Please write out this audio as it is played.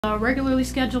A regularly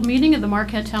scheduled meeting of the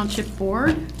Marquette Township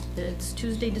Board. It's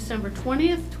Tuesday, December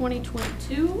 20th,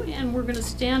 2022, and we're going to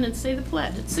stand and say the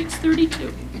pledge at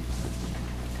 6:32.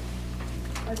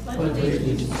 I pledge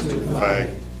allegiance to the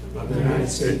flag of the United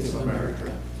States of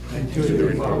America and to the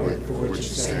republic for which it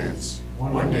stands,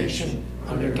 one nation,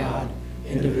 under God,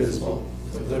 indivisible,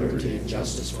 with liberty and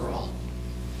justice for all.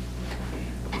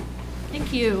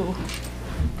 Thank you.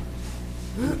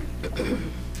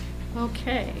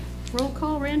 Okay. Roll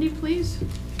call, Randy, please.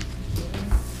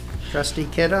 Trustee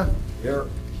Kidda? Here.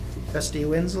 Trustee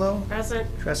Winslow? Present.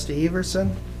 Trustee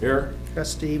Everson? Here.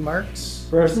 Trustee Marks?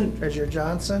 Present. Treasurer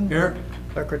Johnson? Here.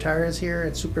 Clerk Rattara is here,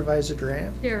 and Supervisor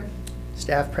Durant. Here.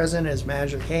 Staff present is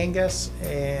Manager Kangas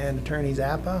and Attorney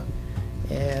Zappa.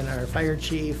 And our Fire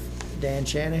Chief, Dan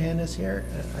Shanahan, is here.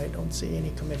 I don't see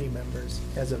any committee members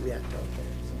as of yet out there.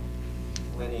 So.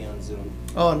 Lenny on Zoom.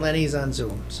 Oh, and Lenny's on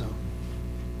Zoom, so.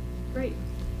 Great.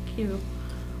 Thank you.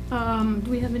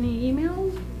 Do we have any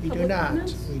emails? We do Public not.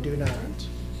 comments? We do not.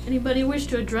 Anybody wish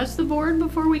to address the board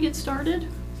before we get started?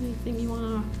 Anything you want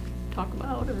to talk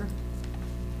about or?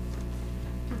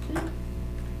 Nothing?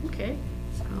 Okay,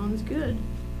 sounds good.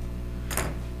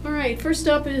 All right, first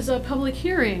up is a public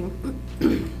hearing.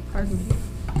 Pardon me.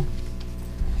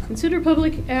 Consider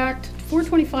Public Act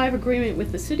 425 agreement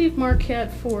with the City of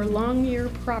Marquette for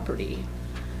Longyear property.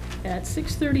 At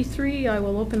 6:33, I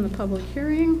will open the public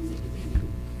hearing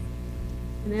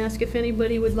and ask if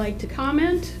anybody would like to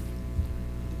comment.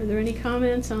 Are there any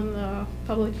comments on the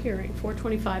public hearing,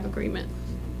 425 agreement?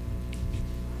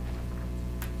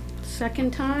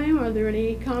 Second time, are there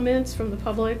any comments from the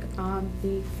public on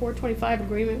the 425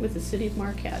 agreement with the City of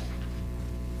Marquette?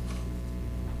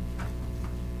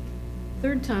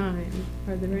 Third time,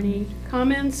 are there any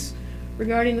comments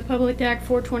regarding the Public Act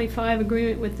 425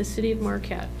 agreement with the City of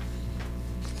Marquette?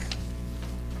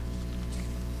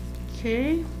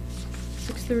 Okay,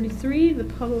 6:33, the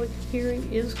public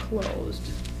hearing is closed.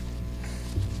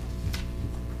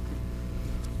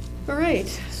 All right,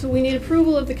 so we need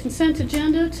approval of the consent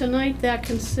agenda. Tonight that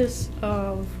consists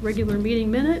of regular meeting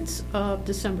minutes of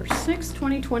December 6,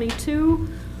 2022.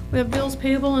 We have bills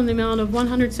payable in the amount of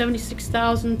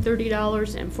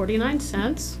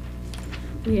 $176,030.49.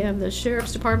 We have the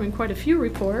Sheriff's Department, quite a few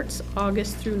reports,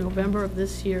 August through November of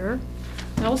this year.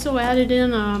 I also added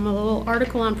in a little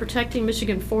article on protecting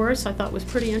Michigan forests. I thought was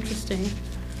pretty interesting.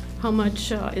 How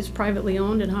much is privately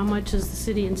owned and how much is the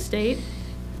city and state,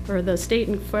 or the state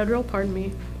and federal, pardon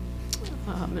me,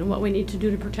 and what we need to do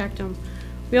to protect them.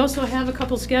 We also have a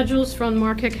couple schedules from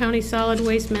Marquette County Solid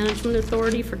Waste Management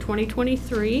Authority for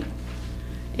 2023.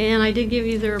 And I did give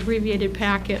you their abbreviated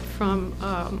packet from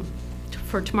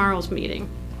for tomorrow's meeting.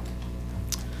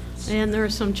 And there are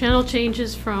some channel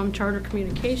changes from Charter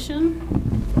Communication.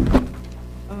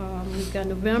 We've got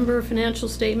November financial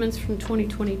statements from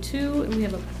 2022, and we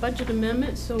have a budget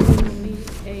amendment, so we will need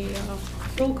a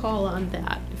roll call on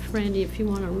that. Randy, if you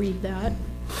want to read that.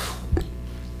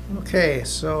 Okay,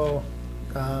 so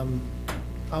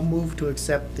I'll move to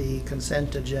accept the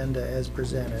consent agenda as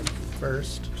presented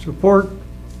first. Support.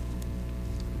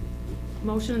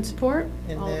 Motion and support?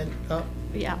 And then,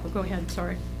 Yeah, go ahead,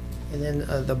 sorry. and then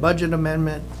the budget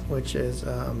amendment, which is,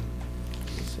 let's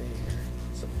see here,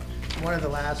 it's one of the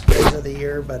last days of the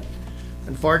year, but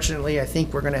unfortunately, I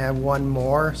think we're gonna have one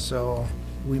more, so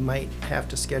we might have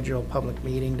to schedule a public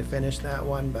meeting to finish that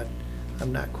one, but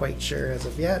I'm not quite sure as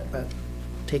of yet, but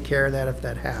take care of that if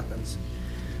that happens.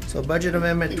 So budget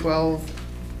amendment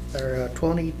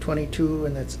 2022,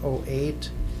 and that's 08.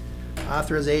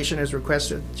 Authorization is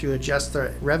requested to adjust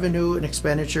the revenue and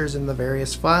expenditures in the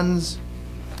various funds.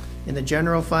 In the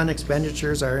general fund,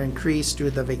 expenditures are increased due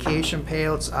to the vacation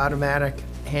payouts, automatic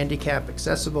handicap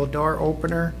accessible door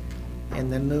opener,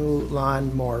 and the new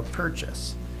lawnmower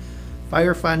purchase.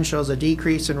 Fire fund shows a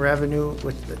decrease in revenue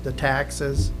with the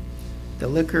taxes. The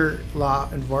liquor law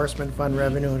enforcement fund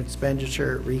revenue and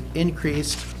expenditure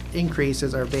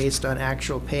increases are based on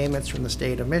actual payments from the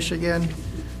state of Michigan.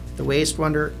 The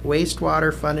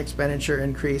wastewater fund expenditure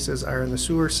increases are in the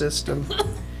sewer system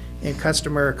and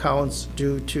customer accounts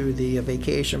due to the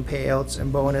vacation payouts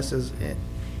and bonuses,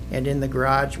 and in the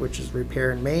garage, which is repair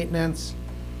and maintenance.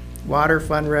 Water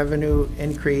fund revenue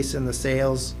increase in the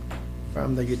sales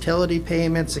from the utility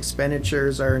payments.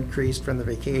 Expenditures are increased from the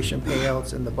vacation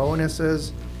payouts and the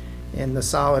bonuses. And the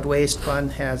solid waste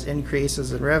fund has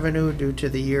increases in revenue due to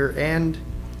the year end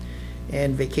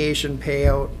and vacation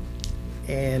payout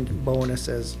and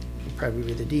bonuses,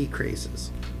 probably the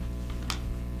decreases.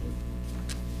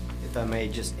 If I may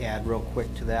just add real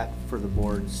quick to that for the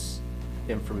board's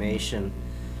information,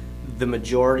 the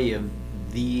majority of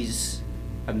these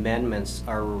amendments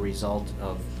are a result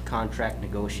of contract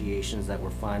negotiations that were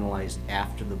finalized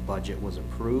after the budget was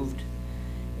approved.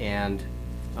 And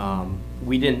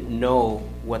we didn't know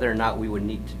whether or not we would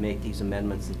need to make these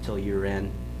amendments until year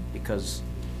end, because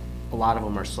a lot of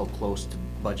them are so close to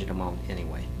budget amount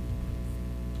anyway.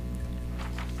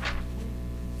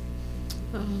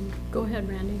 Go ahead,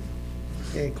 Randy.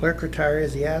 Okay, Clerk Rattari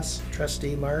is yes.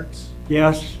 Trustee Marks?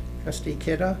 Yes. Trustee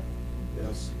Kidda?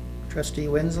 Yes. Trustee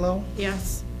Winslow?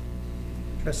 Yes.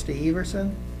 Trustee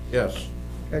Everson? Yes.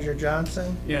 Treasurer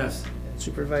Johnson? Yes. And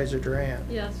Supervisor Durant?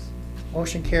 Yes.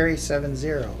 Motion carries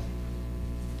 7-0.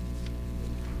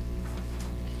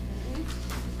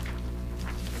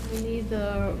 We need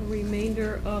the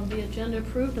remainder of the agenda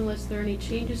approved unless there are any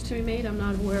changes to be made. I'm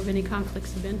not aware of any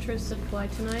conflicts of interest that apply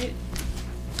tonight.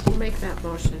 We'll make that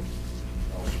motion.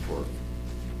 I'll support.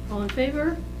 All in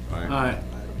favor? Aye.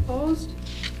 Opposed?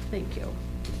 Thank you.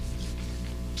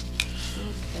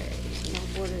 Okay, no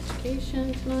board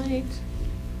education tonight.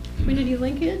 Community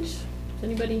linkage? Is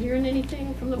anybody hearing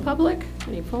anything from the public?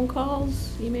 Any phone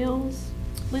calls, emails?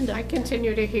 Linda? I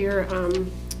continue to hear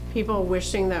people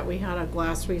wishing that we had a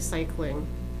glass recycling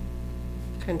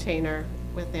container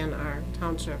within our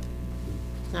township.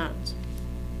 Not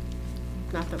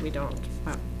that we don't,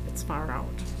 but it's far out.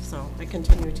 So I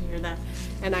continue to hear that.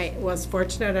 And I was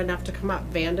fortunate enough to come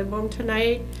up Vandenboom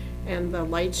tonight, and the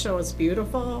light show is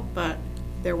beautiful, but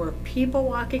there were people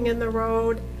walking in the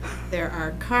road. There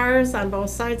are cars on both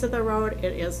sides of the road.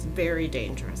 It is very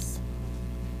dangerous.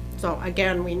 So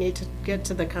again, we need to get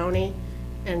to the county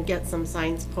and get some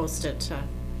signs posted to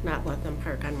not let them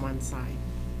park on one side.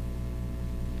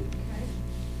 Okay.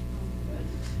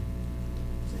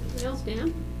 Anything else, Dan?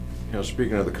 You know,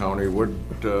 speaking of the county,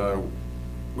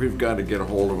 we've got to get a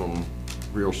hold of them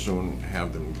real soon,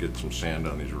 have them get some sand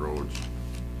on these roads.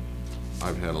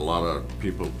 I've had a lot of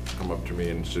people come up to me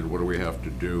and said, what do we have to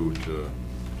do to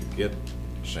get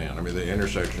sand? I mean, the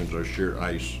intersections are sheer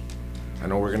ice. I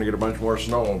know we're gonna get a bunch more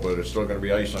snow, but it's still gonna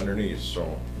be ice underneath,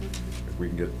 so if we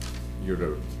can get you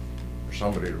to, or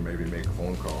somebody to maybe make a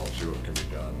phone call and see what can be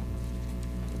done.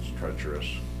 It's treacherous.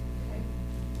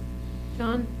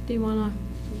 John, do you wanna,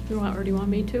 or do you want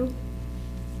me to?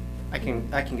 I can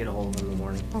get a hold of them in the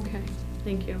morning. Okay,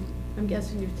 thank you. I'm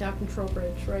guessing you're talking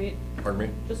Trowbridge, right? Pardon me?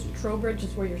 Just Trowbridge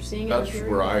is where you're seeing it? or That's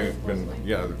hearing where it I've been, mostly?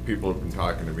 yeah, the people have been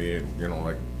talking to me, you know,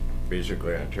 like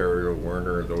basically Ontario,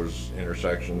 Werner, those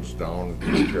intersections down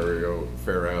Ontario,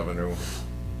 Fair Avenue.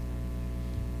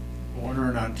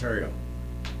 Warner in Ontario.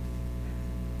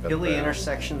 That's Hilly bad.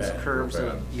 intersections, Bad, curves real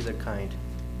of bad. either kind.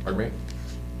 Pardon me?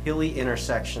 Hilly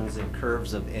intersections and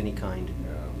curves of any kind.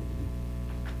 Yeah.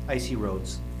 Icy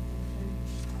roads.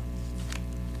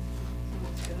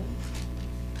 Sounds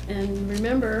good. And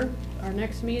remember, our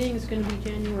next meeting is gonna be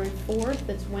January 4th.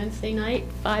 It's Wednesday night,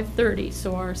 5:30.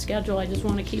 So our schedule, I just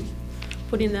wanna keep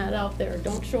putting that out there.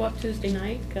 Don't show up Tuesday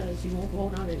night, because you won't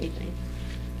vote on anything.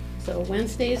 So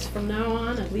Wednesdays from now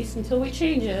on, at least until we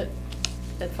change it,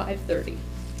 at 5:30.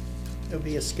 There'll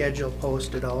be a schedule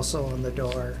posted also on the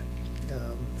door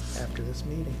after this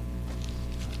meeting.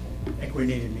 I think we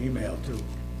need an email too,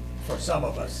 for some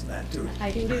of us, not too.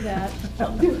 I can do that.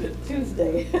 I'll do it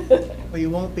Tuesday. Well, you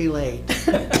won't be late.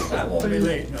 I won't be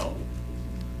late, no.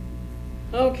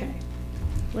 Okay,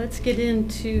 let's get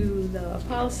into the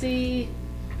policy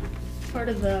part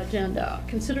of the agenda.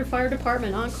 Consider fire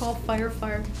department on-call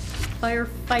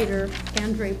firefighter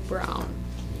Andre Brown.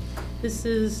 This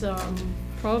is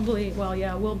probably, well,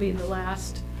 yeah, will be the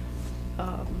last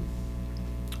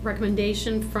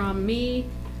recommendation from me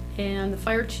and the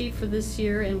fire chief for this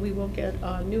year, and we will get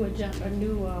a new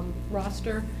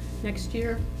roster next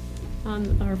year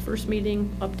on our first meeting,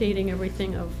 updating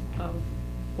everything of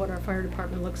what our fire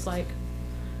department looks like.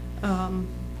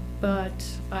 But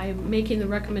I'm making the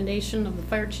recommendation of the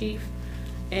fire chief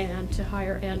and to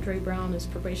hire Andre Brown as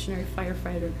probationary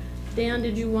firefighter. Dan,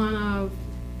 did you wanna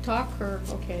talk, or,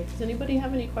 okay, does anybody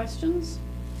have any questions?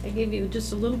 I gave you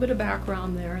just a little bit of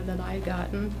background there that I had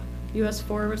gotten. U.S.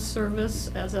 Forest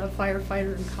Service as a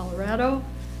firefighter in Colorado,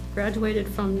 graduated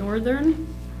from Northern.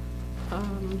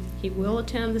 He will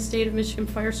attend the State of Michigan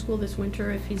Fire School this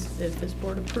winter if his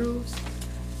board approves,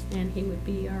 and he would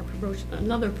be our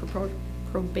another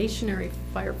probationary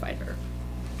firefighter.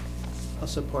 I'll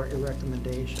support your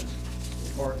recommendation.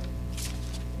 Support.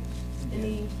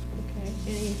 Any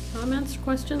comments,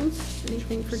 questions?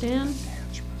 Anything for Dan?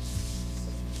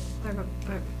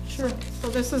 Sure. So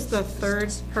this is the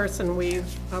third person we've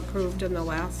approved in the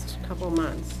last couple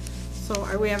months. So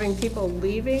are we having people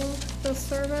leaving the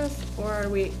service, or are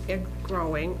we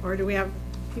growing, or do we have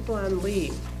people on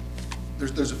leave?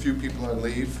 There's a few people on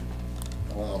leave.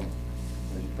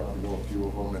 probably know a few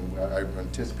of them, and I'm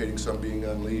anticipating some being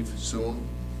on leave soon.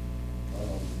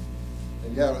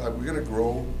 And yeah, we're gonna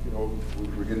grow, you know,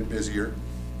 we're getting busier.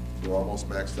 We're almost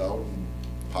maxed out, and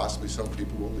possibly some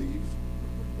people will leave.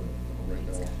 But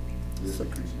right now, it is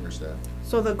increasing our staff.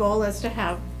 So the goal is to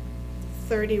have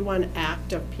 31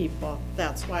 active people.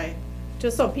 That's why,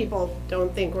 just so people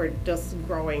don't think we're just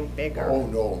growing bigger. Oh,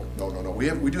 no.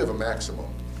 We do have a maximum.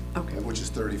 Okay. Which is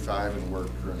 35, and we're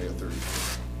currently at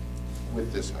 34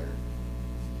 with this hire.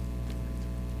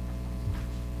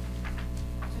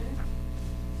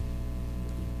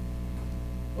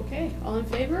 Okay, all in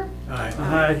favor?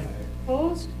 Aye.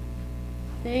 Opposed?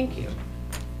 Thank you.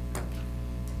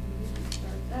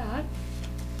 Start that.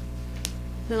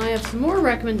 Then I have some more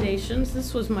recommendations.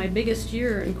 This was my biggest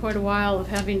year in quite a while of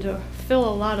having to fill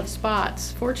a lot of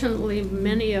spots. Fortunately,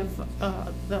 many of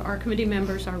our committee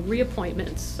members are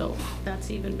reappointments, so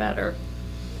that's even better.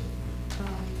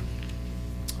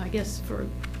 I guess for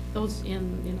those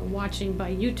watching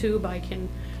by YouTube, I can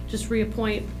just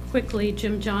reappoint quickly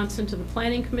Jim Johnson to the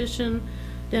Planning Commission,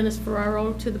 Dennis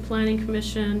Ferraro to the Planning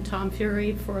Commission, Tom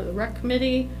Fury for the Rec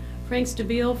Committee, Frank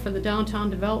Stabile for the Downtown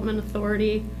Development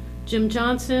Authority, Jim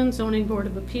Johnson, Zoning Board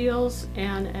of Appeals,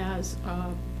 and as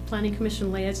Planning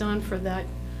Commission liaison for that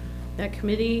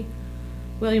committee,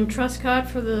 William Truscott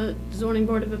for the Zoning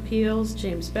Board of Appeals,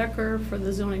 James Becker for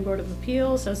the Zoning Board of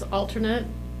Appeals as alternate,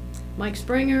 Mike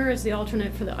Springer as the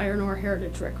alternate for the Iron Ore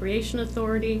Heritage Recreation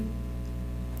Authority,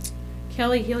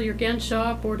 Kelly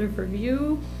Hillier-Genshaw, Board of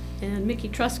Review, and Mickey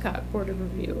Truscott, Board of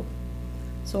Review.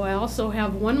 So I also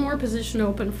have one more position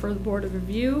open for the Board of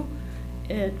Review.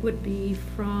 It would be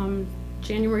from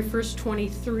January 1st,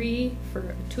 23 for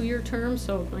a 2-year term,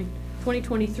 so like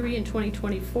 2023 and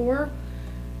 2024.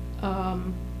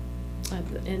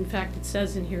 In fact, it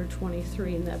says in here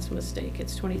 23, and that's a mistake.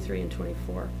 It's 23 and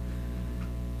 24.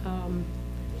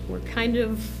 We're kind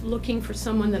of looking for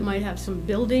someone that might have some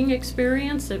building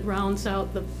experience that rounds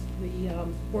out the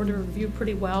Board of Review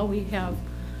pretty well. We have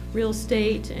real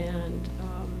estate and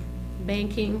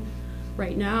banking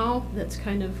right now. That's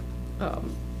kind of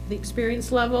the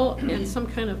experience level, and some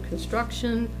kind of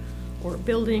construction or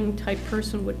building type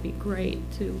person would be great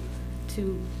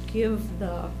to give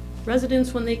the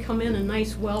residents when they come in a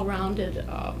nice, well-rounded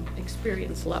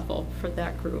experience level for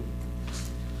that group.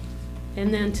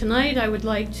 And then tonight, I would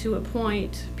like to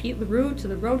appoint Pete LaRue to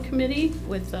the Road Committee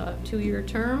with a 3-year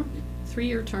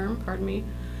term, pardon me.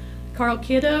 Carl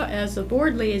Kidda as a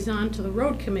board liaison to the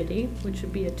Road Committee, which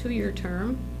would be a 2-year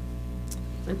term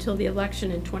until the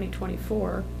election in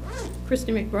 2024.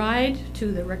 Christy McBride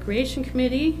to the Recreation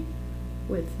Committee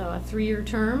with a 3-year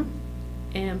term.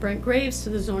 And Brent Graves to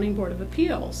the Zoning Board of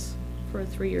Appeals for a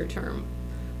 3-year term.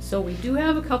 So we do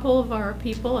have a couple of our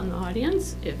people in the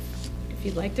audience. If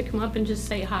you'd like to come up and just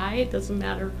say hi, it doesn't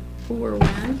matter who or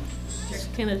when.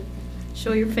 Just kind of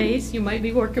show your face. You might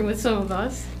be working with some of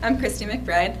us. I'm Christy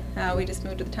McBride. We just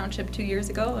moved to the township 2 years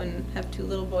ago and have 2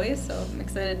 little boys, so I'm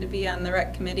excited to be on the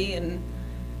rec committee and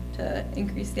to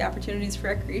increase the opportunities for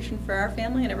recreation for our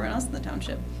family and everyone else in the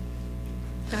township.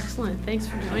 Excellent. Thanks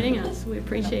for joining us. We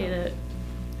appreciate it.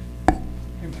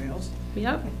 Anybody else?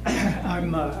 Yep.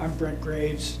 I'm Brent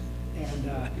Graves,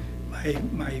 and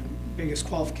my biggest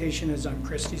qualification is I'm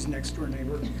Christy's next door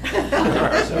neighbor.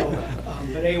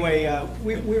 But anyway,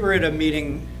 we were at a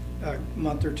meeting a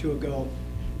month or 2 ago,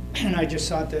 and I just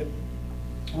thought that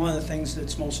one of the things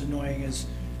that's most annoying is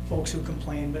folks who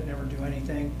complain but never do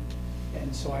anything.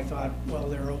 And so I thought, well,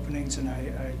 there are openings, and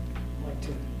I'd like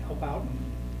to help out,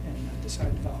 and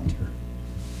decided to volunteer.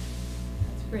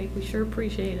 That's great. We sure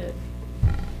appreciate it.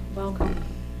 Welcome.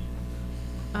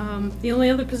 The only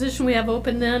other position we have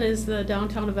open then is the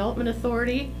Downtown Development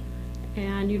Authority,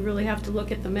 and you'd really have to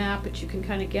look at the map, but you can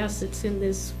kind of guess it's in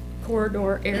this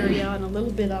corridor area and a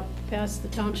little bit up past the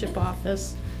township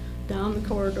office, down the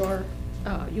corridor.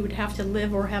 You would have to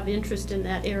live or have interest in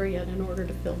that area in order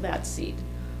to fill that seat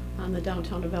on the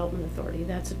Downtown Development Authority.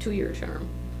 That's a 2-year term.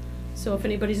 So if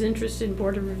anybody's interested in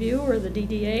Board of Review or the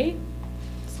DDA,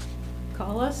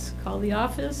 call us, call the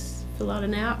office, fill out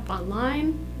an app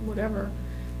online, whatever.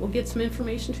 We'll get some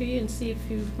information to you and see if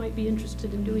you might be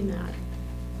interested in doing that.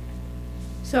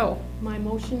 So my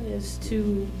motion is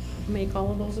to make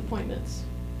all of those appointments.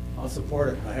 I'll support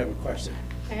it. I have a question.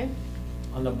 Okay?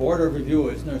 On the Board of Review,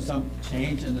 isn't there some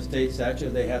change in the state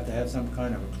statute? They have to have some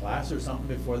kind of a class or something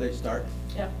before they start?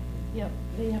 Yep.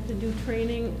 They have to do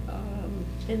training,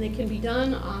 and they can be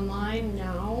done online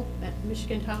now.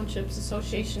 Michigan Townships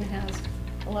Association has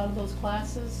a lot of those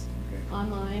classes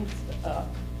online.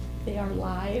 They are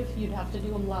live. You'd have to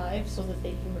do them live so that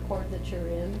they can record that you're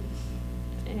in.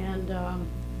 And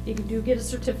you do get a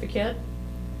certificate.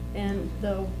 And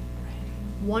the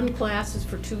one class is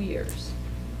for 2 years.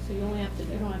 So you don't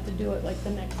have to do it like the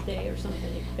next day or something.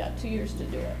 You've got 2 years to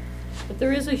do it. But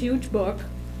there is a huge book,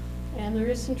 and there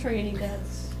is some training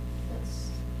that's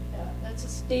a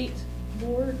state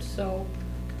board, so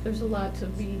there's a lot to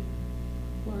be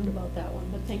learned about that one.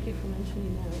 But thank you for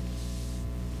mentioning that.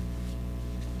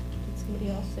 Did somebody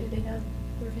else say they had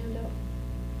their hand up?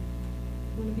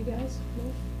 One of you guys?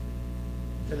 No?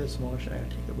 For this motion, I gotta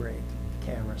take a break. The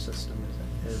camera system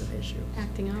is an issue.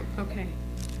 Acting out, okay.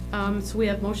 So we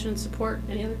have motion and support.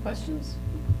 Any other questions?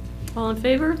 All in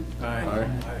favor? Aye.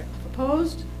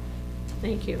 Opposed?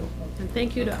 Thank you. And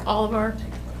thank you to all of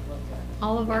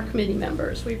our committee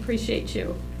members. We appreciate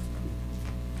you.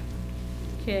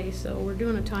 Okay, so we're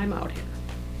doing a timeout here.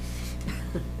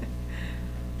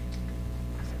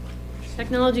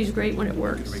 Technology is great when it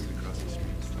works.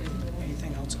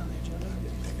 Anything else on the agenda? I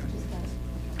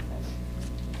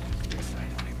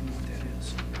don't even know what that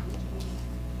is.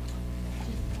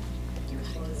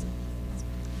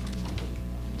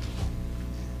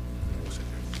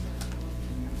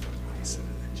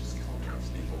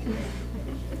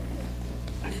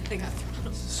 They got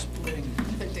thrown. Splitting.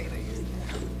 The data used.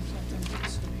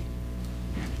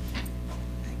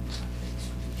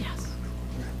 Yes.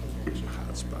 It's a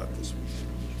hot spot this week.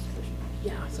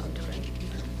 Yeah, sometime.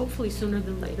 Hopefully sooner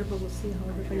than later, but we'll see how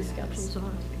everybody's schedules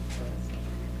are.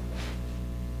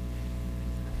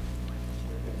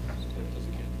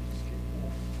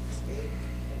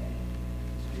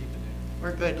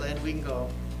 We're good, Lynn, we can go.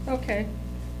 Okay.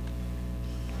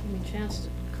 Give me a chance to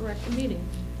correct the meeting.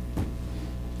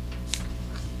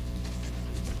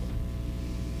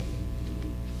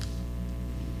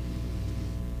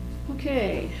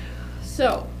 Okay,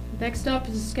 so next up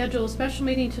is to schedule a special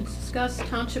meeting to discuss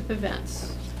township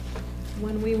events.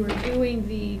 When we were doing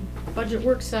the budget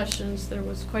work sessions, there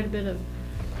was quite a bit of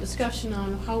discussion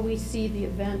on how we see the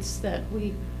events that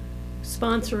we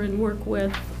sponsor and work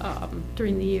with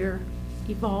during the year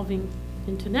evolving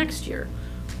into next year.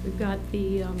 We've got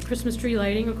the Christmas tree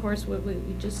lighting, of course, what we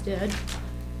just did.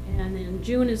 And in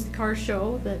June is the car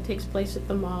show that takes place at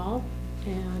the mall.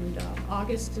 And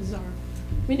August is our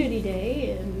Community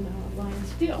Day in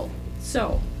Lions Field.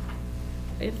 So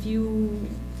if you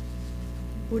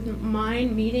wouldn't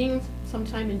mind meeting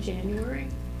sometime in January,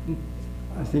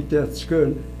 I think that's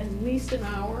good. at least an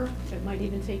hour, it might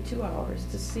even take 2 hours,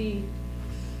 to see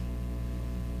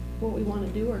what we want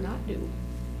to do or not do,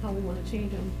 how we want to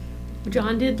change them.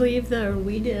 John did leave or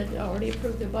we did already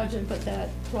approve the budget, but that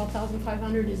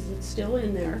 12,500 is still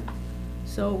in there.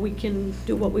 So we can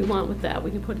do what we want with that.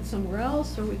 We can put it somewhere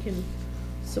else, or we can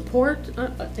support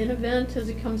an event as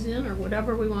it comes in, or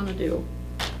whatever we want to do.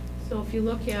 So if you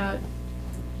look at,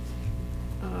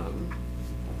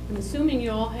 I'm assuming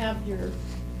you all have your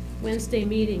Wednesday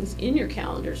meetings in your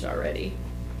calendars already.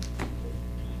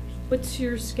 What's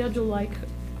your schedule like,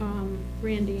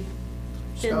 Randy?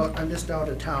 I'm just out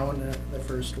of town the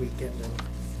first weekend in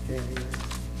January.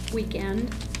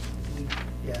 Weekend?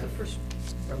 Yeah, The first,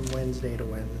 from Wednesday to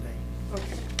Wednesday.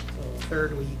 okay. So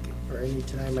third week, or any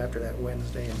time after that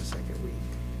Wednesday in the second week.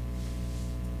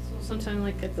 So sometime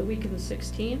like at the week of the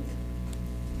 16th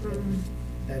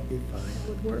That'd be fine.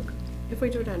 would work. If we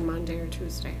do it on Monday or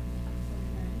Tuesday.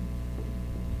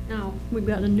 Now, we've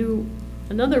got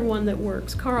another one that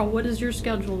works. Carl, what is your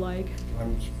schedule like?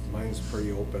 Mine's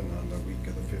pretty open on the week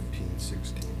of the 15th,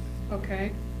 16th.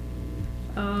 Okay.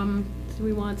 Do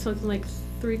we want something like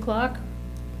 3 o'clock?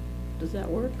 Does that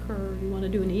work, or you want to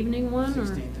do an evening one, or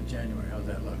 16th of January, how's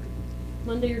that look?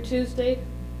 Monday or Tuesday?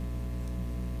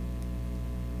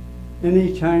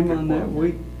 Any time on that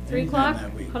week, 3 Anytime o'clock?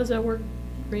 that week. How does that work,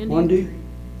 Randy? Monday?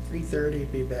 3:30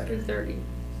 would be better. 3:30.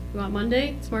 You want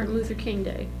Monday? It's Martin Luther King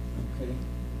Day. Okay.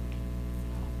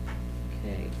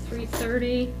 Okay,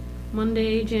 3:30,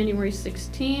 Monday, January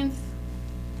 16th.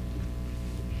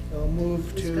 So I'll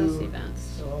move Discuss to, events.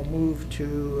 so I'll move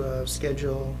to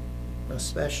schedule a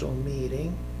special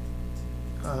meeting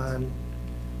on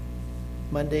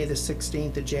Monday, the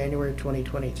 16th of January,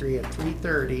 2023 at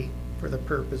 3:30 for the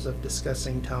purpose of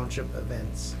discussing township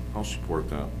events. I'll support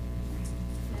that.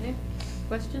 Okay,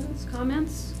 questions,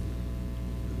 comments?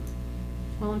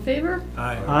 All in favor?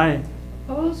 Aye.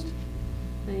 Opposed?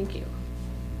 Thank you.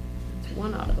 That's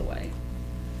one out of the way.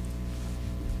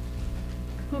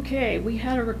 Okay, we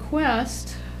had a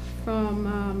request from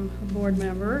a board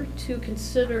member to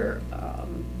consider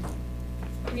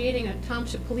creating a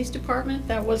township police department.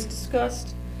 That was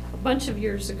discussed a bunch of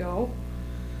years ago.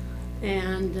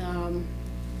 And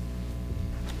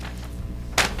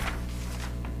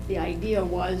the idea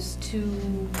was to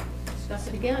discuss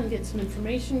it again, get some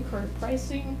information, current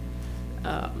pricing,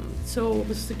 So it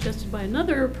was suggested by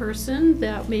another person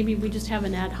that maybe we just have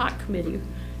an ad hoc committee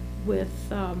with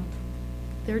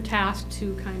their task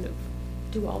to kind of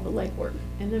do all the legwork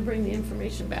and then bring the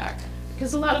information back.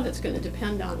 Because a lot of it's going to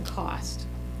depend on cost,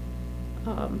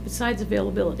 besides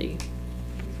availability.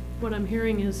 What I'm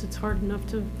hearing is it's hard enough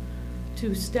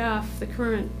to staff the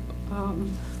current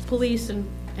police and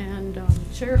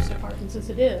sheriff's departments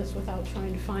as it is without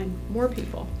trying to find more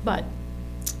people. But,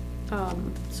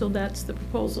 so that's the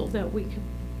proposal, that we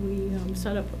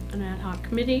set up an ad hoc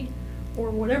committee or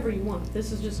whatever you want.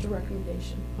 This is just a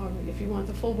recommendation. However, if you want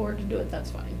the full board to do it, that's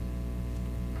fine.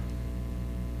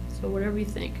 So whatever you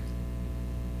think.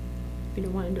 If you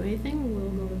don't want to do anything, we'll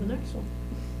go to the next one.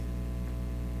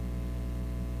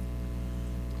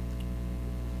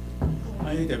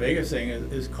 I think the biggest thing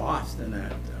is cost, and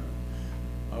that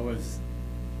I was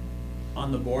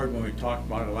on the board when we talked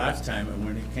about it last time, and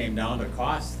when it came down to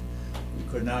cost, we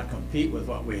could not compete with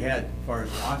what we had as far as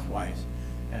cost-wise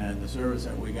and the service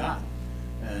that we got,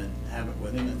 and have it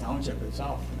within the township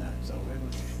itself and that.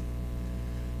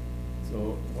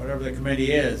 So whatever the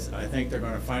committee is, I think they're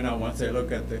going to find out once they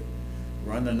look at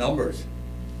run the numbers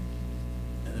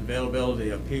and availability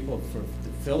of people to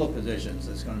fill the positions.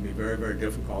 It's going to be very, very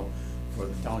difficult for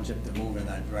the township to move in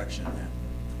that direction.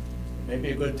 It may be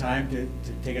a good time to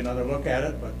take another look at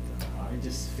it, but I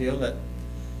just feel that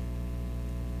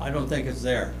I don't think it's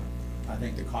there. I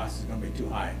think the cost is going to be too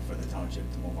high for the township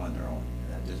to move on their own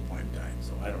at this point in time.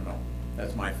 So I don't know.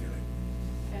 That's my feeling.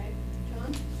 Okay,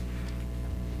 John?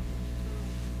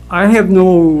 I have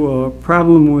no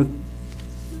problem with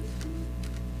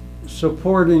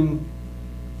supporting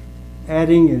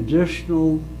adding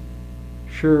additional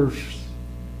sheriffs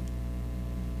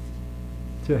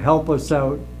to help us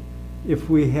out if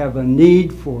we have a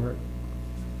need for it.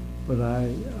 But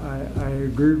I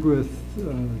agreed with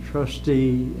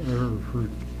trustee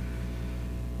Erford.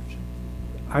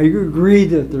 I agree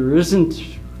that there isn't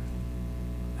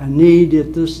a need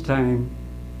at this time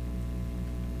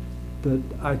that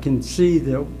I can see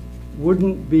that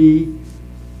wouldn't be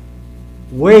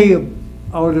way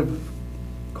out of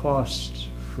cost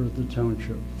for the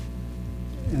township.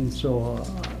 And so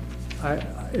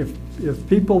if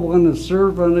people want to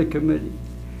serve on a committee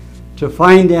to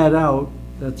find that out,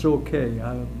 that's okay.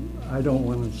 I don't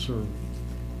want to serve.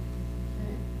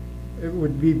 It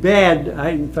would be bad.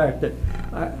 In fact,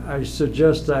 I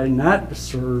suggest I not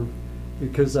serve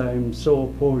because I'm so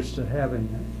opposed to having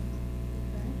it.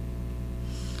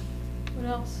 What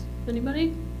else?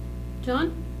 Anybody?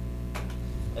 John?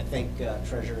 I think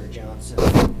Treasurer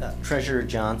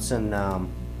Johnson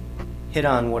hit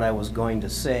on what I was going to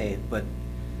say, but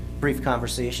brief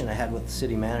conversation I had with the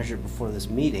city manager before this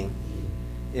meeting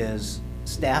is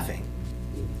staffing.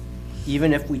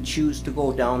 Even if we choose to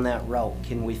go down that route,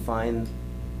 can we find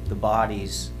the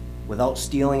bodies without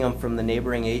stealing them from the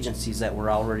neighboring agencies that we're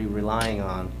already relying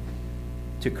on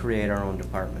to create our own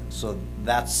department? So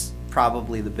that's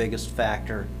probably the biggest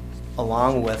factor,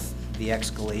 along with the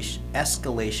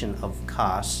escalation of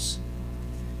costs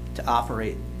to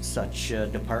operate such a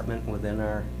department within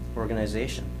our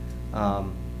organization.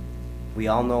 We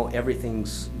all know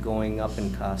everything's going up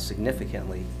in cost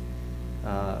significantly.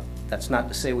 That's not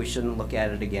to say we shouldn't look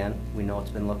at it again. We know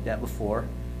it's been looked at before.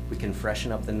 We can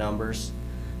freshen up the numbers.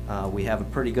 We have a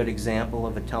pretty good example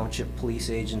of a township police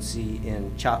agency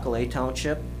in Chocolate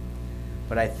Township,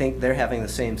 but I think they're having the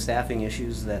same staffing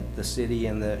issues that the city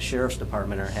and the sheriff's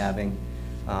department are having.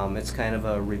 It's kind of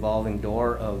a revolving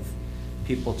door of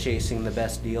people chasing the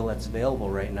best deal that's available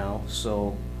right now.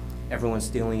 So everyone's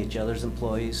stealing each other's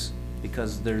employees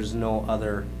because there's no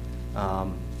other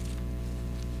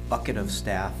bucket of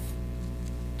staff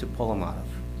to pull them out of.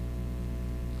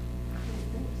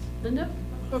 Linda?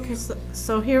 Okay,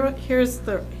 so here's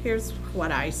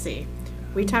what I see.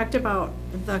 We talked about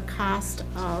the cost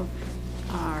of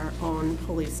our own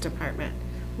police department.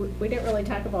 We didn't really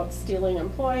talk about stealing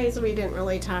employees. We didn't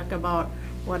really talk about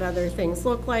what other things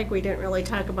look like. We didn't really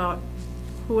talk about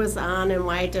who was on and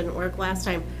why it didn't work last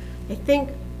time. I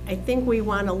think we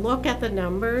want to look at the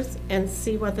numbers and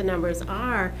see what the numbers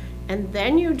are, and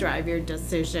then you drive your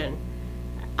decision.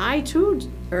 I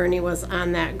too, Ernie, was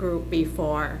on that group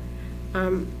before.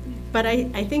 But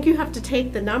I think you have to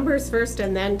take the numbers first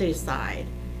and then decide.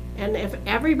 And if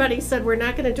everybody said we're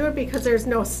not going to do it because there's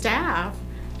no staff,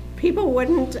 people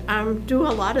wouldn't do a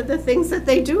lot of the things that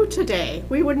they do today.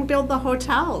 We wouldn't build the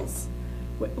hotels.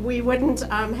 We wouldn't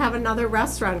have another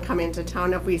restaurant come into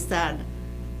town if we said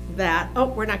that, oh,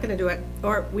 we're not going to do it.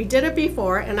 Or we did it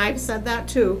before, and I've said that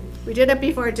too. We did it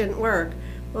before, it didn't work.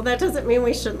 Well, that doesn't mean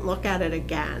we shouldn't look at it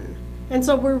again. And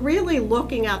so we're really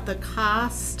looking at the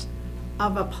cost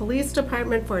of a police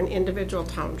department for an individual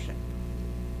township.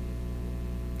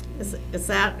 Is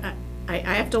that, I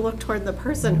have to look toward the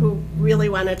person who really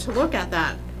wanted to look at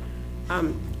that.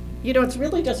 You know, it's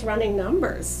really just running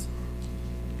numbers.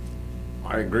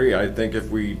 I agree. I think if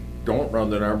we don't run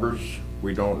the numbers,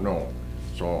 we don't know.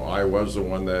 So I was the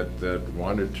one that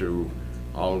wanted to,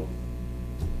 I'll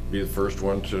be the first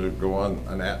one to go on,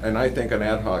 and I think an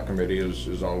ad hoc committee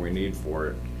is all we need for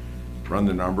it. Run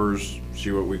the numbers,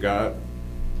 see what we got,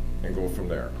 and go from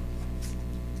there.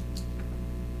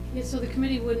 Yeah, so the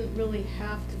committee wouldn't really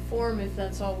have to form if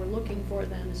that's all we're looking for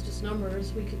then, it's just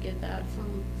numbers. We could get that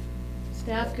from,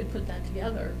 staff could put that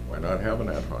together. Why not have an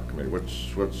ad hoc committee?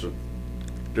 What's the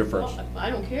difference? Well, I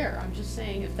don't care, I'm just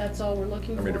saying if that's all we're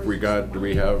looking for. I mean, if we got, do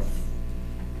we have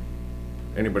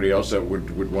anybody else that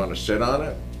would want to sit on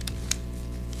it?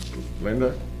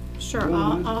 Linda? Sure,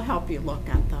 I'll help you look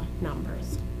at the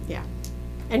numbers, yeah.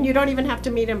 And you don't even have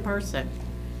to meet in person.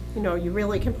 You know, you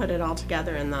really can put it all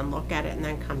together and then look at it and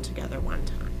then come together one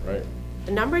time. Right.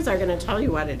 The numbers are gonna tell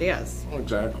you what it is. Well,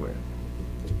 exactly.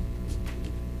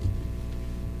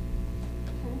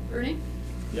 Ernie?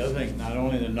 The other thing, not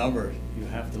only the numbers, you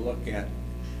have to look at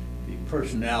the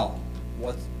personnel,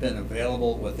 what's been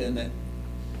available within the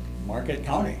Marquette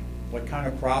County, what kind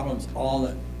of problems all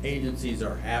the agencies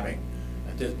are having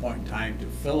at this point in time to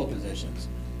fill the positions.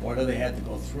 What do they have to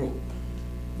go through?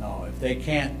 Now, if they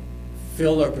can't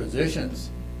fill their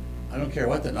positions, I don't care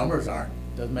what the numbers are,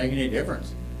 doesn't make any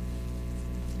difference.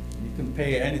 You can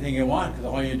pay anything you want, because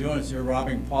all you're doing is you're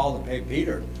robbing Paul to pay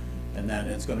Peter, and then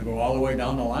it's gonna go all the way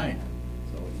down the line.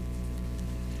 So,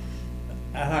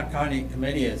 ad hoc county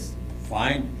committee is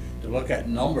fine to look at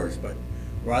numbers, but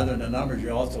rather than the numbers,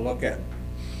 you also look at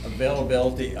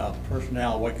availability of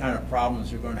personnel, what kind of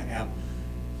problems you're gonna have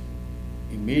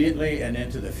immediately and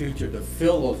into the future to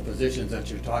fill those positions that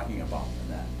you're talking about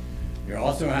and that. You're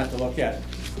also gonna have to look at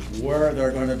where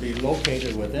they're gonna be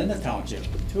located within the township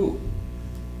too.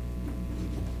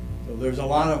 So there's a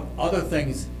lot of other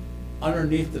things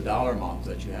underneath the dollar amounts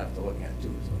that you have to look at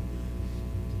too. So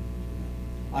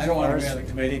I don't want to be on the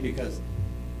committee because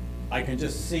I can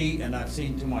just see, and I've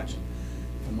seen too much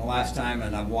from the last time,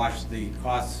 and I've watched the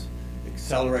costs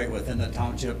accelerate within the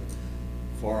township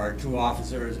for our 2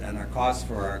 officers and our costs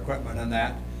for our equipment and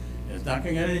that. It's not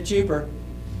gonna get any cheaper.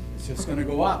 It's just gonna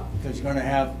go up, because you're gonna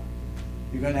have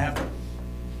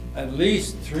at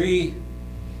least 3,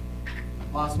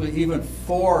 possibly even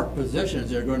 4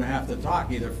 positions you're gonna have to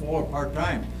talk, either full or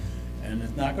part-time. And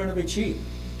it's not gonna be cheap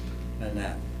in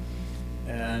that.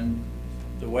 And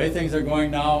the way things are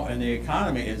going now in the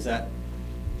economy is that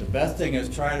the best thing is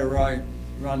try to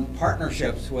run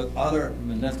partnerships with other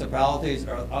municipalities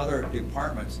or other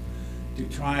departments to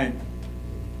try and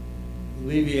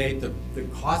alleviate the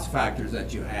cost factors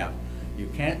that you have. You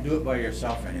can't do it by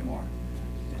yourself anymore.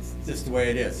 It's just the way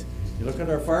it is. You look at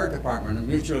our fire department, the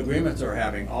mutual agreements they're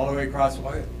having all the way across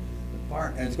the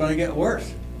park, and it's gonna get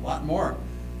worse, a lot more,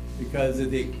 because of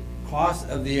the cost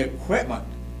of the equipment.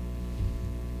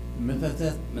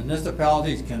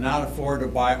 Municipalities cannot afford to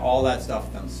buy all that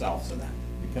stuff themselves in that,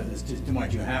 because it's just too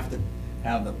much. You have to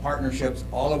have the partnerships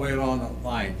all the way along the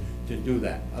line to do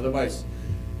that. Otherwise,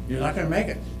 you're not gonna make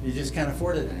it. You just can't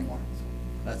afford it anymore.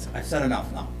 I've said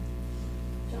enough now.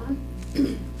 John?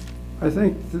 I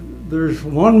think there's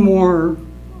one more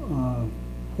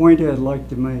point I'd like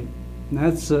to make, and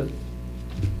that's that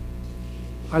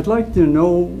I'd like to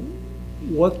know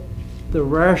what the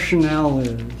rationale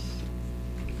is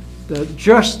that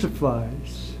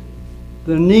justifies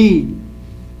the need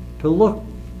to look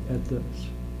at this.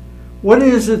 What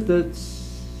is it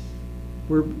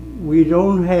we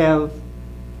don't have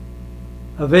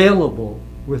available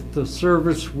with the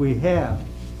service we have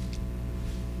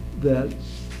that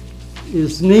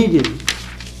is needed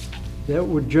that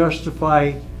would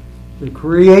justify the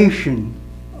creation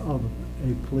of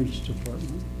a police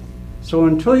department? So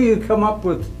until you come up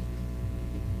with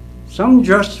some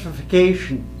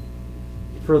justification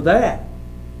for that,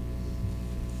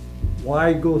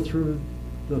 why go through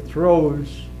the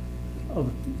throes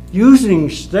of using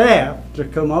staff to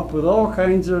come up with all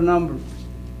kinds of numbers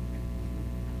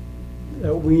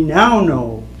that we now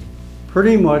know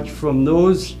pretty much from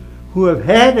those who have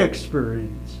had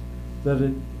experience that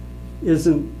it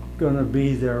isn't going to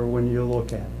be there when you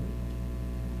look at it.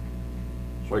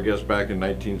 So I guess back in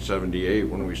 1978,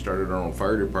 when we started our own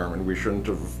fire department, we shouldn't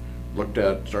have looked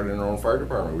at starting our own fire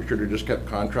department. We should have just kept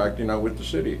contracting out with the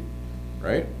city,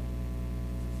 right?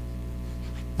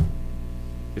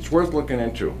 It's worth looking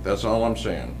into, that's all I'm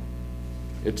saying.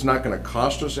 It's not gonna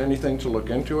cost us anything to look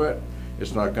into it.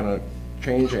 It's not gonna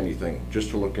change anything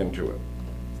just to look into it.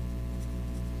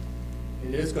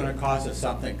 It is gonna cost us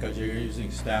something, because you're using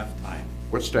staff time.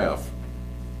 What staff?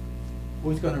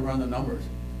 Who's gonna run the numbers?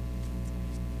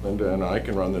 Linda and I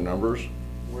can run the numbers.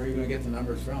 Where are you gonna get the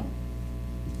numbers from?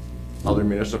 Other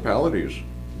municipalities.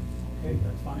 Okay,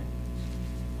 that's fine.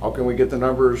 How can we get the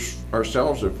numbers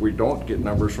ourselves if we don't get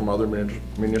numbers from other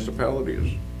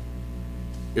municipalities?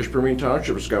 Ishpeming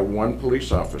Township's got one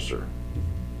police officer.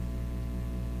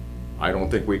 I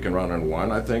don't think we can run on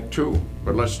one, I think two,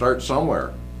 but let's start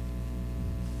somewhere.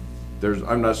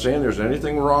 I'm not saying there's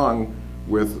anything wrong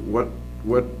with what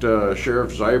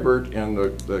Sheriff Zybert and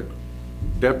the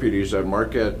deputies at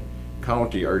Marquette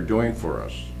County are doing for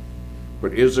us.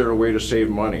 But is there a way to save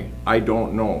money? I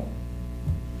don't know.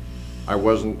 I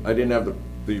didn't have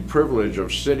the privilege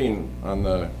of sitting on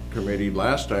the committee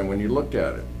last time when you looked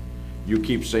at it. You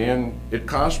keep saying it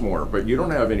costs more, but you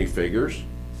don't have any figures.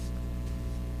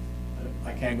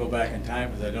 I can't go back in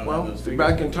time because I don't have Well, those figures.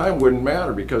 back in time wouldn't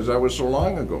matter because that was so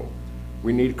long ago.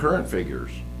 We need current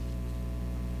figures.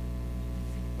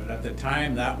 But at the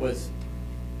time, that was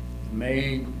the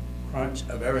main crunch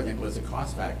of everything, was the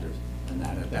cost factors, and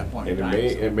that at that point in And time.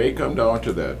 it may come down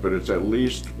to that, but it's at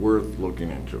least worth looking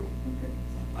into. Okay.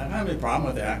 I don't have any problem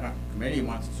with that. The committee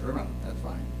wants to serve on it, that's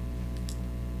fine.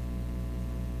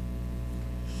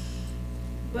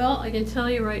 Well, I can tell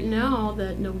you right now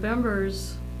that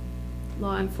November's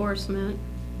law enforcement,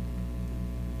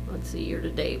 let's see,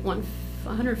 year-to-date,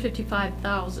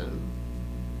 155,000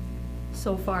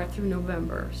 so far through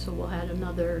November. So we'll add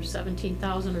another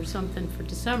 17,000 or something for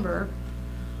December.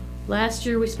 Last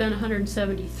year we spent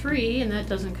 173, and that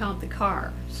doesn't count the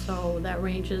car. So that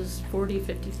ranges 40,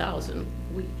 50,000.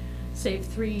 We saved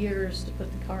 3 years to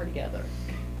put the car together.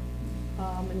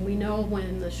 And we know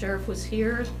when the sheriff was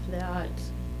here that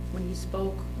when he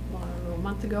spoke, well, I don't know, a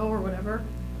month ago or whatever,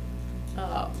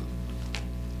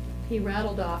 he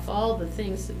rattled off all the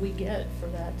things that we get for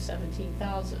that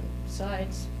 17,000.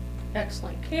 Besides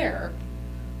excellent care,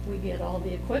 we get all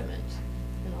the equipment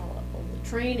and all the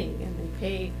training, and they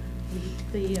pay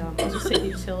I'll just say the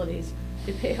utilities.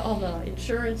 They pay all the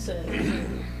insurances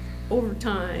and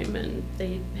overtime, and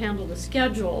they handle the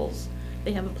schedules.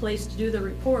 They have a place to do the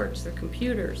reports, their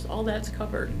computers, all that's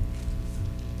covered.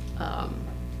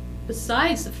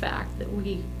 Besides the fact that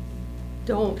we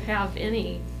don't have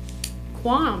any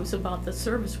qualms about the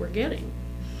service we're getting.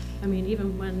 I mean,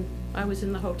 even when I was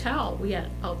in the hotel, we had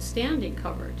outstanding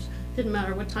coverage. Didn't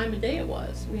matter what time of day it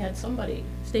was. We had somebody,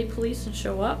 state police would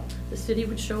show up, the city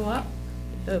would show up.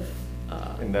 If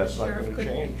And that's the not sheriff gonna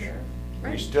couldn't be change. there. We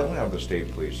Right. still have the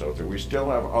state police out there. We still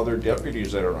have other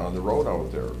deputies that are on the road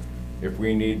out there. If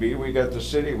we need be, we got the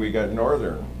city, we got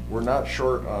Northern. We're not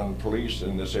short on police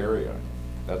in this area.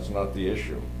 That's not the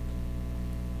issue.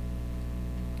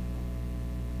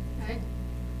 Okay.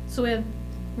 So we have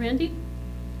Randy?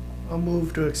 I'll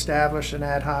move to establish an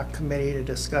ad hoc committee to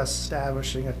discuss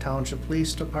establishing a township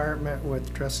police department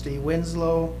with trustee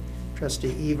Winslow,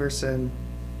 trustee Everson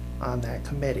on that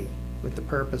committee, with the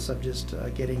purpose of just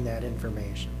getting that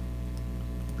information,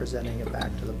 presenting it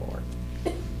back to the board.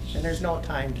 And there's no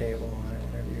timetable on it,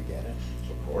 whenever you get it.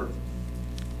 Support.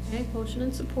 Okay, motion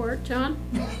and support. John?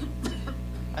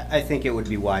 I think it would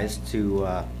be wise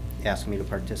to ask me to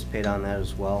participate on that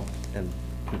as well, and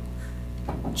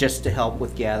just to help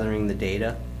with gathering the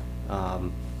data. I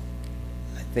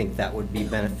think that would be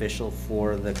beneficial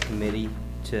for the committee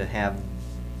to have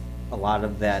a lot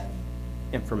of that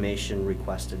information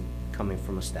requested coming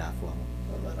from a staff level.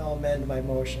 Well, then I'll amend my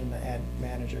motion to add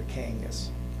Manager Kangas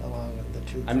along with the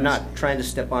two. I'm not trustees. trying to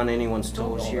step on anyone's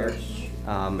toes here.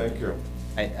 Thank you.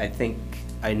 I think,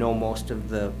 I know most of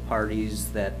the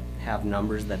parties that have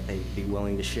numbers that they'd be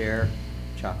willing to share,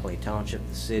 Chocolate Township,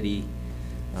 the city.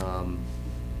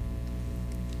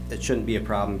 It shouldn't be a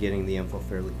problem getting the info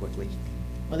fairly quickly.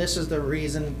 Well, this is the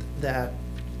reason that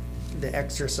the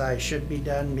exercise should be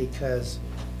done, because,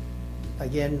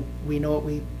 again, we know what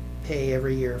we pay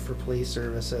every year for police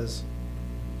services.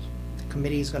 The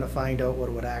committee's gonna find out what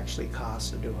it would actually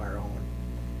cost to do our own.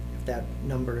 If that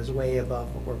number is way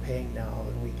above what we're paying now,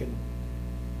 then we can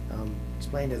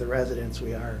explain to the residents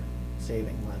we are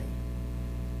saving money.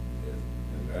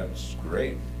 And that's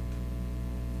great.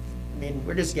 I mean,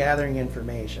 we're just gathering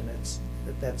information.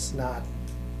 That's not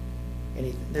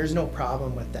anything, there's no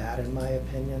problem with that, in my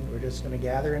opinion. We're just gonna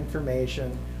gather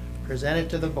information, present it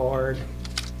to the board,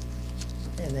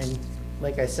 and then,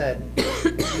 like I said,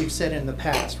 we've said in the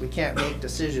past, we can't make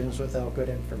decisions without good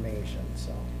information,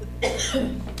 so.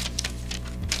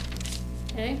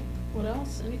 Okay, what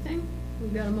else? Anything?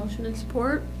 We've got a motion and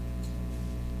support.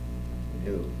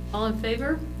 All in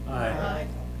favor? Aye.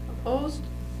 Opposed?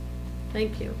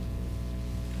 Thank you.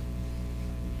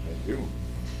 Thank you.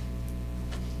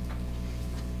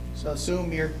 So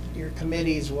assume your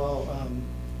committees will,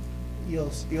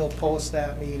 you'll post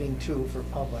that meeting too for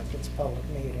public, it's a public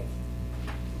meeting.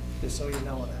 Just so you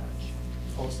know that.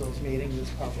 Post those meetings as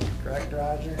public, correct,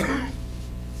 Roger?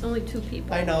 It's only 2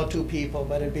 people. I know 2 people,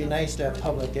 but it'd be nice to have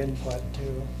public input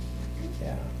too.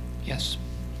 Yeah. Yes.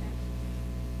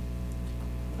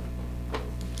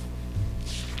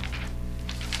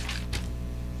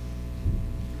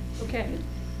 Okay.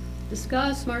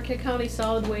 Discuss Marquette County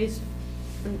Solid Waste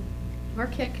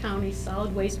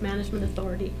Management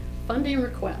Authority funding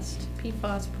request,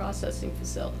 PFAS processing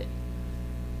facility.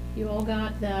 You all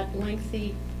got that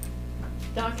lengthy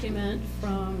document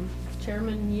from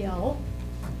Chairman Yell,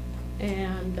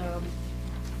 and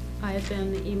I had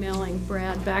been emailing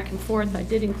Brad back and forth. I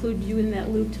did include you in that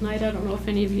loop tonight. I don't know if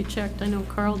any of you checked. I know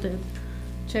Carl did.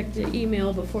 Check the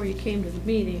email before you came to the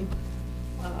meeting.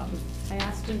 I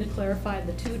asked him to clarify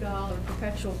the $2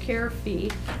 perpetual care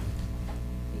fee,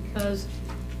 because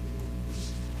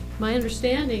my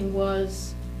understanding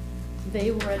was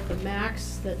they were at the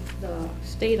max that the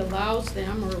state allows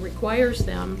them or requires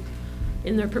them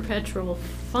in their perpetual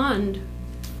fund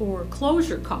for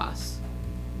closure costs.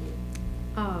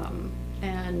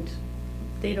 And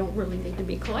they don't really need to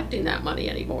be collecting that money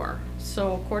anymore.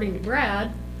 So according to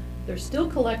Brad, they're still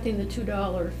collecting the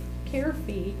 $2 care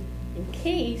fee in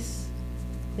case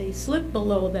they slip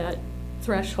below that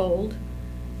threshold,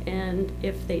 and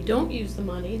if they don't use the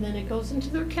money, then it goes into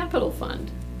their capital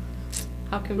fund.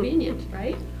 How convenient,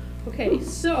 right? Okay,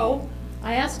 so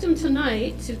I asked him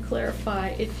tonight to clarify,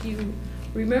 if you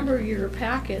remember your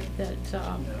packet that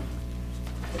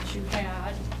you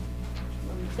had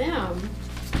from them,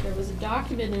 there was a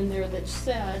document in there that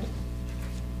said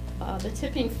the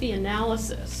tipping fee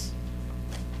analysis.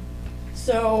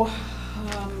 So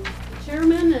the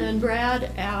chairman and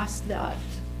Brad asked that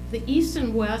the east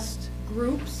and west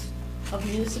groups of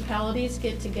municipalities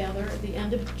get together at the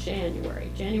end of January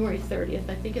 30th.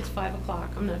 I think it's 5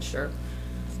 o'clock, I'm not sure,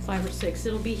 5 or 6.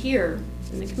 It'll be here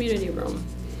in the community room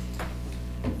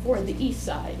for the east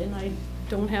side, and I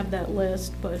don't have that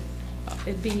list, but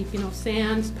it'd be, you know,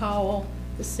 Sands, Powell,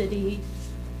 the city,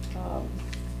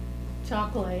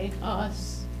 Chocolate,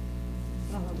 us,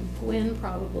 Gwynn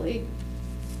probably,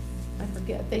 I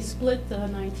forget. They split the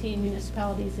 19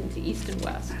 municipalities into east and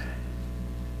west,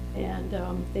 and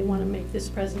they want to make this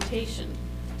presentation.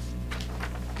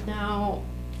 Now,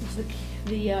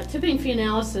 the tipping fee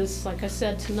analysis, like I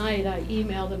said tonight, I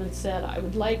emailed them and said I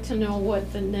would like to know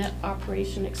what the net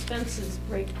operation expenses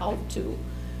break out to,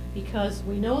 because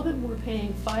we know that we're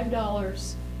paying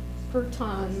 $5 per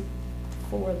ton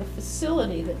for the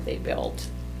facility that they built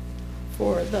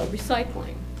for the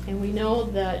recycling, and we know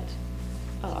that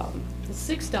the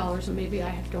 $6, and maybe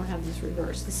I don't have this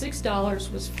reversed, the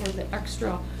 $6 was for the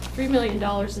extra $3 million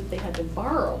that they had to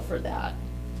borrow for that.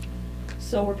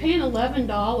 So we're paying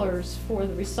 $11 for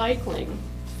the recycling,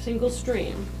 single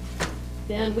stream.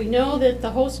 Then we know that the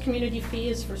host community fee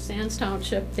is for Sands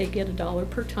Township. They get $1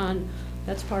 per ton.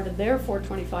 That's part of their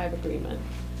 425 agreement.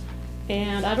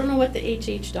 And I don't know what the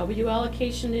HHW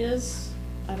allocation is.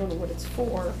 I don't know what it's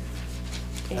for.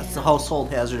 That's the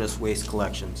household hazardous waste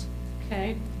collections.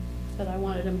 Okay, but I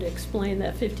wanted them to explain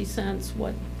that 50 cents,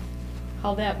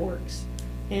 how that works.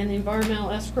 And the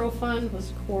environmental escrow fund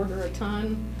was $1/4 a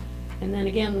ton. And then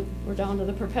again, we're down to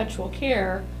the perpetual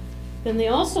care. Then they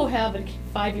also have a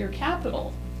 5-year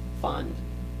capital fund.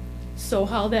 So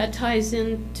how that ties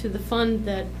into the fund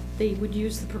that they would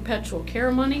use the perpetual care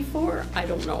money for, I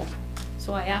don't know.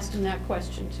 So I asked him that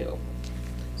question too.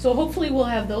 So hopefully we'll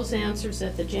have those answers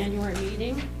at the January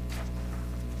meeting.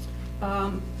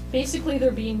 Basically,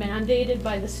 they're being mandated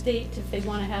by the state if they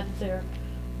want to have their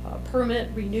permit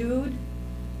renewed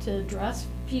to address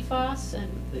PFAS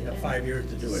and They have 5 years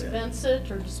to do it in. dispense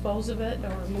it or dispose of it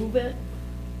or remove it.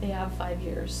 They have 5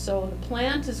 years. So the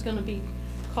plant is going to be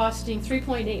costing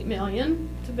 $3.8 million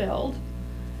to build,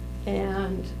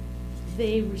 and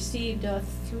they received a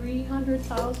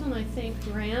 $300,000, I think,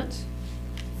 grant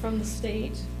from the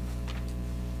state.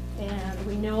 And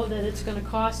we know that it's going to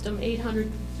cost them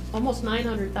almost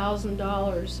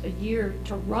 $900,000 a year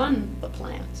to run the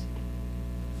plant.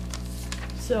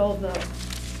 So the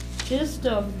gist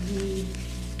of the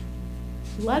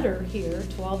letter here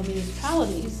to all the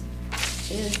municipalities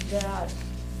is that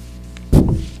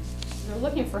they're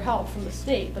looking for help from the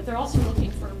state, but they're also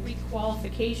looking for a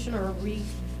requalification or a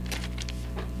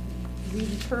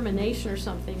redetermination or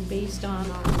something based on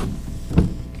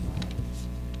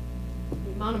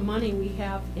the amount of money we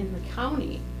have in the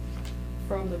county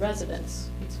from the residents.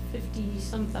 It's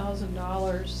 $50-some thousand.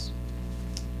 Sorry,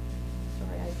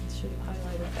 I should have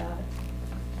highlighted that.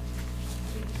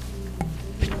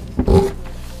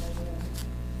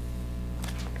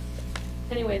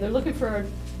 Anyway, they're looking for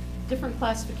different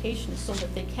classifications so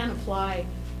that they can apply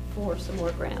for some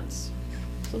more grants.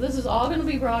 So this is all gonna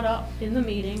be brought up in the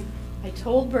meeting. I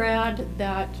told Brad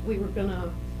that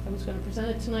I was gonna present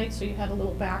it tonight, so you had a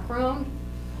little background.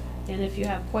 And if you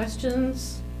have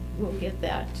questions, we'll get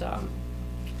that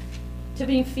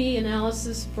tipping fee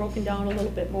analysis broken down a little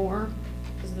bit more,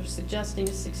 because they're suggesting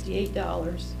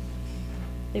 $68.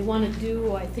 They wanna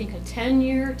do, I think, a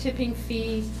 10-year tipping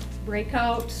fee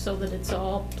breakout so that it's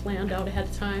all planned out ahead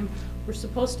of time. We're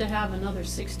supposed to have another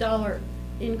 $6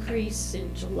 increase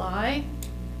in July,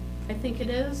 I think it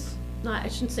is. I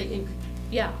shouldn't say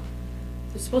yeah.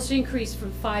 It's supposed to increase for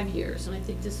 5 years, and I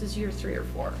think this is year 3 or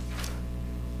 4.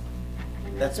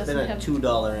 And that That's been doesn't a have-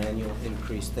 $2 annual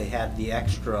increase. They had the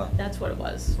extra That's what it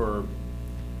was. for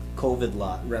COVID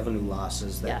revenue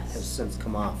losses that Yes. has since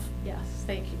come off. Yes,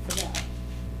 thank you for that.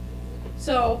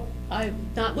 So, I'm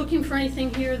not looking for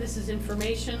anything here, this is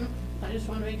information. I just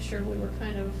wanna make sure we were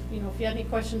kind of, if you had any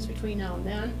questions between now and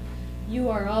then, you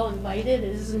are all invited.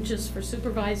 It isn't just for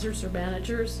supervisors or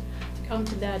managers to come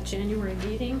to that January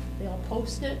meeting. They'll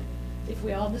post it. If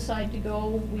we all decide to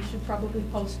go, we should probably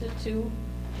post it too,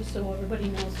 just so everybody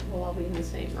knows that we'll all be in the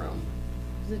same room.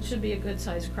 'Cause it should be a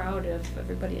good-sized crowd if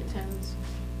everybody attends.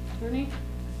 Ernie?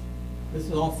 This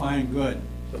is all fine and good,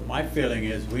 but my feeling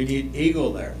is we need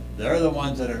Eagle there. They're the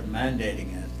ones that are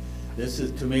mandating it. This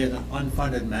is, to me, is an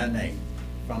unfunded mandate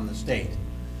from the state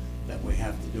that we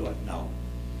have to do it now.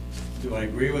 Do I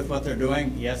agree with what they're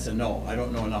doing? Yes and no. I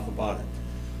don't know enough about it.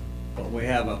 But we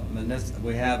have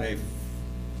a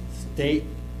state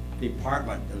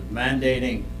department that's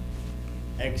mandating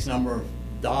X number of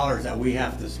dollars that we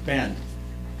have to spend,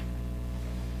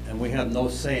 and we have no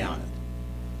say on it.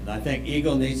 And I think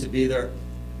Eagle needs to be there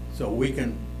so we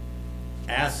can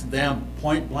ask them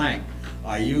point blank,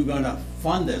 are you gonna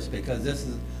fund this? Because this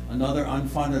is another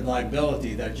unfunded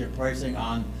liability that you're placing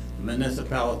on the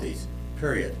municipalities,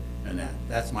 period, and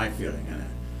that's my feeling in that.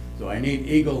 So I need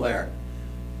Eagle there.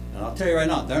 And I'll tell you right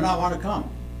now, they're not wanna come.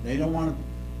 They don't wanna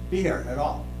be here at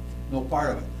all, no part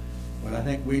of it. But I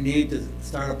think we need to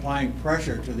start applying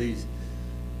pressure to these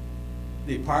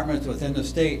departments within the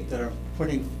state that are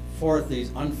putting forth these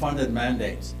unfunded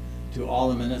mandates to all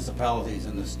the municipalities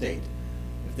in the state.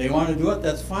 If they want to do it,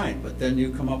 that's fine, but then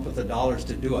you come up with the dollars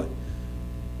to do it.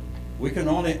 We can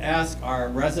only ask our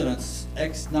residents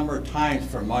X number of times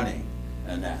for money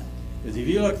and that. Because if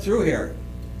you look through here,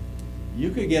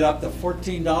 you could get up to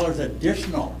 $14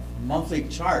 additional monthly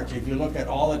charge if you look at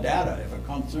all the data, if it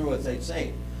comes through as they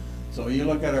say. So you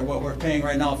look at what we're paying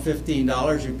right now,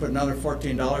 $15, you put another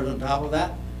 $14 on top of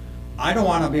that. I don't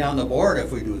want to be on the board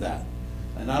if we do that.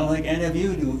 And I don't think any of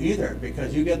you do either,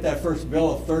 because you get that first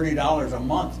bill of $30 a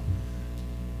month.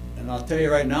 And I'll tell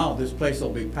you right now, this place will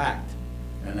be packed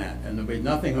and there'll be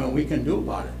nothing that we can do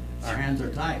about it. Our hands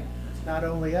are tied. It's not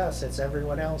only us, it's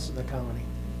everyone else in the county.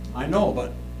 I know,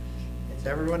 but It's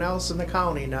everyone else in the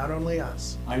county, not only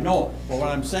us. I know, but what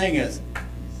I'm saying is,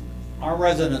 our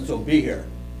residents will be here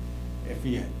if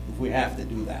we have to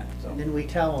do that, so. And then we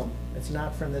tell them, it's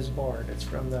not from this board, it's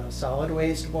from the solid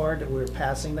waste board, that we're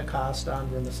passing the cost on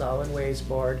from the solid waste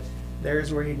board.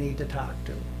 There's where you need to talk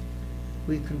to.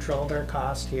 We controlled our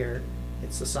cost here.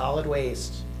 It's the solid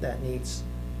waste that needs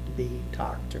to be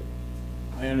talked to.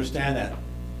 I understand that.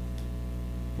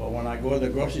 But when I go to the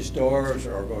grocery stores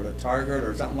or go to Target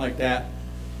or something like that,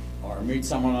 or meet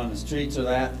someone on the streets or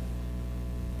that,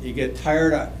 you get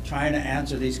tired of trying to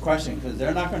answer these questions, because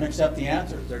they're not gonna accept the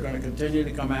answers. They're gonna continue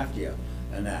to come after you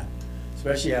and that,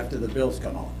 especially after the bills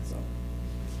come out, so.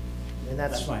 And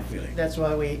That's my feeling. That's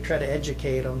why we try to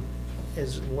educate them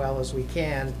as well as we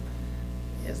can.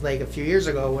 It's like a few years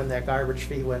ago when that garbage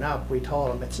fee went up, we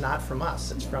told them, it's not from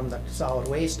us, it's from the Solid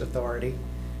Waste Authority.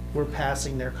 We're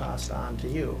passing their cost on to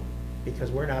you, because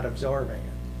we're not absorbing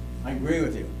it. I agree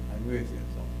with you,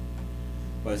 so.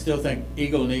 But I still think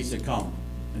Eagle needs to come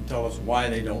and tell us why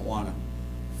they don't wanna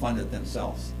fund it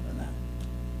themselves and that.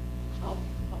 I'll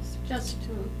suggest it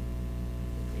to him.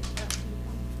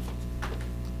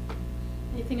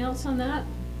 Anything else on that?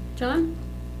 John?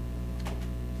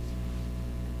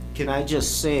 Can I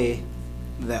just say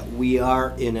that we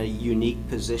are in a unique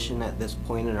position at this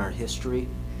point in our history,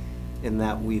 in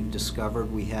that we've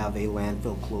discovered we have a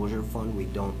landfill closure fund we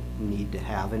don't need to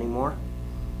have anymore.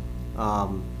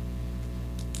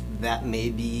 That may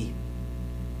be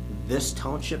this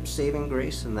township's saving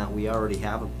grace, in that we already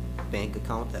have a bank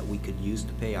account that we could use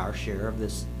to pay our share of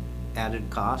this added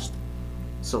cost.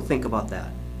 So think about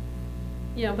that.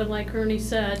 Yeah, but like Ernie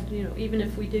said, you know, even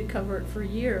if we did cover it for a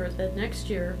year, that next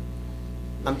year,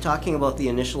 I'm talking about the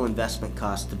initial investment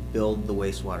cost to build the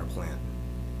wastewater plant.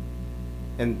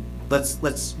 And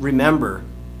let's remember,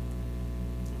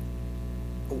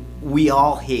 we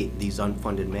all hate these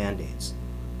unfunded mandates,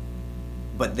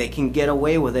 but they can get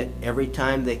away with it every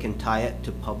time they can tie it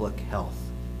to public health.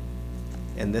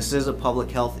 And this is a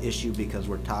public health issue because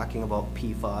we're talking about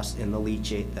PFAS in the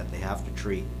leachate that they have to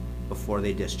treat before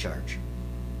they discharge.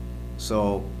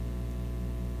 So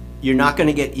you're not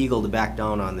gonna get Eagle to back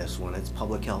down on this one. It's a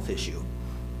public health issue.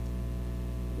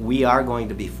 We are going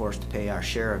to be forced to pay our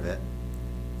share of it.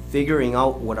 Figuring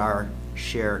out what our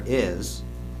share is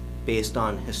based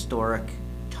on historic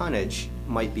tonnage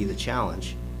might be the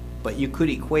challenge. But you could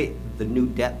equate the new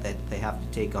debt that they have to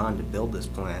take on to build this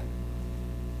plant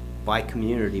by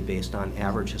community based on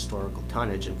average historical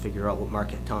tonnage and figure out what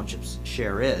Marquette Township's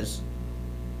share is.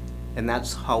 And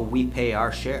that's how we pay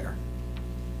our share.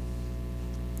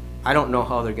 I don't know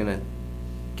how they're gonna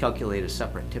calculate a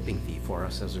separate tipping fee for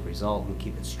us as a result and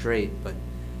keep it straight, but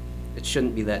it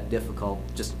shouldn't be that difficult.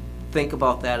 Just think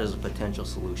about that as a potential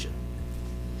solution.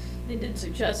 they did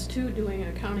suggest too, doing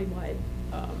a countywide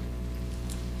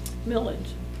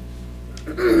millage.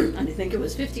 And I think it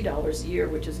was $50 a year,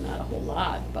 which is not a whole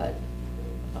lot, but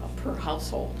per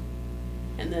household.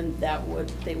 And then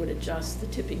they would adjust the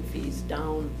tipping fees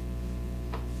down.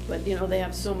 But, you know, they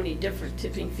have so many different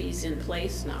tipping fees in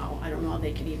place now, I don't know how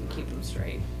they can even keep them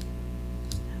straight.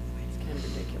 It's kind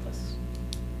of ridiculous.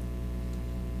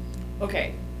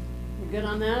 Okay, we good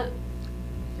on that?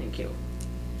 Thank you.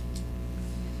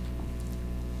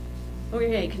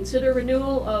 Okay, consider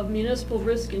renewal of municipal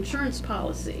risk insurance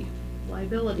policy,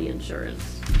 liability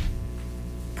insurance.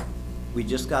 We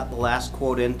just got the last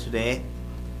quote in today,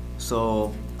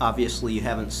 so obviously you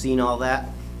haven't seen all that.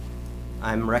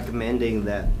 I'm recommending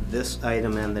that this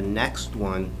item and the next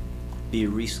one be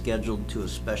rescheduled to a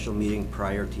special meeting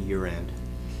prior to year end.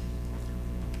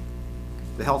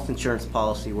 The health insurance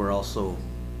policy, we're also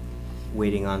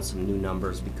waiting on some new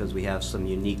numbers because we have some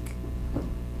unique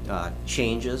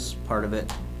changes, part of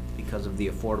it because of the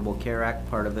Affordable Care Act,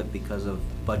 part of it because of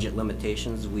budget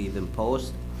limitations we've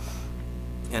imposed.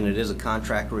 And it is a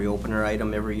contract reopener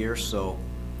item every year, so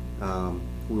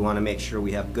we want to make sure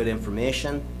we have good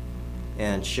information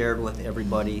and shared with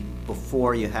everybody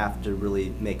before you have to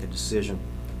really make a decision.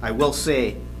 I will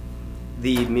say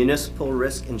the municipal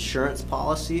risk insurance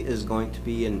policy is going to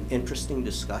be an interesting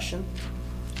discussion.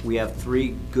 We have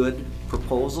 3 good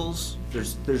proposals.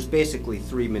 There's basically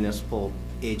 3 municipal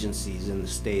agencies in the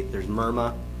state. There's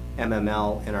MIRMA,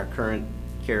 MML, and our current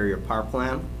carrier Par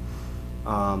Plan.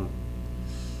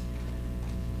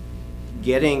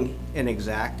 Getting an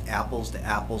exact apples to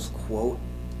apples quote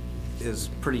is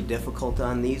pretty difficult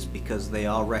on these because they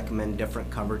all recommend different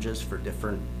coverages for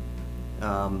different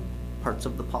parts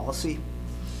of the policy.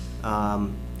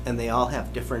 And they all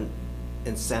have different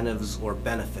incentives or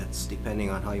benefits depending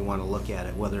on how you want to look at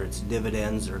it, whether it's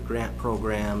dividends or grant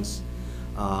programs.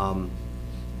 The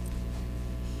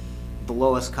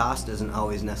lowest cost isn't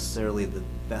always necessarily the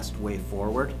best way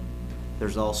forward.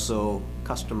 There's also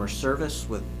customer service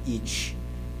with each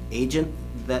agent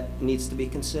that needs to be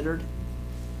considered.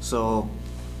 So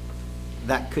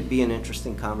that could be an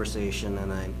interesting conversation,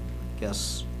 and I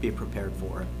guess be prepared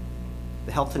for it.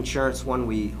 The health insurance one,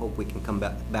 we hope we can come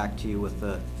back to you with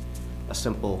a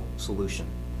simple solution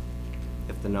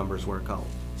if the numbers work out.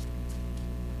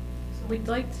 So we'd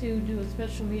like to do a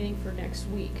special meeting for next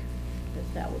week,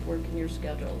 if that would work in your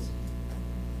schedules.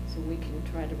 So we can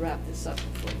try to wrap this up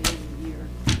before the end of the year.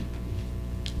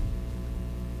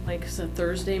 Like a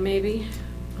Thursday, maybe?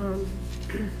 I'm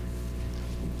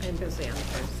busy on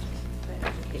Thursday. The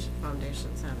Education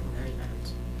Foundation's having their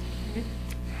event. Okay.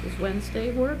 Does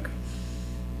Wednesday work?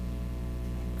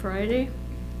 Friday?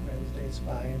 Wednesday's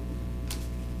fine.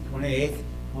 28th,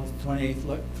 how's the 28th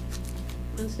look?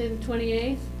 Wednesday the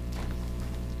 28th?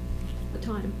 What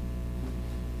time?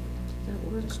 Does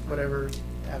that work? Just whatever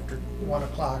after 1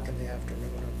 o'clock in the afternoon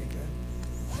would be good.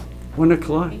 1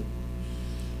 o'clock,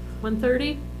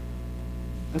 1:30?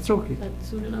 that's okay. Is that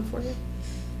soon enough for you?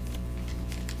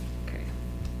 Okay.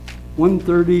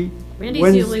 1:30, Randy's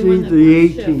the only one Wednesday,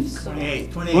 that the works shifts, 18th. so-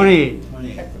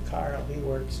 28th. Check with Carl, he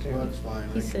works too. That's fine.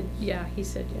 He said, yeah, he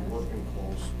said yes. Working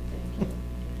close. Thank you.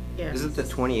 Yes. Is it the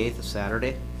 28th of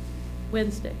Saturday?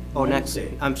 Wednesday. Oh, next,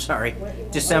 Wednesday. I'm sorry,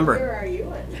 December. Where are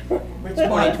you in?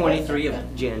 2023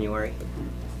 of January.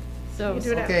 So, You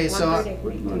do it at Okay, so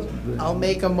 1:30. I'll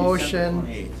make a motion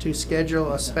 28th. to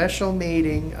schedule a special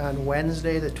meeting on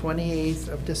Wednesday, the 28th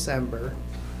of December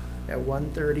at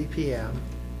 1:30 PM.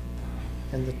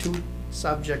 And the 2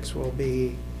 subjects will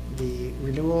be the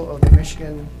renewal of the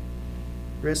Michigan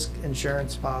risk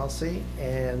insurance policy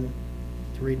and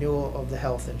the renewal of the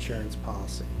health insurance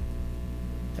policy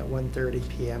at 1:30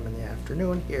 PM in the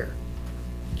afternoon here.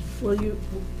 Will you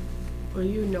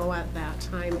know at that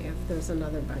time if there's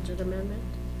another budget amendment?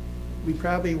 We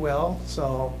probably will,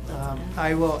 so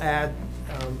I will add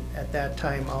at that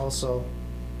time also,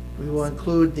 we will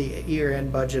include the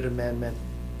year-end budget amendment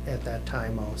at that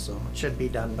time also. It should be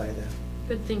done by then.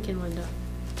 Good thinking, Linda.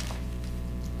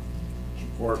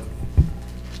 Support.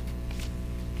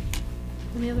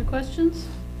 Any other questions?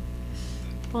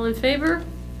 All in favor?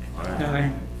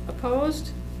 Aye.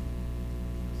 Opposed?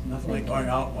 Nothing like going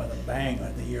out with a bang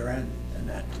at the year end and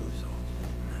that too, so.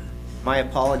 My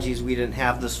apologies, we didn't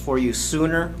have this for you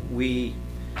sooner.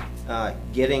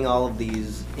 Getting all of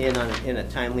these in a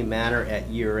timely manner at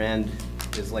year end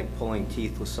is like pulling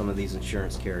teeth with some of these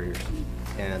insurance carriers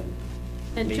and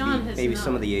John has maybe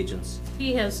some not. of the agents.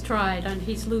 He has tried, and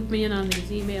he's looped me in on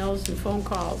these emails and phone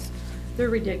calls. They're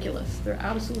ridiculous. They're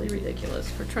absolutely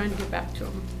ridiculous for trying to get back to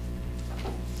him.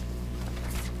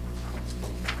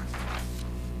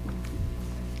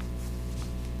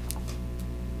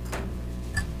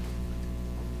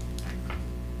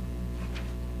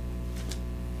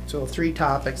 So 3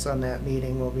 topics on that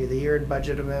meeting will be the year-end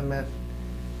budget amendment,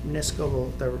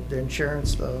 municipal, the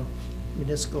insurance, the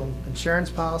municipal insurance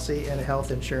policy, and a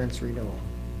health insurance renewal.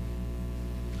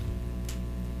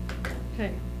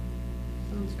 Okay,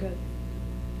 sounds good.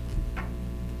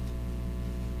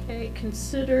 Okay,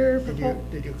 consider.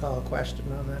 Did you call a question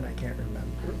on that? I can't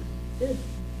remember.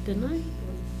 Didn't I?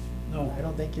 No. I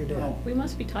don't think you did. No. We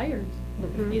must be tired.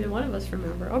 Neither one of us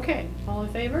remember. Okay, all in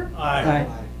favor? Aye.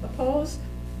 Opposed?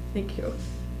 Thank you.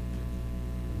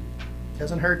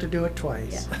 Doesn't hurt to do it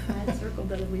twice. Yeah, I had circled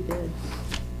that we did.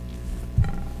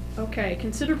 Okay,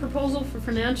 consider proposal for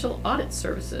financial audit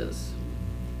services.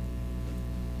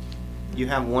 You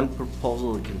have one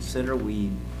proposal to consider.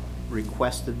 We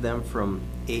requested them from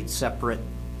 8 separate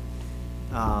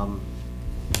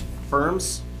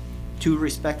firms. 2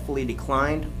 respectfully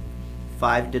declined,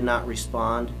 5 did not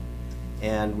respond,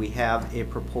 and we have a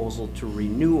proposal to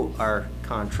renew our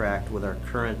contract with our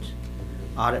current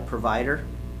audit provider.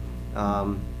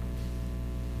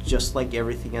 Just like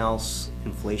everything else,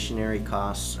 inflationary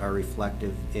costs are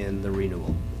reflective in the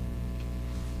renewal.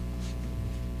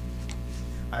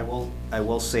 I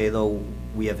will say, though,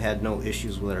 we have had no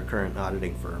issues with our current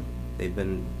auditing firm. They've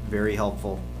been very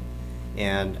helpful,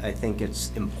 and I think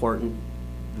it's important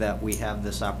that we have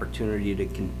this opportunity to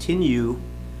continue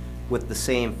with the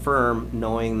same firm,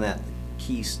 knowing that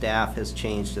key staff has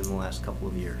changed in the last couple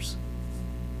of years.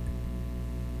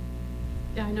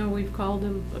 Yeah, I know we've called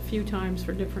them a few times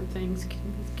for different things,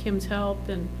 Kim's help,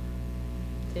 and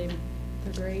they're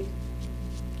great.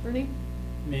 Ernie?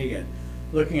 Me again.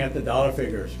 Looking at the dollar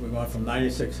figures, we went from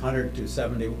 9,600 to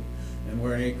 70, and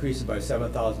we're increasing by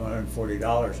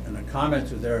 $7,140. And the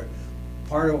comments was there,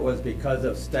 part of it was because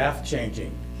of staff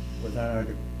changing within our,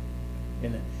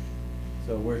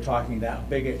 so we're talking that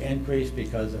big an increase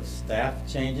because of staff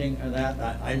changing and that.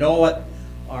 I know what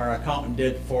our accountant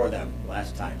did for them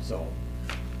last time, so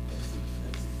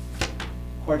it's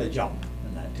quite a jump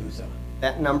in that too, so.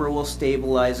 That number will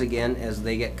stabilize again as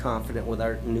they get confident with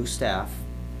our new staff,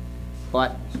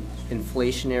 but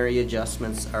inflationary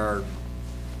adjustments are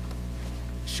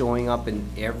showing up in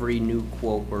every new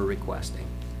quote we're requesting.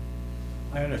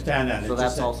 I understand that. So It's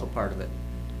that's just that also part of it.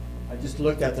 I just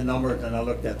looked at the numbers and I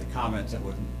looked at the comments that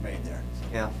were made there. so.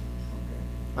 Yeah.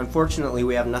 Unfortunately,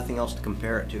 we have nothing else to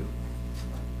compare it to.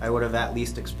 I would have at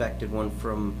least expected one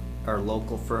from our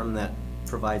local firm that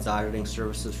provides auditing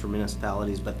services for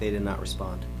municipalities, but they did not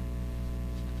respond.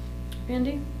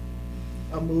 Andy?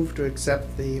 I'll move to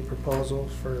accept the proposal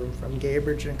from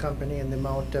Gabridge and Company in the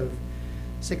amount of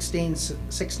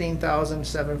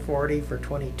 $16,740 for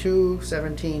 22,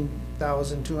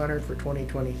 $17,200 for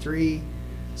 2023,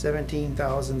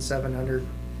 $17,700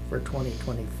 for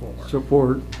 2024.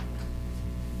 Support. Motion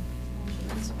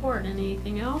and support.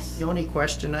 Anything else? The only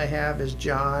question I have is,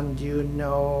 John, do you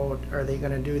know, are they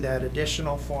gonna do that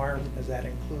additional form? Is that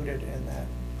included in that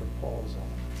proposal?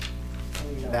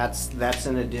 We don't- That's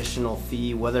an additional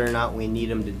fee. Whether or not we need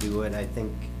them to do it, I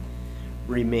think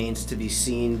remains to be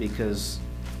seen, because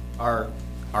our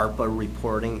ARPA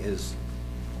reporting is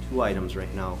 2 items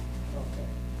right now. Okay.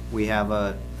 We have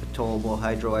a towable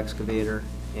hydro excavator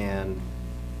and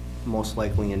most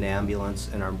likely an ambulance,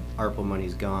 and our ARPA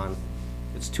money's gone.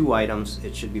 It's 2 items.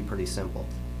 It should be pretty simple.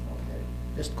 Okay.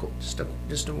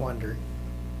 Just a wonder.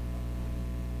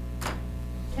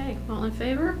 Okay, all in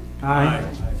favor? Aye.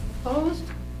 Opposed?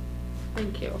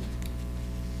 Thank you.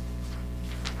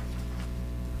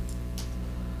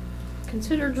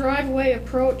 Consider driveway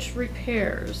approach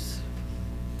repairs.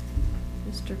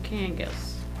 Mr.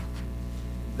 Kangas.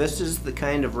 This is the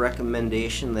kind of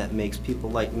recommendation that makes people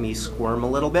like me squirm a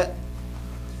little bit.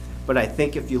 But I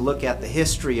think if you look at the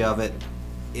history of it,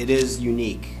 it is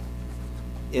unique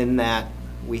in that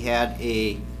we had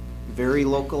a very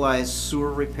localized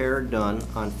sewer repair done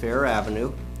on Fair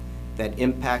Avenue that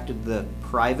impacted the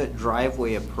private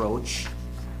driveway approach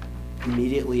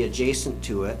immediately adjacent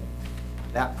to it.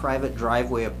 That private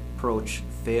driveway approach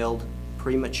failed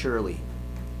prematurely.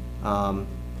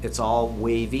 It's all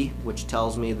wavy, which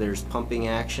tells me there's pumping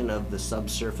action of the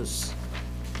subsurface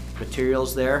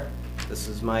materials there. This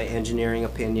is my engineering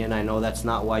opinion. I know that's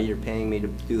not why you're paying me to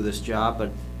do this job,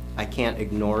 but I can't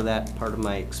ignore that part of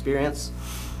my experience.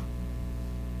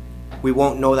 We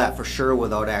won't know that for sure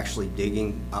without actually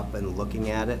digging up and looking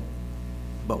at it.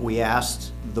 But we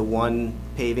asked the one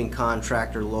paving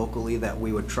contractor locally that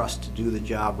we would trust to do the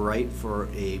job right for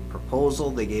a proposal.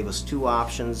 They gave us two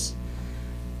options.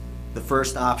 The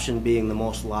first option being the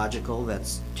most logical,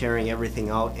 that's tearing everything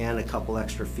out and a couple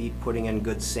extra feet, putting in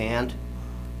good sand,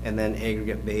 and then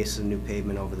aggregate base and new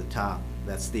pavement over the top.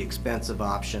 That's the expensive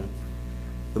option.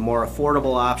 The more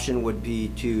affordable option would be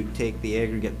to take the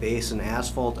aggregate base and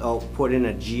asphalt out, put in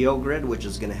a geogrid, which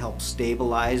is gonna help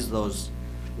stabilize those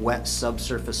wet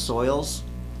subsurface soils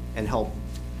and help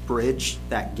bridge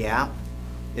that gap.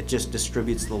 It just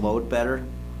distributes the load better,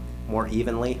 more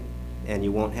evenly, and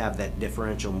you won't have that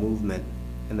differential movement.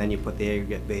 And then you put the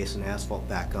aggregate base and asphalt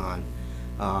back on.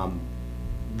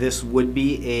 This would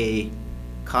be a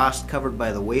cost covered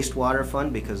by the wastewater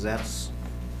fund because that's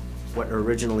what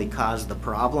originally caused the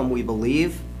problem, we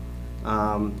believe.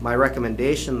 My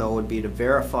recommendation, though, would be to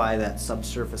verify that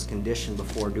subsurface condition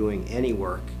before doing any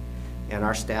work. And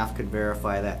our staff could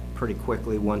verify that pretty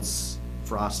quickly once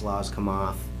frost laws come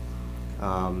off.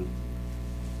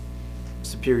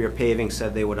 Superior Paving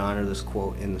said they would honor this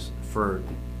quote for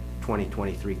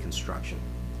 2023 construction.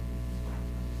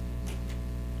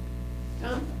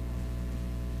 Tom?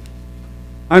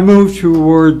 I move to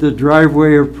award the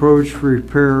driveway approach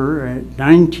repair at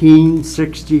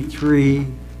 1963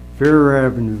 Fair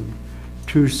Avenue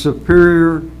to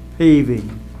Superior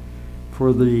Paving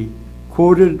for the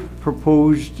quoted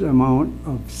proposed amount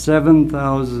of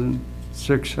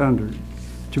 $7,600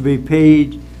 to be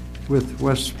paid with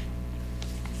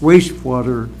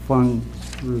wastewater fund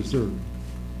reserve.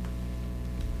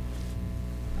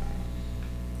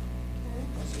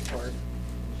 Support.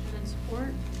 And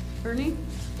support. Bernie?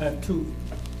 I have two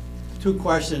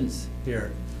questions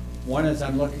here. One is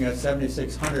I'm looking at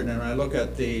 7,600 and I look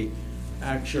at the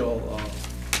actual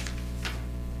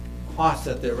costs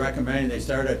that they're recommending. They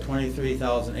start at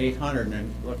 23,800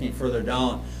 and looking further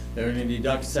down, they're going to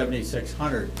deduct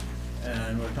 7,600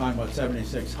 and we're talking about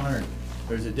 7,600.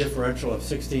 There's a differential of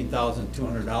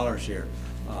 $16,200 here.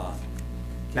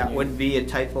 That would be a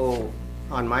typo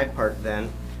on my part then.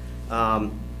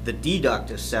 The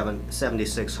deduct is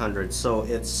 7,600, so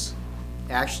it's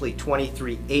actually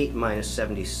 23,800 minus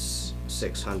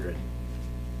 7,600.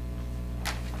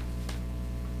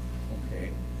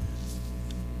 Okay.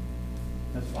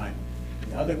 That's fine.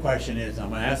 The other question is,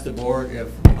 I'm gonna ask the board if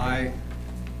I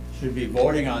should be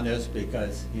voting on this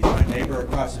because he's my neighbor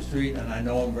across the street and I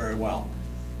know him very well.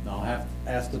 Now I'll have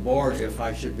to ask the board if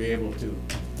I should be able to,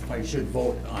 if I should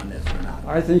vote on this or not.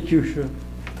 I think you should.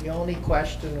 The only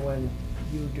question when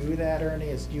you do that, Ernie,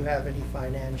 is do you have any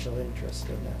financial interest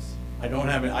in this? I don't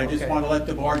have it, I just Okay. want to let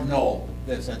the board know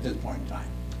this at this point in time.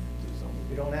 If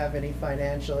you don't have any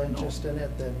financial interest in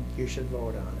it, then you should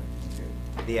vote on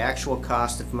it. The actual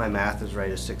cost, if my math is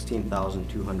right, is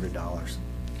 $16,200.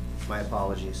 My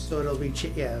apologies. So it'll be,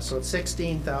 so it's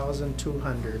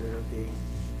 16,200 it'll be.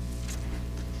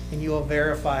 And you will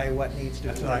verify what needs to be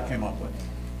done. That's what I came up with.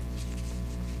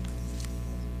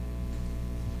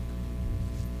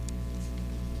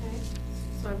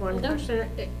 So I have one Linda? question.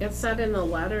 It said in the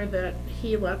letter that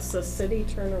he lets the city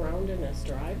turn around in his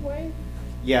driveway?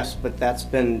 Yes, but that's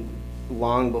been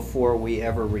long before we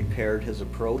ever repaired his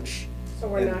approach. So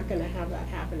we're And- not gonna have that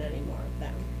happen anymore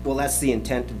then? Well, that's the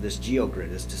intent of this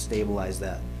geogrid, is to stabilize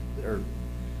that, or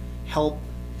help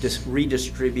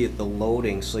redistribute the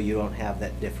loading so you don't have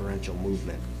that differential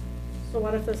movement. So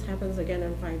what if this happens again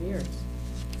in 5 years?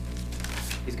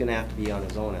 He's gonna have to be on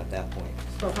his own at that point.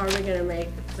 So how are we gonna make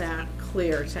that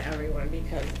clear to everyone?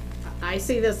 Because I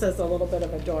see this as a little bit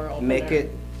of a door opener. Make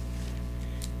it,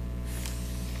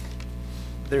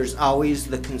 there's always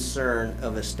the concern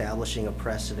of establishing a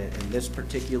precedent. In this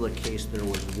particular case, there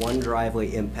was one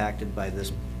driveway impacted by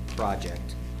this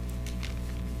project.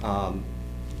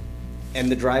 And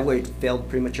the driveway failed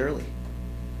prematurely.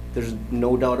 There's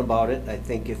no doubt about it. I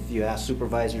think if you ask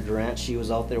Supervisor Durant, she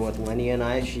was out there with Lenny and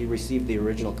I, she received the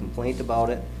original complaint about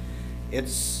it.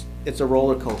 It's a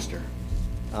roller coaster.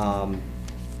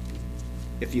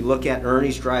 If you look at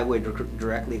Ernie's driveway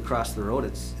directly across the road,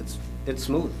 it's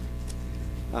smooth.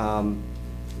 I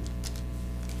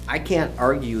can't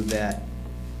argue that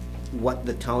what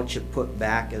the township put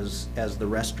back as the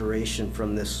restoration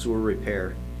from this sewer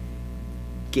repair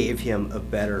gave him a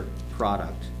better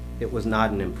product. It was not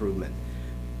an improvement.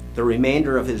 The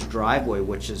remainder of his driveway,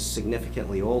 which is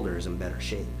significantly older, is in better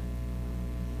shape.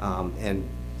 And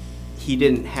he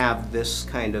didn't have this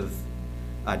kind of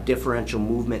differential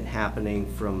movement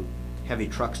happening from heavy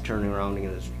trucks turning around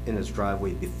in his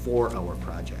driveway before our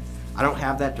project. I don't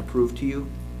have that to prove to you.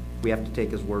 We have to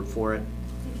take his word for it.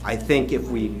 I think if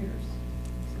we...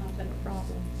 It's not been a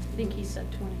problem. I think he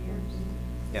said 20 years.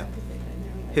 Yeah.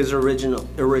 His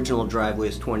original driveway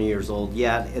is 20 years old.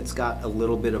 Yeah, it's got a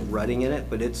little bit of rutting in it,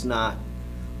 but it's not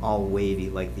all wavy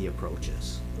like the approach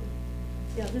is.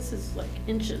 Yeah, this is like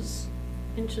inches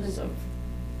of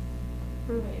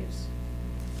waves.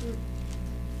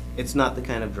 It's not the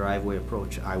kind of driveway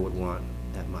approach I would want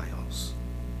at my house.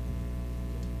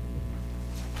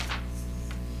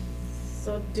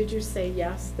 So did you say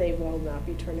yes, they will not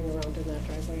be turning around in that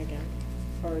driveway again?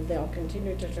 Or they'll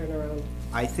continue to turn around?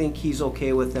 I think he's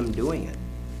okay with them doing it.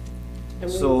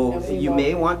 And So we you won't-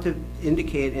 may want to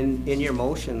indicate in your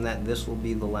motion that this will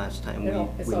be the last time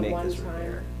It's we a make this one-time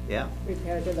repair. Yeah,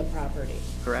 repair to the property.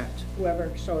 correct.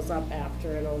 Whoever shows up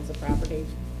after and owns the property,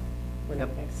 we're not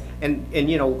Yep. fixing it. And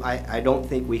you know, I don't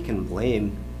think we can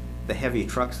blame the heavy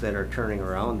trucks that are turning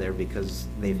around there because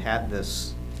they've had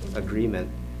this agreement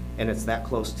and it's that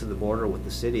close to the border with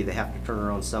the city, they have to turn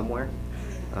around somewhere.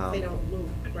 They don't loop,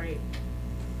 right?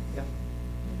 Yeah.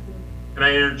 Can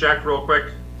I interject real quick?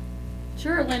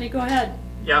 Sure, Lenny, go ahead.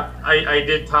 Yeah, I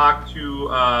did talk to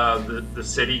the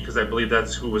city, because I believe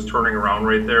that's who was turning around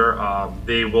right there.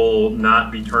 They will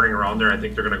not be turning around there. I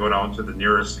think they're gonna go down to the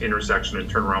nearest intersection and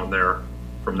turn around there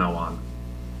from now on.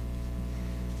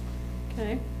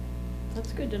 Okay,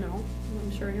 that's good to know.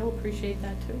 I'm sure he'll appreciate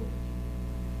that too.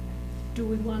 Do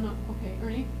we wanna, okay,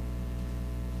 Ernie?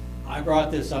 I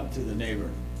brought this up to the neighbor,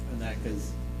 and that,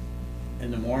 because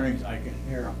in the mornings I can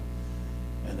hear them,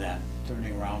 and that,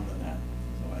 turning around and that.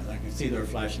 So and I can see their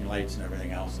flashing lights and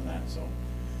everything else and that, so.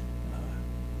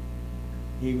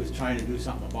 He was trying to do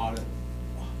something about it.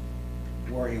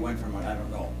 Where he went from it, I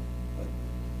don't know, but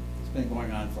it's been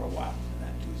going on for a while, and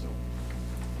that too, so.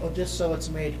 Well, just so it's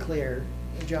made clear,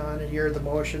 John, and you're the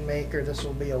motion maker, this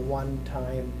will be a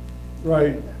one-time.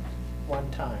 Right, payment. One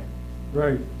time.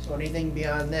 right. So anything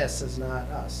beyond this is not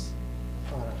us,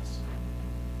 on us.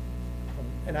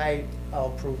 And I'll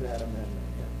approve that amendment,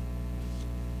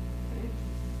 yeah.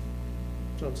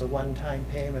 So it's a one-time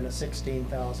payment of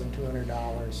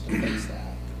 $16,200 to fix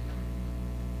that.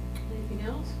 Anything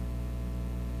else?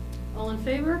 All in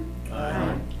favor?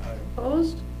 Aye.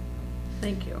 Opposed?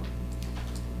 Thank you.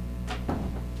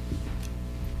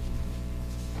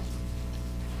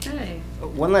 Okay,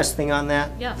 One last thing on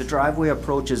that. Yes. The driveway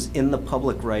approach is in the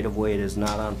public right-of-way. It is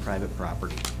not on private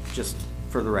property, just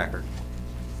for the record.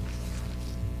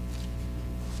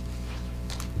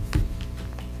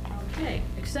 okay,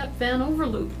 accept Van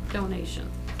Overloop donation.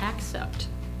 Accept.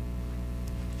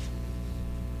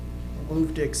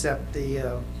 Move to accept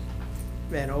the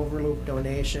Van Overloop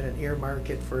donation and earmark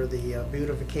it for the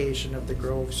beautification of the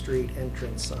Grove Street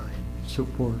entrance sign.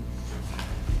 Support.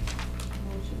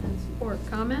 Motion and support.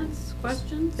 Comments,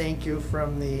 questions? Thank you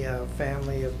from the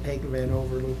family of Peg Van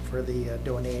Overloop for the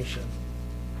donation.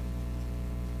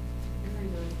 Very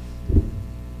nice.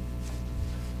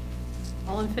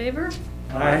 All in favor?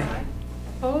 Aye.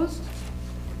 Opposed?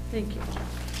 Thank you.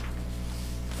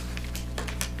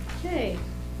 Okay.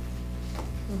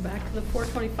 We're back to the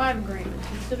 425 agreement.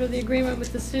 Consider the agreement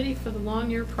with the city for the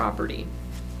Longyear property.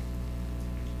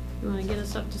 You want to get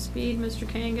us up to speed, Mr.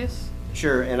 Kangas?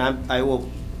 Sure, and I will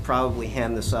probably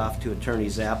hand this off to Attorney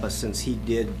Zappa since he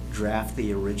did draft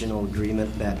the original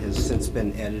agreement that has since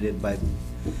been edited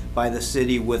by the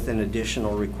city with an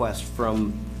additional request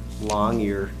from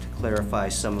Longyear to clarify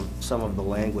some of the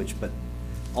language. But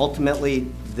ultimately,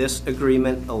 this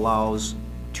agreement allows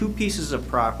two pieces of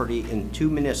property in two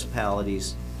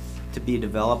municipalities to be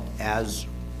developed as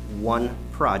one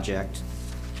project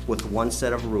with one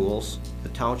set of rules, the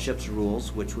township's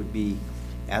rules, which would be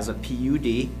as a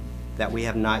PUD that we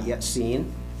have not yet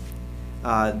seen.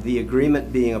 The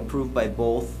agreement being approved by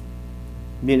both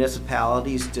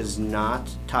municipalities does not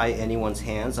tie anyone's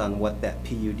hands on what that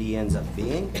PUD ends up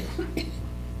being.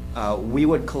 We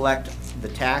would collect the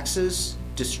taxes,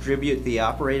 distribute the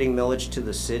operating millage to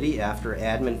the city after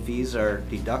admin fees are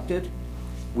deducted.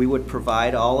 We would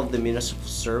provide all of the municipal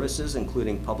services,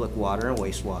 including public water and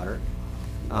wastewater,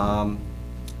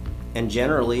 and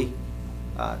generally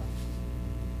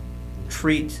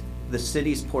treat the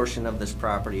city's portion of this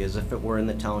property as if it were in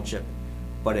the township,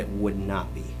 but it would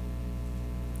not be.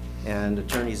 And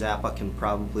Attorney Zappa can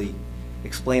probably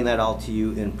explain that all to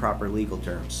you in proper legal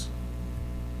terms.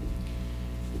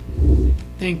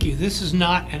 Thank you. This is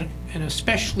not an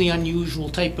especially unusual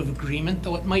type of agreement,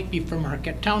 though it might be for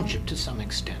Marquette Township to some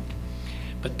extent.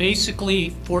 But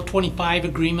basically, 425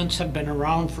 agreements have been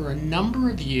around for a number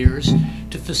of years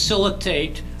to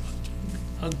facilitate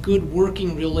a good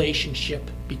working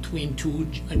relationship between two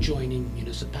adjoining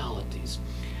municipalities.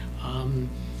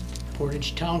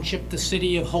 Portage Township, the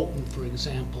city of Houghton, for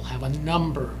example, have a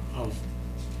number of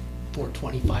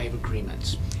 425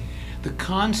 agreements. The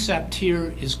concept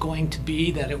here is going to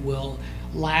be that it will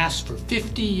last for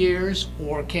 50 years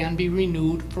or can be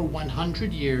renewed for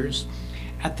 100 years.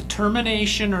 At the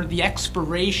termination or the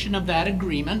expiration of that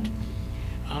agreement,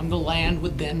 the land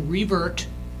would then revert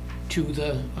to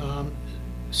the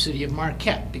city of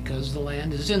Marquette because the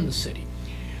land is in the city.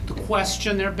 The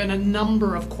question, there have been a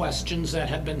number of questions that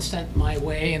have been sent my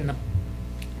way in the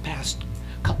past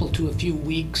couple to a few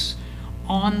weeks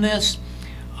on this.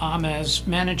 As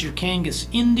Manager Kangas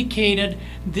indicated,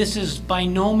 this is by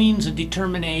no means a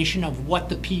determination of what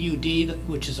the PUD,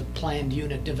 which is a planned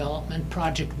unit development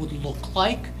project, would look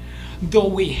like. Though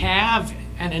we have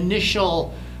an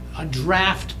initial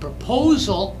draft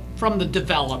proposal from the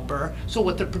developer, so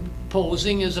what they're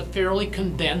proposing is a fairly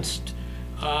condensed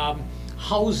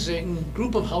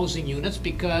group of housing units,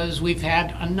 because we've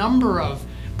had a number of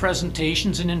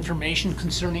presentations and information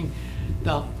concerning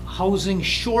the housing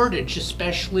shortage,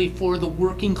 especially for the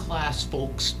working class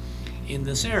folks in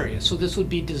this area. So this would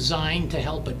be designed to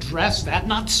help address that,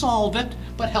 not solve it,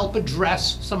 but help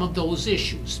address some of those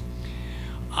issues.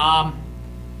 The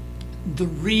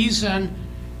reason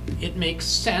it makes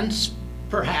sense,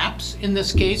 perhaps, in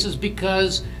this case is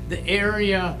because the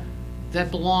area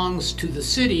that belongs to the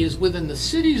city is within the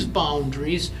city's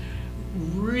boundaries,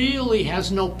 really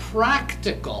has no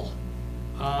practical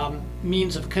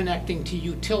means of connecting to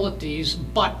utilities,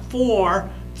 but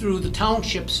through the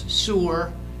township's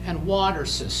sewer and water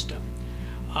system.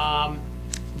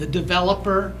 The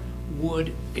developer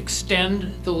would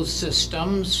extend those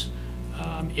systems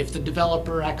if the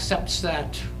developer accepts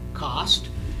that cost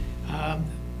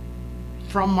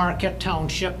from Marquette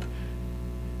Township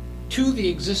to the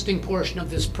existing portion of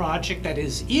this project that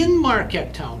is in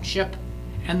Marquette Township,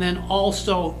 and then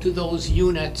also to those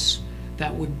units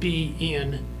that would be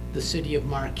in the city of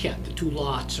Marquette. The two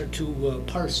lots or two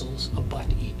parcels abut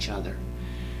each other.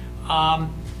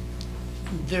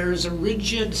 There's a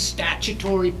rigid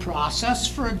statutory process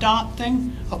for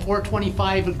adopting a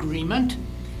 425 agreement.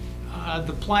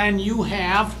 The plan you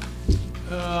have,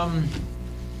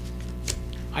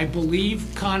 I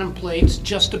believe, contemplates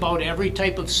just about every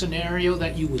type of scenario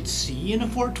that you would see in a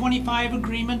 425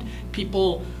 agreement.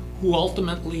 People who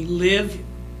ultimately live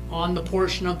on the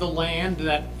portion of the land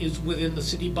that is within the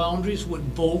city boundaries would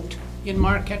vote in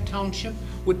Marquette Township,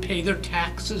 would pay their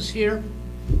taxes here,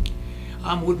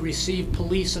 would receive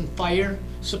police and fire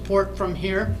support from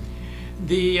here.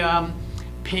 The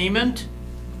payment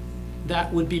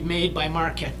that would be made by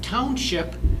Marquette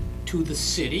Township to the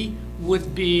city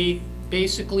would be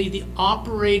basically the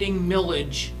operating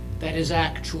millage that is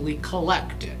actually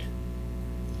collected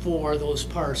for those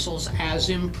parcels as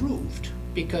improved,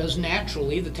 because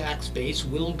naturally the tax base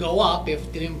will go up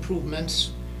if the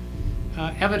improvements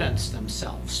evidence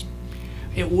themselves.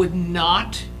 It would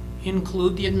not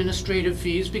include the administrative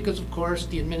fees, because of course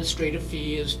the administrative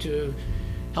fee is to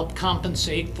help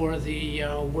compensate for the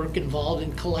work involved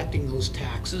in collecting those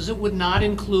taxes. It would not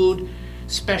include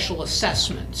special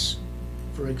assessments,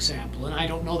 for example, and I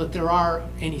don't know that there are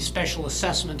any special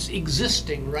assessments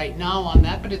existing right now on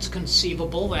that, but it's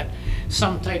conceivable that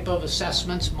some type of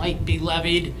assessments might be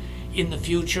levied in the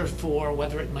future for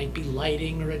whether it might be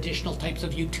lighting or additional types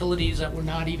of utilities that we're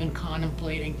not even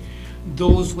contemplating.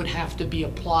 Those would have to be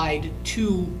applied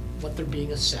to what they're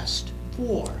being assessed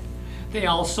for. They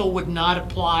also would not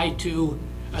apply to,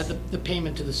 the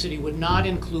payment to the city would not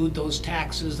include those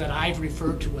taxes that I've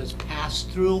referred to as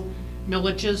pass-through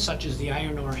millages, such as the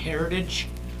Iron Ore Heritage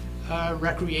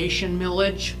Recreation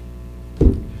millage.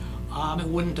 It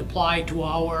wouldn't apply to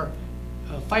our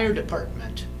fire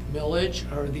department millage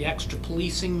or the extra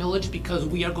policing millage, because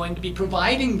we are going to be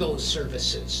providing those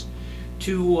services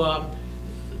to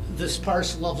this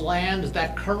parcel of land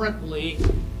that currently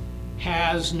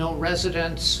has no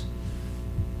residents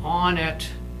on it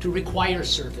to require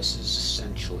services,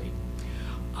 essentially.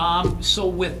 So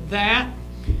with that,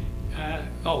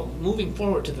 moving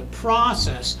forward to the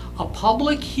process, a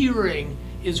public hearing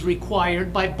is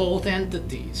required by both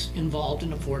entities involved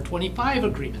in a 425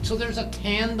 agreement. So there's a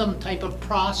tandem type of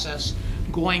process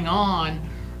going on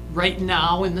right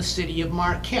now in the city of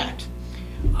Marquette.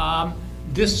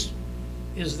 This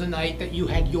is the night that you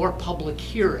had your public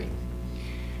hearing.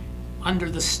 Under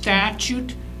the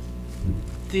statute,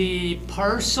 the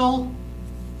parcel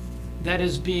that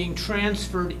is being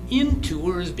transferred into,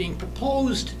 or is being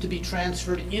proposed to be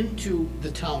transferred into the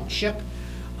township,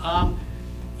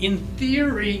 in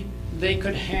theory, they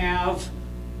could have,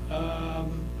 a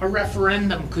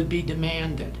referendum could be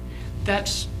demanded.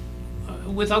 That's,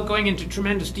 without going into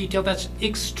tremendous detail, that's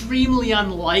extremely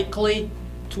unlikely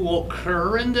to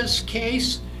occur in this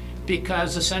case,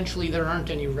 because essentially there aren't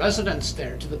any residents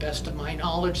there, to the best of my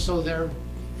knowledge, so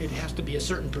it has to be a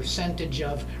certain percentage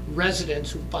of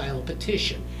residents who file a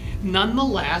petition.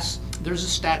 Nonetheless, there's a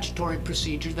statutory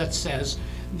procedure that says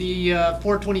the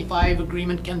 425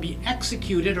 agreement can be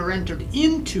executed or entered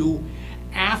into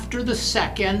after the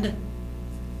second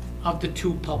of the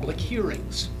 2 public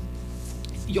hearings.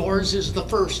 Yours is the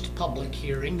first public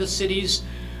hearing. The city's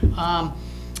I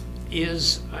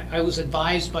was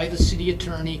advised by the city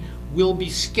attorney, will be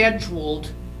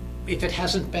scheduled, if it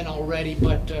hasn't been already,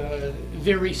 but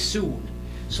very soon.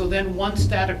 So then once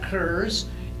that occurs,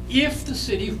 if the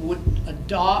city would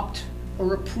adopt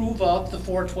or approve of the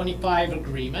 425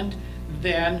 agreement,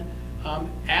 then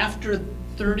after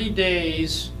 30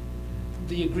 days,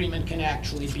 the agreement can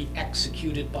actually be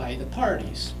executed by the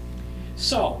parties.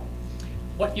 So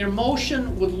what your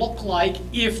motion would look like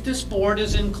if this board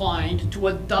is inclined to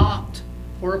adopt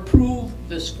or approve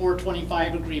this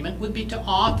 425 agreement would be to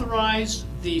authorize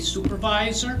the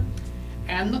supervisor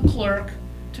and the clerk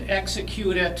to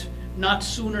execute it not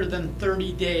sooner than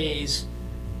 30 days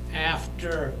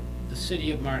after the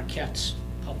City of Marquette's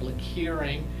public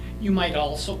hearing. You might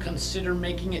also consider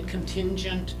making it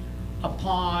contingent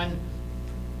upon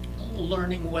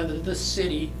learning whether the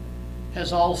city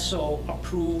has also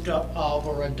approved of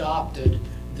or adopted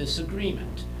this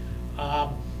agreement.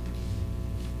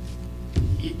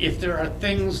 If there are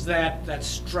things that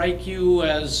strike you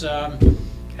as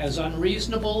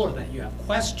unreasonable or that you have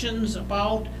questions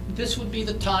about, this would be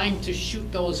the time to shoot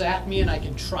those at me and I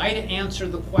can try to answer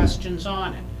the questions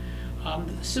on it.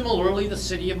 Similarly, the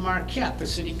City of Marquette, the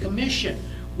City Commission,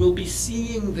 will be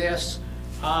seeing this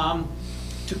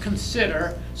to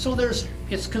consider. So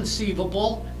it's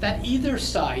conceivable that either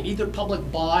side, either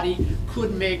public body,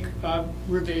 could make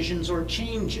revisions or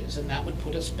changes, and that would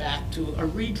put us back to a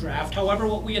redraft. However,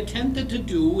 what we attempted to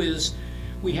do is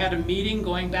we had a meeting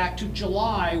going back to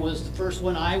July, was the first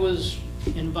one I was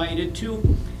invited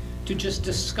to just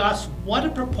discuss what a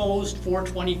proposed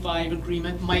 425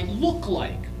 agreement might look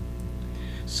like.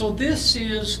 So this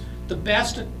is the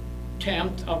best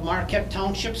attempt of Marquette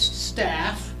Township's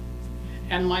staff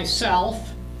and myself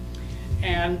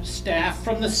and staff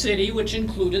from the city, which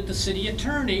included the city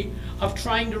attorney, of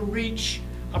trying to reach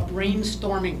a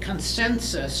brainstorming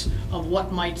consensus of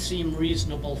what might seem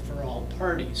reasonable for all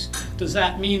parties. Does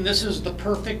that mean this is the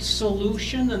perfect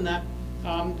solution and that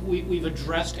we've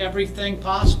addressed everything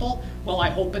possible? Well, I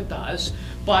hope it does,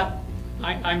 but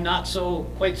I'm not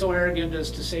quite so arrogant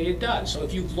as to say it does. So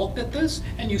if you've looked at this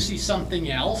and you see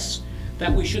something else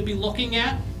that we should be looking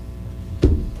at,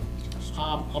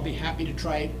 I'll be happy to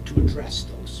try to address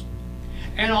those.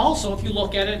 And also, if you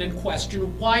look at it and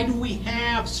question, why do we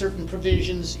have certain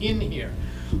provisions in here?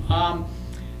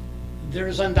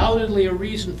 There's undoubtedly a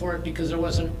reason for it, because there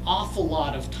was an awful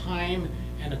lot of time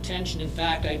and attention. In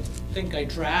fact, I think I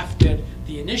drafted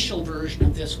the initial version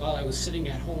of this while I was sitting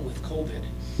at home with COVID.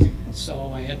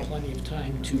 So I had plenty of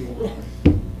time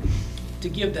to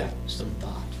give that some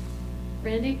thought.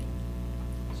 Randy?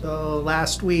 So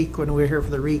last week, when we were here for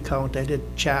the recount, I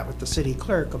did chat with the city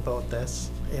clerk about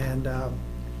this. And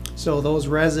so those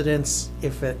residents,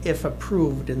 if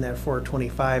approved in that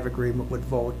 425 agreement, would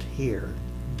vote here.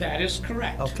 That is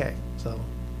correct. Okay, so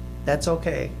that's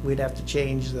okay. We'd have to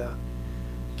change the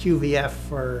QVF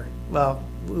for, well,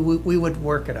 we would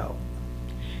work it out.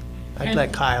 I'd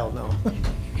let Kyle know.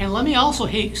 And let me also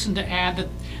hasten to add that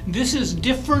this is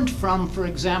different from, for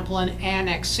example, an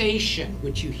annexation,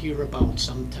 which you hear about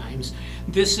sometimes.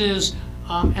 This is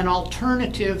an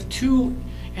alternative to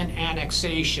an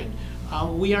annexation.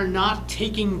 We are not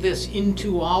taking this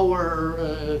into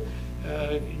our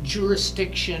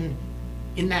jurisdiction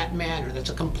in that manner. That's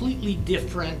a completely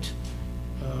different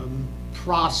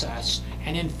process.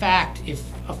 And in fact, if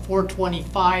a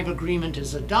 425 agreement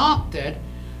is adopted,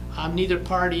 neither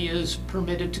party is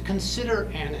permitted to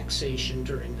consider annexation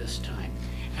during this time.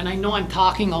 And I know I'm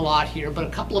talking a lot here, but a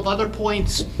couple of other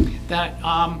points that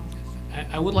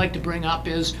I would like to bring up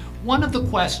is, one of the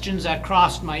questions that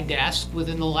crossed my desk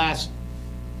within the last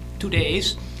 2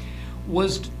 days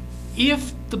was,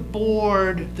 if the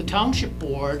board, the township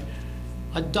board,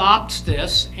 adopts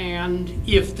this, and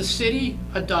if the city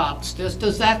adopts this,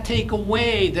 does that take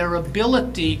away their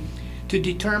ability to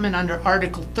determine under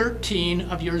Article 13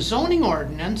 of your zoning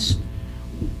ordinance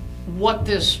what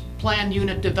this planned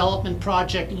unit development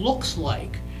project looks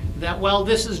like? That, well,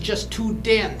 this is just too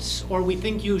dense, or we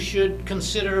think you should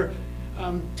consider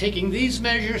taking these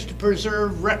measures to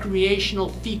preserve recreational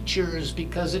features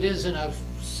because it is in a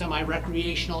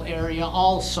semi-recreational area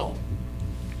also.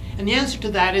 And the answer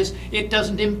to that is, it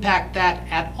doesn't impact that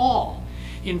at all.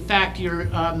 In fact, your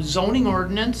zoning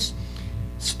ordinance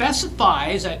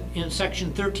specifies in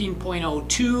section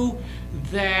 13.02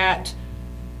 that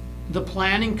the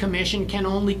Planning Commission can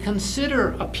only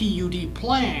consider a PUD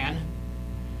plan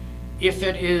if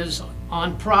it is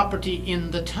on property in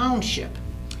the township.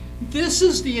 This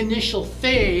is the initial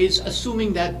phase,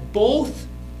 assuming that both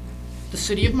the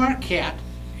city of Marquette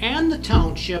and the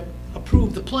township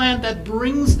approve the plan that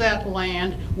brings that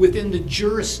land within the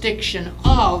jurisdiction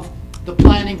of the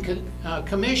Planning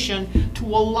Commission to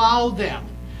allow them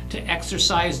to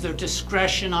exercise their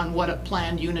discretion on what a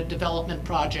planned unit development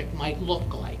project might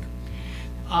look like.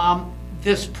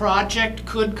 This project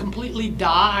could completely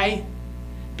die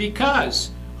because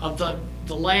of the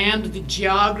land, the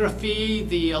geography,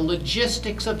 the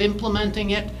logistics of implementing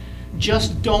it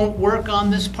just don't work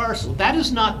on this parcel. That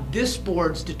is not this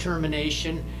board's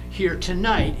determination here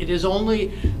tonight. It is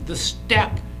only the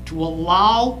step to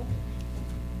allow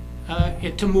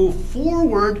it to move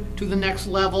forward to the next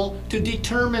level to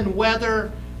determine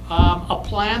whether a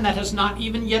plan that has not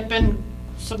even yet been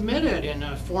submitted in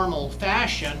a formal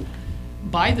fashion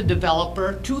by the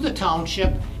developer to the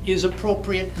township is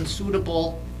appropriate and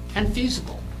suitable and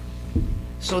feasible.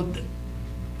 So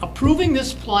approving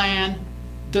this plan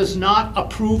does not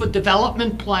approve a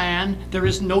development plan. There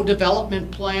is no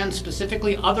development plan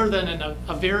specifically other than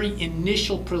a very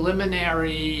initial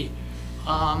preliminary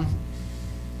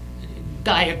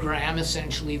diagram,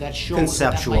 essentially, that shows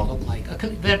Conceptual. what that might look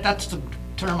like. That's the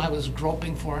term I was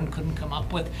groping for and couldn't come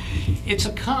up with. It's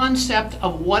a concept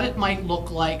of what it might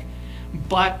look like,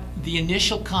 but the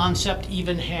initial concept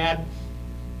even had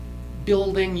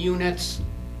building units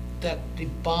that the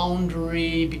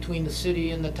boundary between the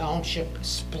city and the township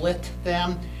split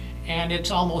them, and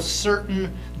it's almost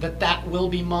certain that that will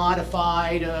be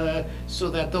modified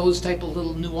so that those type of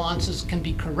little nuances can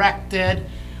be corrected.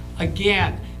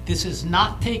 Again, this is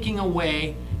not taking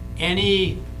away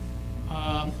any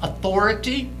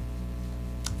authority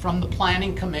from the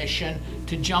Planning Commission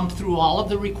to jump through all of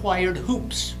the required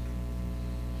hoops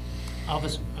of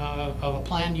a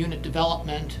planned unit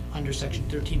development under section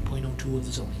 13.02 of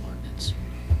the zoning ordinance.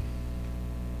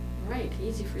 Right,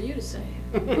 easy for you to say.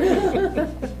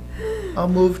 I'll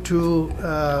move to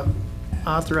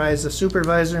authorize the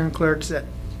supervisor and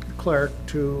clerk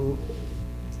to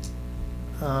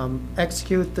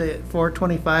execute the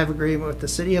 425 agreement with the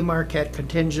city of Marquette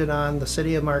contingent on the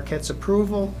city of Marquette's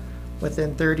approval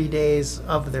within 30 days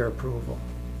of their approval.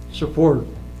 Support.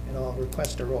 And I'll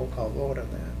request a roll call vote on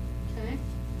that. Okay.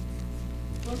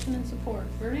 Motion and support.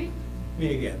 Bernie?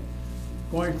 Me again.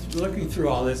 Looking through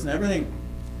all this, and everything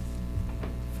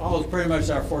follows pretty much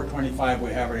our 425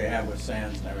 we already have with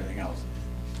Sands and everything else.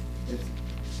 It's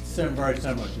very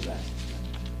similar to that.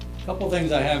 A couple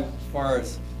things I have as far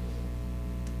as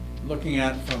looking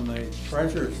at from the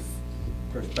treasurer's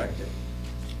perspective.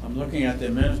 I'm looking at the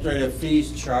administrative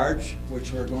fees charged,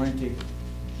 which we're going to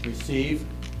receive,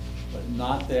 but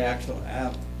not the actual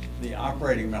the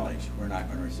operating millage we're not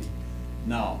going to receive.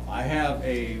 Now, I have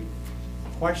a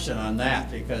question on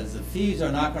that, because the fees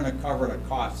are not going to cover the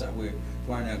costs that we're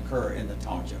going to incur in the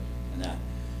township and that.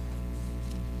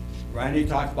 Randy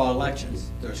talked about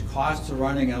elections. There's costs to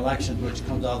running elections, which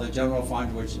comes out of the general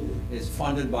fund, which is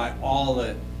funded by all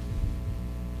the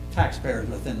taxpayers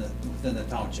within the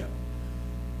township.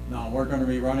 Now, we're going to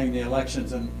be running the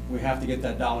elections, and we have to get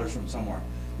that dollars from somewhere.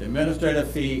 The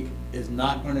administrative fee is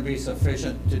not going to be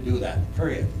sufficient to do that,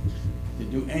 period, to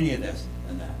do any of this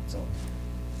and that. So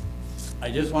I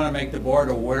just want to make the board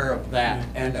aware of that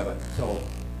end of it. So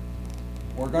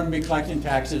we're going to be collecting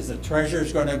taxes. The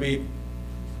treasurer's going to be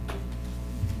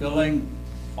billing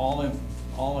all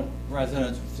the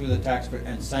residents through the tax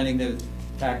and sending the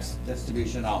tax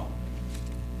distribution out.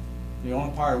 The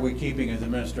only part we're keeping is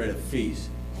administrative fees.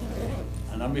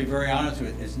 and I'll be very honest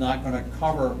with you, it's not gonna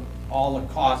cover all the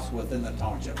costs within the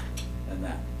township and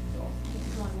that, so.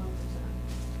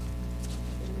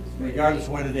 Regardless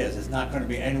of what it is, it's not gonna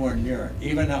be anywhere near it,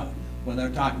 even when they're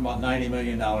talking about $90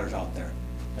 million out there.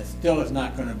 It still is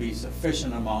not gonna be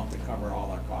sufficient amount to cover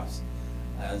all our costs,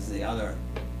 as the other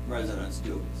residents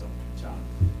do, so, John.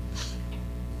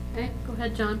 Okay, go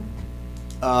ahead, John.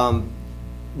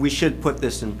 We should put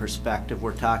this in perspective.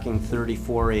 We're talking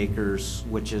 34 acres,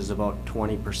 which is about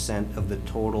 20% of the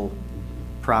total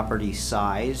property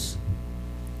size.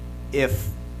 If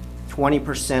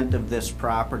 20% of this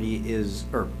property is,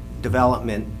 or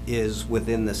development is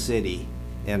within the city,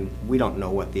 and we don't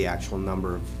know what the actual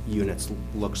number of units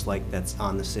looks like that's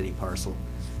on the city parcel,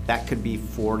 that could be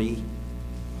 40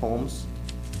 homes.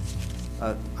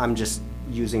 I'm just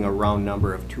using a round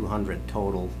number of 200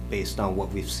 total based on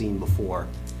what we've seen before.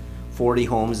 40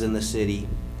 homes in the city.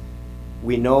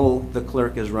 We know the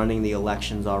clerk is running the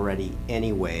elections already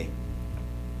anyway.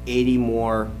 80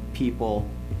 more people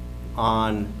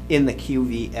in the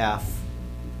QVF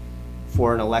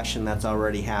for an election that's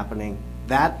already happening.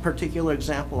 That particular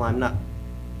example I'm not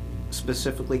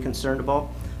specifically concerned about.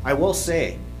 I will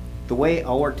say, the way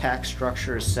our tax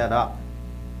structure is set up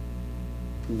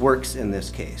works in this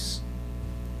case.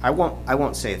 I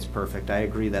won't say it's perfect. I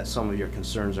agree that some of your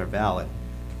concerns are valid.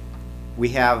 We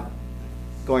have,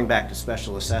 going back to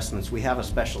special assessments, we have a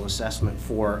special assessment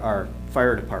for our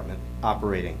fire department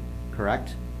operating,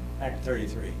 correct? Act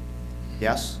 33.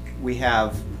 Yes, we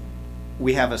have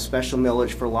a special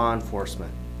millage for law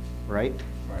enforcement, right?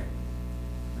 Right.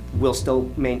 We'll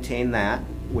still maintain that,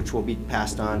 which will be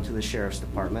passed on to the sheriff's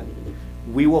department.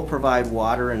 We will provide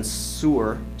water and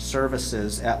sewer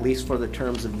services, at least for the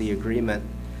terms of the agreement.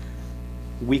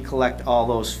 We collect all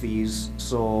those fees,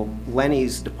 so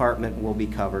Lenny's department will be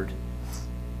covered.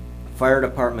 Fire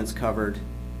department's covered.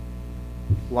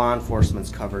 Law enforcement's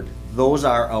covered. Those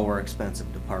are our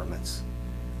expensive departments.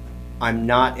 I'm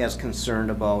not as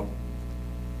concerned about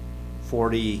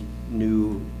 40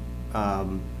 new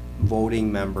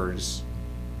voting members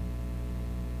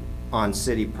on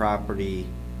city property,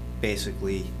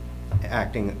 basically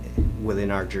acting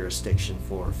within our jurisdiction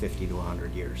for 50 to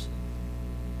 100 years.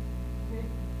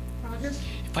 Roger?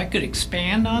 If I could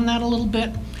expand on that a little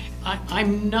bit, I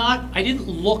didn't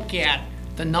look at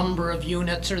the number of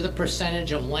units or the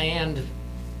percentage of land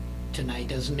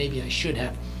tonight, as maybe I should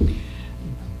have.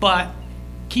 But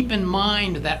keep in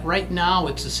mind that right now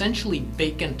it's essentially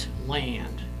vacant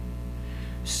land.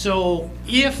 So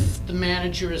if the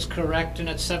manager is correct and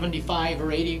it's 75 or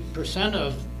 80%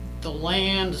 of the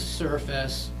land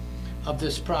surface of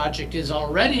this project is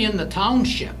already in the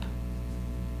township,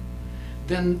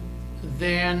 then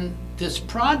this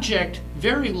project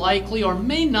very likely or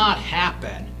may not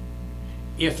happen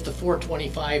if the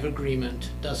 425 agreement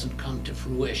doesn't come to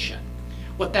fruition.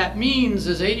 What that means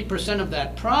is 80% of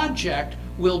that project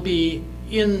will be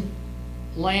in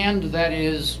land that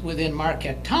is within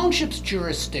Marquette Township's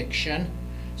jurisdiction,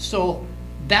 so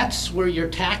that's where your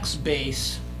tax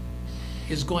base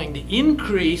is going to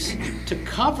increase to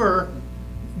cover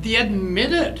the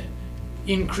admitted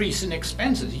increase in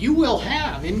expenses. You will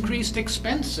have increased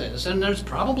expenses, and there's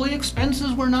probably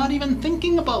expenses we're not even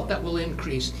thinking about that will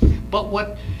increase. But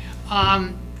what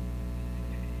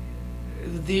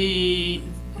the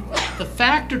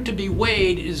factor to be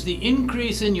weighed is the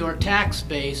increase in your tax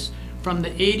base from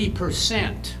the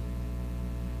 80%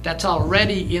 that's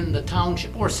already in the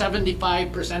township, or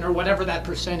 75%, or whatever that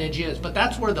percentage is. But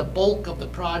that's where the bulk of the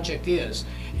project is.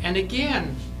 And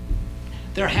again,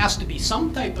 there has to be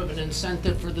some type of an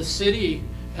incentive for the city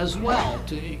as well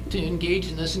to engage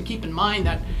in this. And keep in mind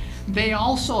that they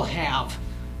also have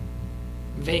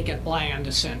vacant land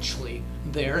essentially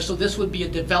there. So this would be a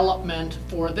development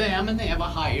for them, and they have a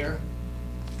higher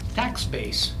tax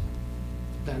base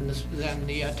than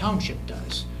the township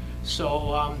does.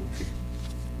 So,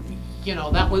 you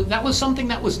know, that was something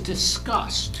that was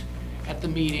discussed at the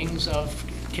meetings of,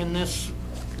 can this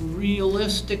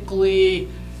realistically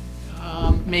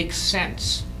make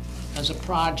sense as a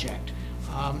project?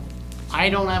 I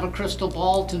don't have a crystal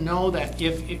ball to know that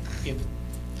if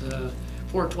the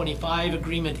 425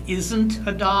 agreement isn't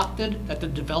adopted, that the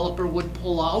developer would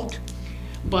pull out.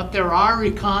 But there are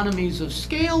economies of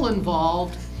scale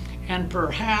involved, and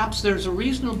perhaps there's a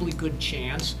reasonably good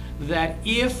chance that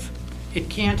if it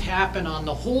can't happen on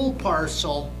the whole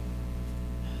parcel,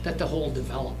 that the whole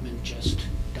development just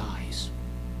dies,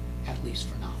 at least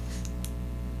for now.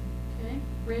 Okay,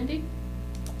 Randy?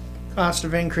 Cost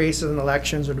of increases in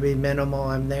elections would be minimal.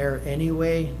 I'm there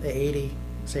anyway. The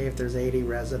say if there's 80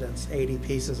 residents, 80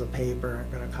 pieces of paper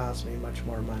aren't gonna cost me much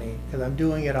more money, because I'm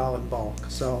doing it all in bulk,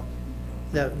 so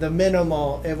the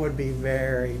minimal, it would be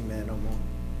very minimal,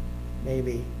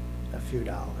 maybe a few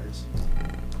dollars.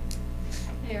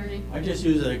 Hey, Ernie. I just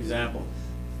use an example.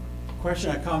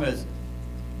 Question I come is,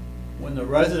 when the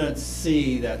residents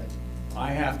see that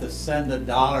I have to send the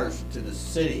dollars to the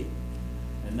city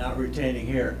and not retaining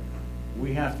here,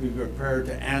 we have to be prepared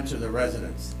to answer the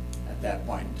residents at that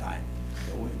point in time.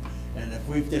 And if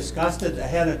we've discussed it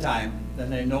ahead of time, then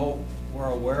they know we're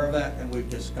aware of it and we've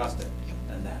discussed it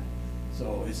and that.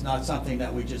 So it's not something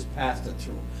that we just passed it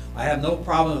through. I have no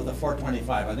problem with the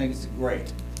 425. I think it's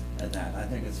great and that. I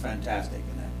think it's fantastic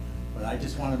and that. But I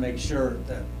just want to make sure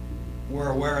that we're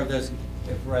aware of this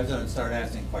if residents start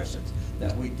asking questions,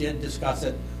 that we did discuss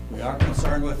it, we are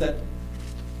concerned with it,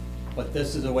 but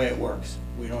this is the way it works.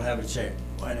 We don't have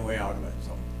any way out of it,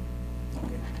 so.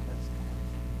 Okay.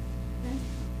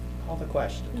 Call the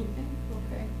question.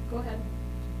 Okay, go ahead.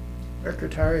 Clerk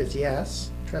Ratar is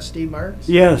yes. Trustee Marks?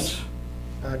 Yes.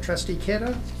 Trustee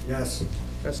Kidda? Yes.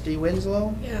 Trustee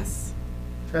Winslow? Yes.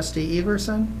 Trustee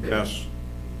Everson? Yes.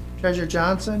 Treasurer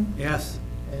Johnson? Yes.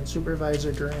 And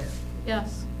Supervisor Durant.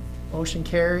 Yes. Motion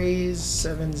carries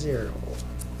 7-0.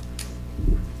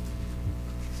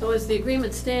 So as the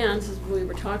agreement stands, as we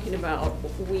were talking about,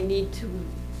 we need to,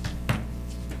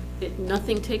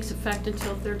 nothing takes effect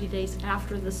until 30 days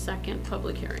after the second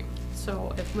public hearing.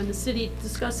 So if, when the city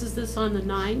discusses this on the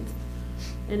 9th,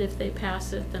 and if they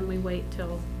pass it, then we wait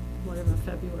till whatever,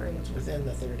 February. It's within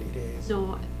the 30 days.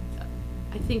 No,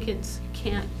 I think it's,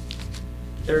 can't,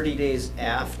 30 days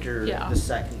after Yeah. the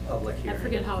second public I hearing.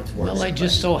 forget how it's worded. Well, I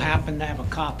just so happen to have a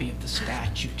copy of the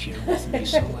statute here with me,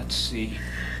 so let's see.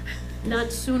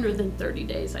 Not sooner than 30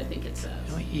 days, I think it says.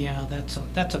 Yeah,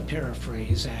 that's a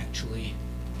paraphrase, actually.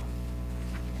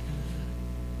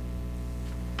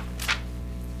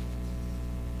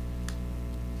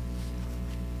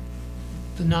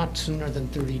 The not sooner than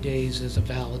 30 days is a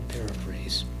valid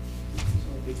paraphrase. So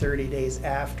it'll be 30 days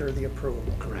after the approval.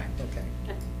 Correct. Okay.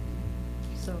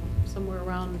 So somewhere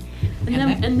around, And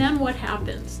that- and then what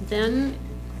happens? Then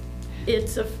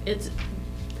it's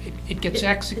It gets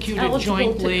executed It's eligible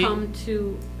jointly, to come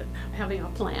to having a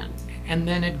plan. and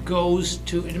then it goes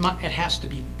to, it has to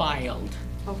be filed.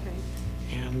 Okay.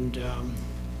 And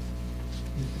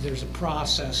there's a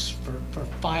process for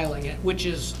filing it, which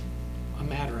is a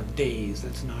matter of days.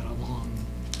 That's not a long,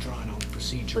 drawn-out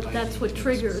procedure. But by that's any what means.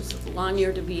 triggers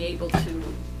Longyear to be able to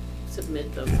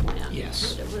submit the plan.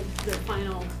 Yes. With the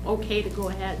final okay to go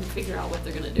ahead and figure out what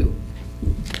they're gonna do.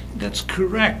 That's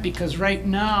correct, because right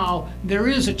now, there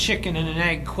is a chicken and an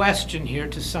egg question here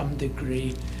to some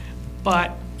degree.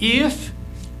 But if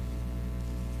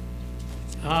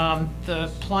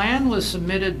the plan was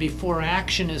submitted before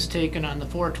action is taken on the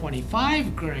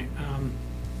 425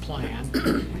 plan,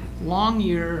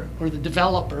 Longyear, or the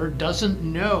developer, doesn't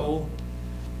know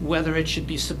whether it should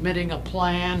be submitting a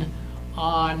plan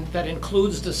that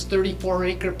includes this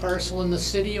 34-acre parcel in the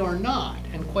city or not.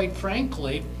 And quite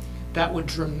frankly, that would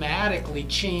dramatically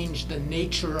change the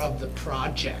nature of the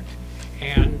project.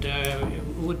 And it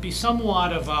would be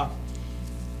somewhat of a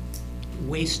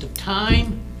waste of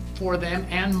time for them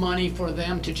and money for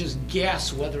them to just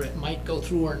guess whether it might go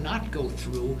through or not go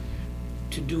through,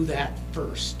 to do that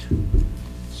first.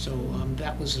 So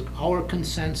that was our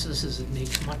consensus, is it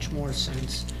makes much more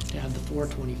sense to have the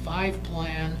 425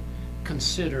 plan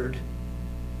considered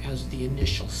as the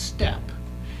initial step.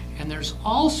 And there's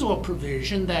also a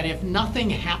provision that if nothing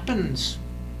happens,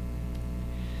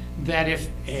 that if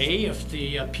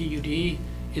the PUD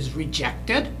is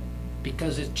rejected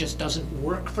because it just doesn't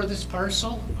work for this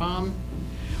parcel,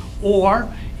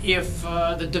 or if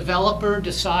the developer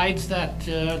decides that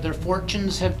their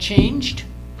fortunes have changed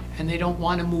and they don't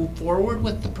want to move forward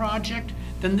with the project,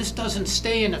 then this doesn't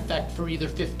stay in effect for either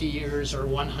 50 years or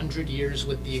 100 years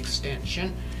with the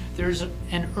extension. There's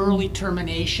an early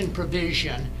termination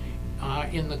provision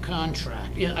in the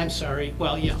contract. I'm sorry,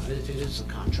 well, yeah, it is a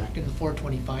contract in the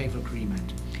 425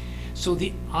 agreement. So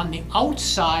on the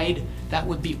outside, that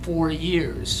would be 4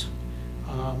 years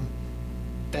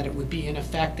that it would be in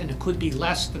effect, and it could be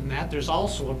less than that. There's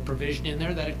also a provision in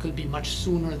there that it could be much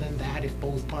sooner than that if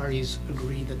both parties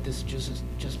agree that this just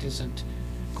isn't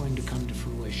going to come to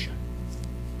fruition.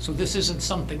 So this isn't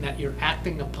something that you're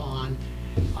acting upon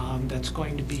that's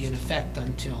going to be in effect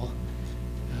until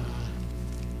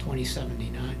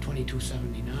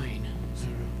 2279, or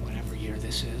whatever year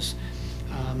this is,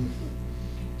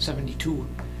 72.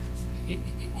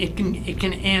 It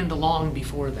can end long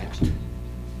before that,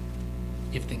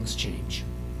 if things change.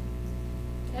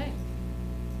 Okay.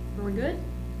 Are we good?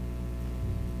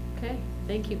 Okay,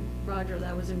 thank you, Roger,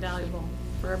 that was invaluable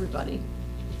for everybody.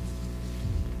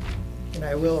 And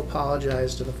I will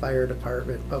apologize to the fire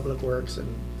department, public works, and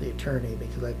the attorney,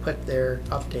 because I put their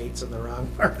updates in the wrong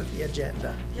part of the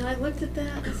agenda. And I looked at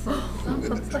that and said,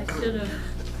 something I should have,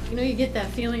 you know, you get that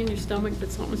feeling in your stomach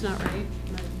that something's not right.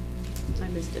 I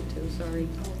missed it too, sorry.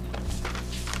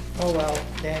 Oh, well,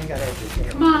 Dan got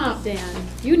educated. Come on up, Dan.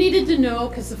 You needed to know,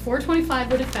 because the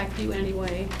 425 would affect you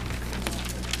anyway.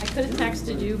 I could have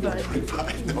texted you, but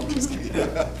No, I'm just kidding.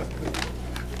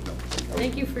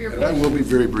 thank you for your And I will patience. be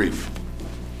very brief,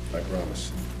 I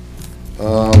promise.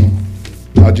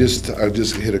 I'll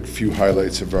just hit a few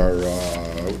highlights of our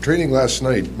training last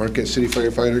night. Marquette City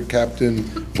firefighter Captain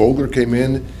Vogler came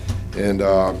in and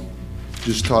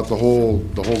just taught the whole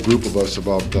group of us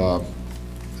about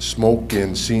smoke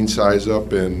and scene size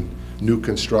up and new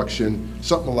construction.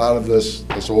 Something a lot of us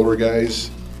older guys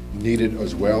needed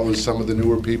as well as some of the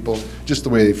newer people. Just the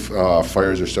way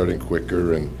fires are starting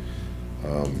quicker and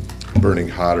burning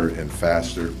hotter and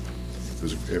faster. It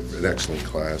was an excellent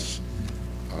class.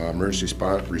 Emergency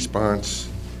response,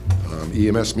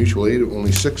 EMS mutual aid,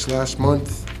 only 6 last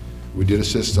month. We did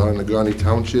assist on Marquette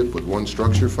Township with 1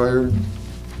 structure fire.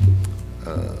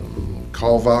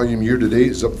 Call volume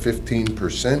year-to-date is up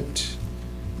 15%.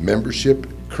 Membership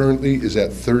currently is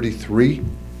at 33.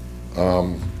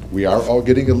 We are all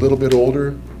getting a little bit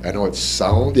older. I know a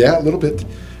little bit.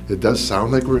 It does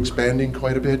sound like we're expanding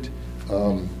quite a bit,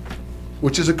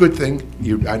 which is a good thing.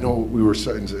 I know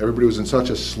everybody was in such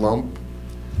a slump,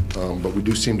 but we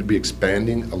do seem to be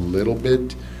expanding a little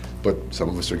bit, but some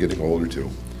of us are getting older too.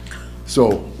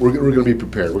 So we're going to be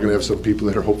prepared. We're going to have some people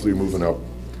that are hopefully moving up.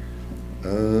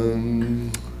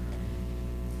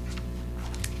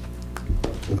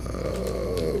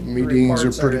 Meetings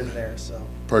Reports are pretty. in there, so.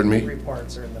 Pardon me?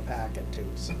 Reports are in the packet too,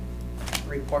 so.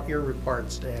 Your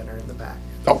reports, Dan, are in the back.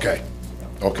 Okay,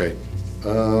 okay.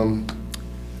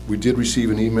 We did receive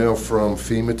an email from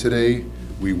FEMA today.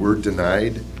 We were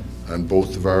denied on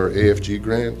both of our AFG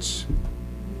grants.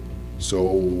 So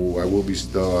I will be,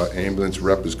 the ambulance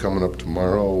rep is coming up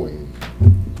tomorrow, and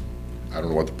I don't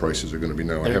know what the prices are gonna be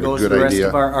now. I There have a goes good the rest idea.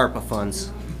 of our ARPA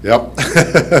funds. Yep.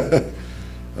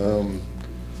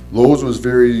 Lowe's was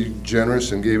very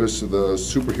generous and gave us the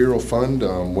superhero fund,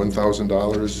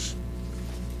 $1,000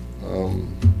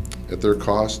 at their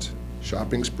cost.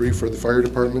 Shopping spree for the fire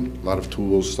department, a lot of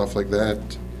tools, stuff like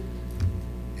that.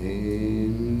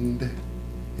 And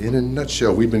in a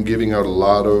nutshell, we've been giving out a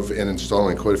lot of and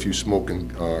installing quite a few smoke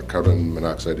and carbon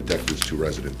monoxide detectors to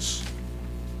residents.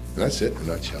 And that's it in a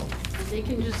nutshell. They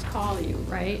can just call you,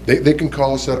 right? They can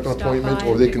call, set up an Stop appointment, by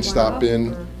or and they pick can one stop up,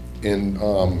 in or- and,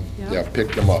 Yeah.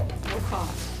 pick them up. No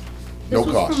cost. No This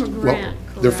was cost. from a Well, grant,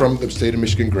 they're from correct? the state of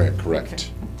Michigan grant, correct. Okay.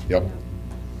 Yep,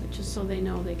 But just so they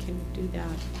know they can do that.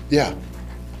 yeah,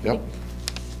 yep.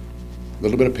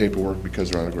 Little bit of paperwork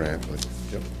because they're on a grant, but,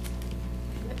 yep.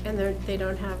 And they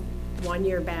don't have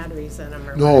 1-year batteries in them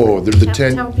or No, whatever. they're the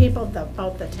 10 Tell people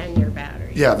about the 10-year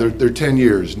batteries. Yeah, they're 10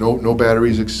 years, no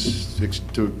batteries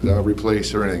to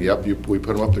replace or anything. Yep, we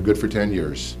put them up, they're good for 10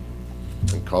 years.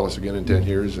 And call us again in 10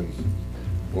 years and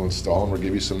we'll install them or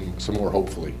give you some more,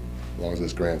 hopefully, as long as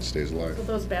this grant stays alive. So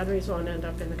those batteries won't end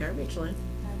up in the garbage line.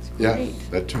 That's Yeah,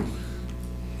 great. that too.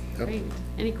 Yep. Great.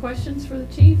 Any questions for the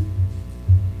chief?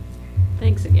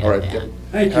 Thanks again, All right, Dan. yep.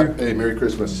 Thank you. Hey, Merry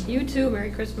Christmas. You too, Merry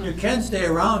You Christmas. can stay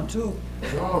around too.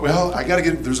 Oh, well, I gotta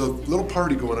there's a little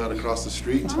party going on across the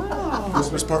street. Oh.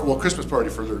 Christmas party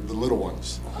for the little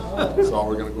ones. So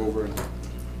we're gonna go over and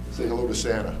say hello to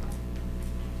Santa.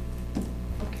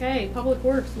 Okay, Public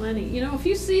Works, Lenny. You know, if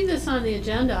you see this on the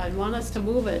agenda and want us to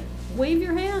move it, wave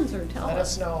your hands or tell Let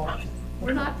us. us know.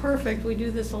 We're not perfect, we do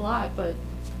this a lot, but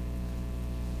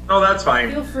No, that's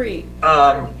fine. feel free.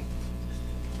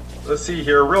 Let's see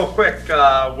here, real quick,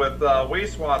 with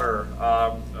wastewater,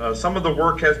 some of the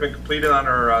work has been completed on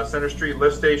our Center Street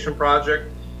lift station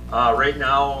project. Right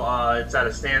now, it's at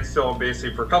a standstill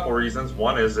basically for a couple reasons.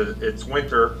 One is it's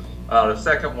winter. The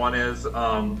second one is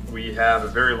we have a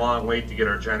very long wait to get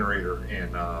our generator in.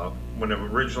 When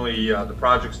originally the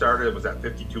project started, it was at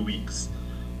 52 weeks.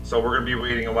 So we're gonna be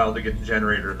waiting a while to get the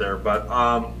generator there. But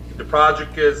the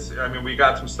project is, I mean, we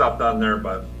got some stuff done there,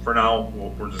 but for now,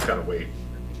 we're just gonna wait.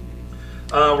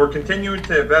 We're continuing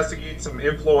to investigate some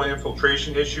inflow and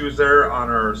infiltration issues there on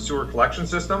our sewer collection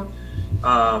system.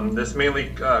 This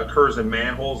mainly occurs in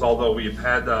manholes, although we've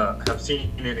have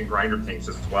seen it in grinder tanks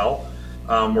as well.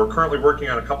 We're currently working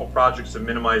on a couple projects to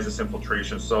minimize this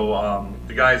infiltration. So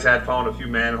the guys had found a few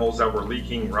manholes that were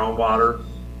leaking groundwater.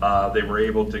 They were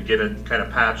able to get it kind of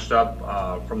patched up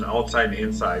from the outside and the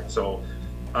inside. So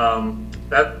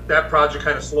That project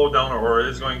kind of slowed down, or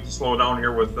is going to slow down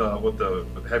here with the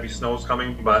heavy snows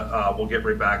coming, but we'll get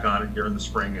right back on it here in the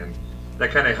spring, and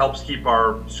that kind of helps keep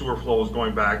our sewer flows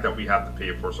going back that we have to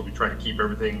pay for. So we try to keep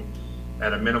everything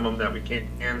at a minimum that we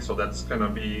can. So that's going to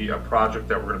be a project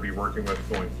that we're going to be working with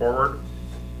going forward.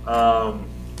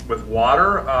 With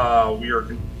water, we are,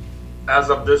 as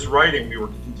of this writing, we were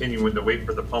continuing to wait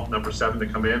for the pump number 7 to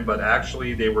come in, but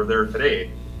actually they were there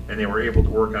today, and they were able to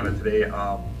work on it today.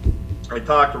 I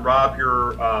talked to Rob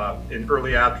here in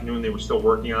early afternoon. They were still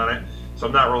working on it, so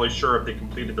I'm not really sure if they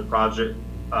completed the project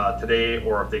today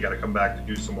or if they got to come back to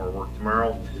do some more work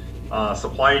tomorrow.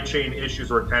 Supply chain issues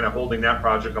were kind of holding that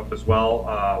project up as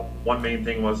well. One main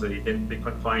thing was they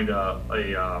couldn't find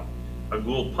a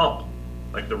Gould pump,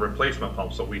 like the replacement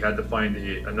pump, so we had to find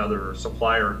another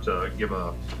supplier to give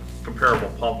a comparable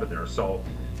pump in there. So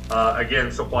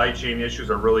again, supply chain issues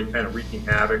are really kind of wreaking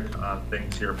havoc on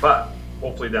things here, but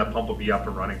hopefully that pump will be up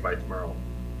and running by tomorrow.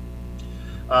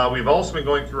 We've also been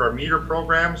going through our meter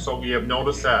program, so we have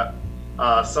noticed that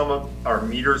some of our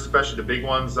meters, especially the big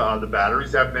ones, the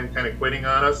batteries have been kind of quitting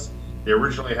on us. They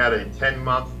originally had a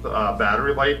 10-month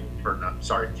battery life, or not,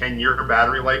 sorry, 10-year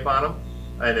battery life on them.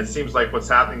 And it seems like what's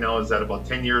happening now is that about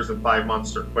 10 years and 5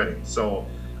 months they're quitting. So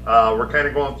we're kind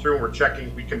of going through and we're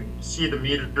checking. We can see the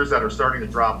meters that are starting to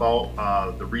drop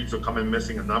out. The reads will come in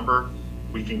missing a number.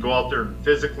 We can go out there and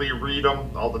physically read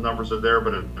them. All the numbers are there,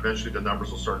 but eventually the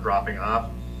numbers will start dropping off.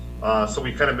 So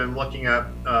we've kind of been looking at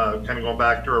kind of going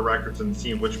back to our records and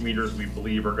seeing which meters we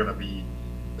believe are going to be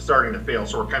starting to fail.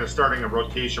 So we're kind of starting a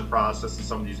rotation process in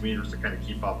some of these meters to kind of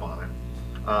keep up on it.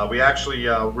 We actually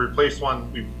replaced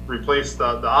one. We replaced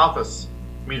the office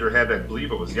meter head, I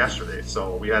believe it was yesterday.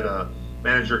 So we had a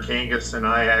manager, Kangas, and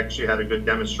I actually had a good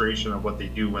demonstration of what they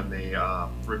do when they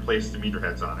replace the meter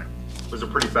heads on it. It was a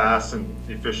pretty fast and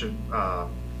efficient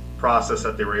process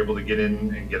that they were able to get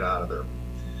in and get out of there.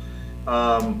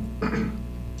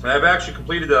 I've actually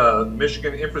completed the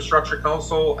Michigan Infrastructure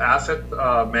Council Asset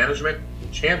Management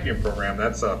Champion Program.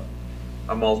 That's a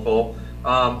mouthful.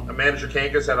 Manager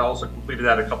Kangas had also completed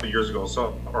that a couple years ago,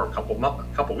 or a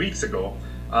couple weeks ago.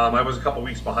 I was a couple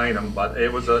weeks behind him, but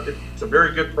it's a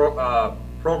very good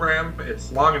program.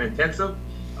 It's long and intensive,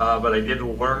 but I did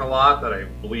learn a lot that I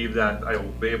believe that I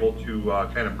will be able to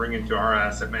kind of bring into our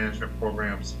asset management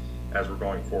programs as we're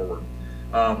going forward.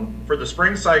 For the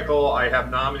spring cycle, I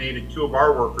have nominated 2 of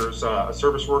our workers, a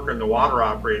service worker and the water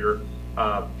operator,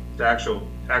 to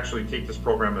actually take this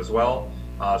program as well.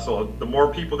 So the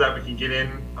more people that we can get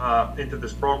into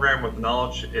this program with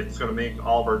knowledge, it's going to make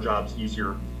all of our jobs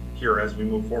easier here as we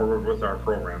move forward with our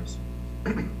programs.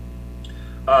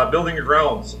 Building and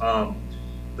grounds.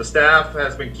 The staff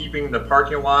has been keeping the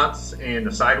parking lots and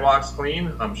the sidewalks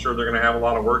clean. I'm sure they're going to have a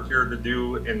lot of work here to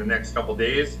do in the next couple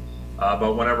days.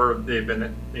 But whenever they've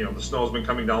been, the snow's been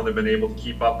coming down, they've been able to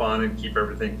keep up on it and keep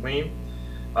everything clean.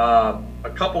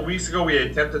 A couple weeks ago, we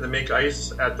attempted to make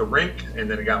ice at the rink, and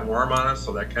then it got warm on us,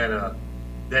 so that kind of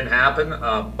didn't happen.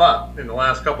 But in the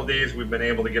last couple days, we've been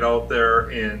able to get out there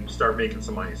and start making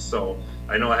some ice. So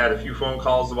I know I had a few phone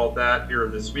calls about that here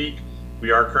this week.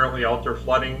 We are currently out there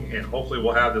flooding, and hopefully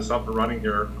we'll have this up and running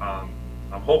here. I'm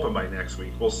hoping by next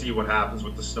week. We'll see what happens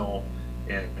with the snow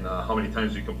and how many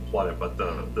times we can flood it, but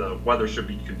the weather should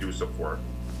be conducive for it.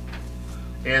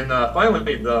 And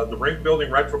finally, the rink building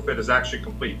retrofit is actually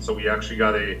complete. So we actually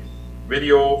got a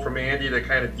video from Andy that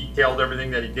kind of detailed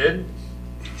everything that he did.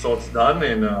 So it's done,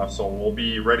 and so we'll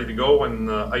be ready to go when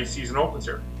the ice season opens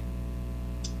here.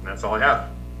 And that's all I have.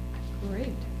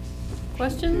 Great.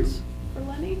 Questions for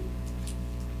Lenny?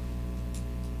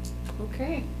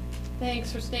 Okay.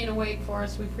 Thanks for staying awake for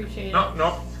us. We appreciate it.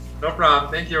 No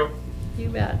problem. Thank you. You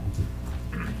bet.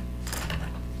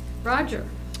 Roger,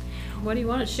 what do you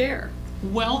want to share?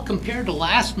 Well, compared to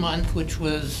last month, which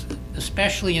was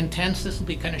especially intense, this will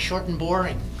be kind of short and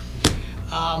boring.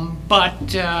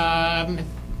 But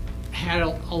had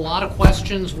a lot of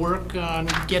questions, work on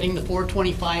getting the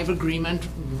 425 agreement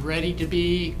ready to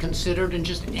be considered and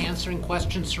just answering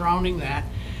questions surrounding that.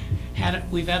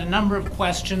 We've had a number of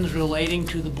questions relating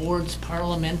to the board's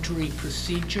parliamentary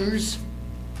procedures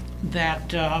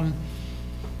that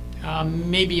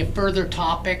may be a further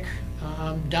topic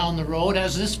down the road.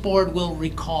 As this board will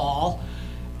recall,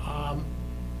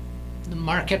 the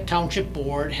Marquette Township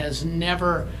Board has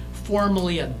never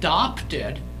formally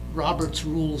adopted Robert's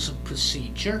Rules of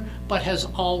Procedure, but has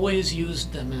always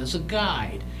used them as a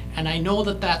guide. And I know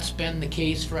that that's been the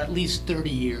case for at least 30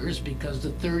 years, because the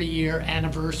 30-year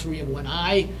anniversary of when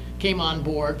I came on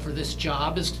board for this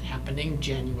job is happening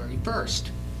January 1st.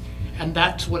 And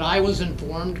that's what I was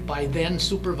informed by then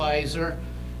Supervisor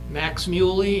Max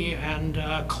Muley and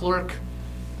clerk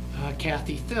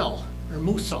Kathy Thill, or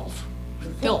Musolf.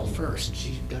 Thill first,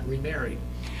 she got remarried.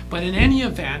 But in any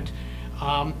event,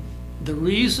 the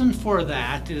reason for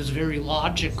that is very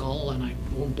logical, and I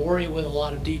won't bore you with a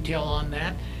lot of detail on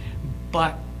that,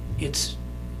 but it's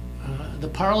the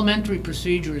parliamentary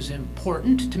procedure is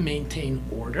important to maintain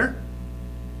order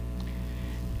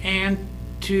and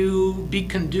to be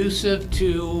conducive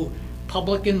to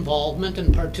public involvement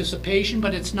and participation,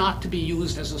 but it's not to be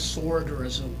used as a sword or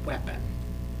as a weapon.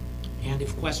 And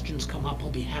if questions come up, I'll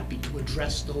be happy to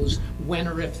address those when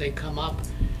or if they come up.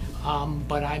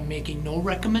 But I'm making no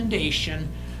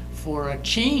recommendation for a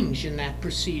change in that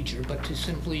procedure, but to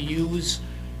simply use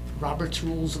Robert's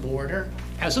Rules of Order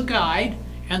as a guide,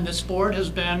 and this board has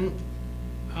been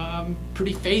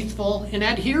pretty faithful in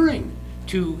adhering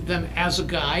to them as a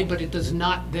guide, but it does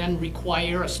not then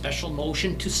require a special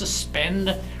motion to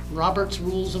suspend Robert's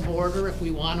Rules of Order if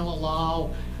we want to allow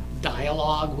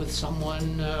dialogue with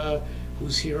someone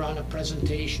who's here on a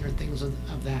presentation or things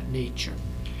of that nature.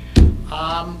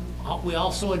 We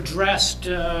also addressed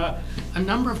a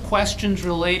number of questions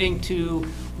relating to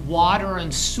water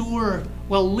and sewer,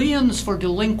 well, liens for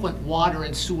delinquent water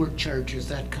and sewer charges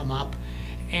that come up.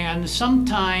 And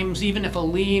sometimes, even if a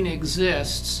lien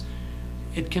exists,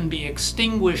 it can be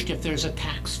extinguished if there's a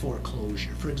tax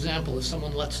foreclosure. For example, if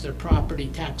someone lets their property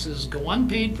taxes go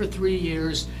unpaid for 3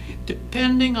 years,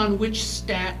 depending on which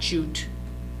statute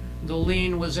the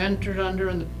lien was entered under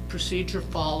and the procedure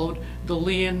followed, the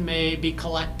lien may be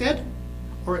collected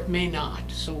or it may not.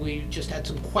 So we just had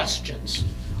some questions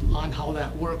on how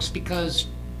that works, because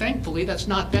thankfully that's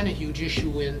not been a huge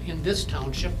issue in this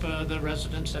township. The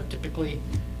residents have typically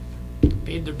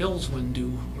paid their bills when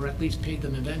due, or at least paid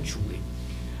them eventually.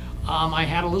 I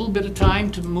had a little bit of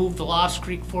time to move the Lost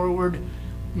Creek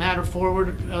matter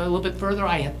forward a little bit further.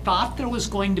 I had thought there was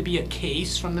going to be a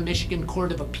case from the Michigan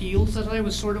Court of Appeals that I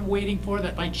was sort of waiting for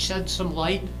that might shed some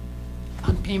light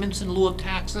on payments in lieu of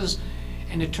taxes,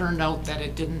 and it turned out that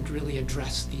it didn't really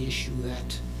address the issue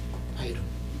that I had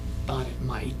thought it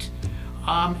might.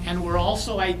 And we're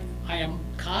also, I am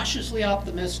cautiously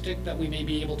optimistic that we may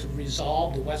be able to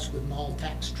resolve the Westwood Mall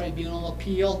Tax Tribunal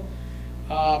appeal.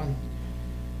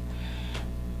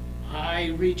 I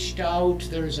reached out,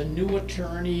 there's a new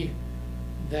attorney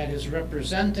that is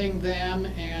representing them,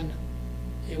 and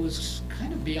it was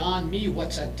kind of beyond me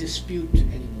what's at dispute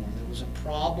anymore. There was a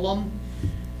problem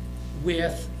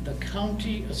with the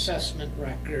county assessment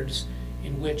records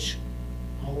in which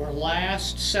our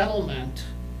last settlement,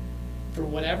 for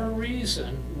whatever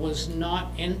reason, was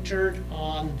not entered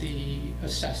on the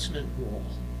assessment roll.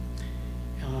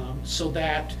 So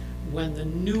that when the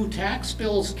new tax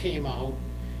bills came out,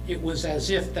 it was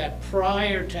as if that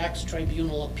prior tax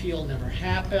tribunal appeal never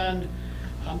happened.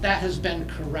 That has been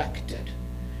corrected,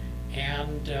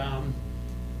 and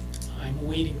I'm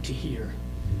waiting to hear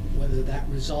whether that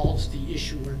resolves the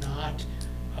issue or not.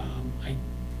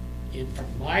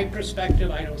 From my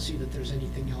perspective, I don't see that there's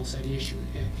anything else at issue.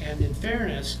 And in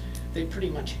fairness, they pretty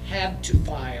much had to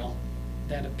file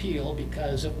that appeal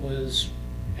because it was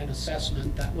an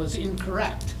assessment that was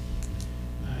incorrect.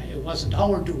 It wasn't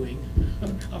our doing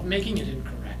of making it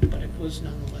incorrect, but it was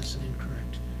nonetheless an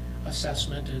incorrect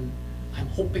assessment, and I'm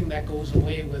hoping that goes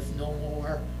away with no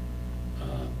more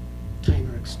time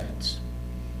or expense.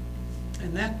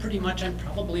 And that pretty much, I'm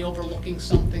probably overlooking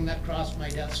something that crossed my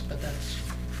desk, but that's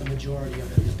the majority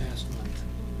of it in the past month.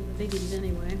 Biggies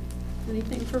anyway.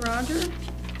 Anything for Roger?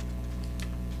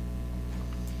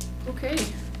 Okay,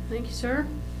 thank you, sir.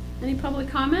 Any public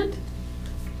comment?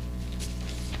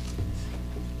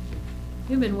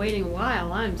 You've been waiting a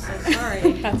while, I'm so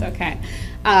sorry. That's okay.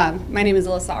 My name is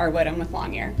Alyssa Arwood, I'm with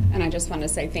Longyear, and I just want to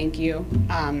say thank you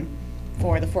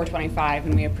for the 425,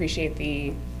 and we appreciate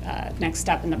the next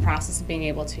step in the process of being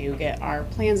able to get our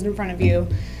plans in front of you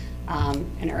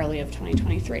in early of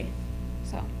 2023.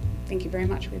 So thank you very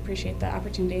much. We appreciate the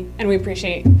opportunity, and we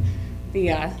appreciate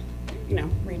the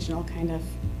regional kind of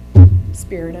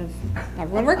spirit of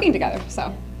everyone working together.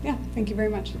 So yeah, thank you very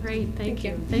much. Great, thank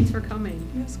you. Thanks for coming.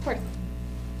 Yes, of course.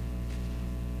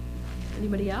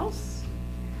 Anybody else?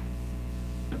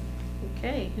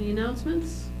 Okay, any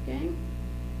announcements, gang?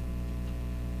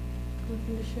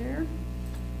 Nothing to share?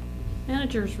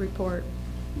 Manager's report.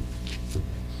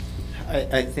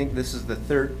 I think this is the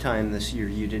third time this year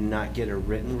you did not get a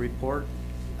written report.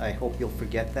 I hope you'll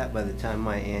forget that by the time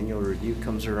my annual review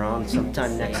comes around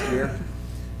sometime next year.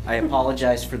 I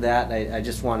apologize for that. I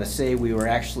just want to say we were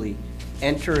actually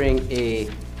entering a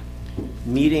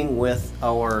meeting with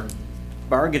our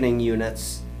bargaining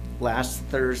units last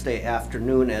Thursday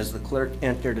afternoon as the clerk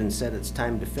entered and said it's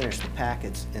time to finish the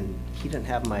packets, and he didn't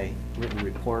have my written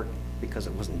report because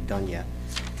it wasn't done yet.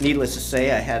 Needless to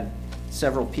say, I had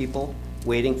several people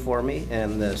waiting for me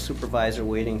and the supervisor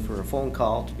waiting for a phone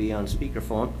call to be on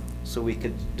speakerphone so we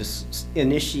could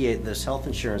initiate this health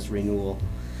insurance renewal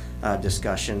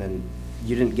discussion, and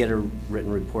you didn't get a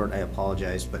written report, I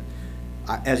apologize, but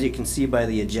as you can see by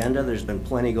the agenda, there's been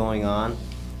plenty going on.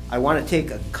 I want to take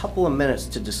a couple of minutes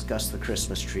to discuss the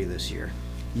Christmas tree this year.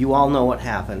 You all know what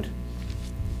happened.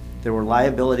 There were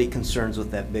liability concerns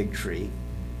with that big tree.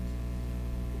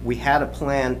 We had a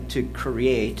plan to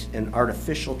create an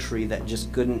artificial tree that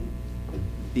just couldn't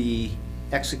be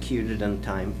executed in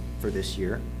time for this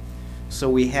year. So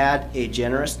we had a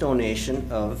generous donation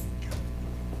of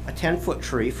a 10-foot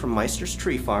tree from Meister's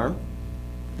Tree Farm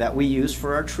that we used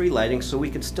for our tree lighting so we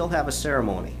could still have a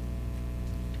ceremony.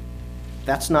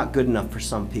 That's not good enough for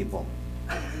some people.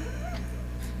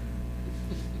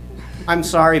 I'm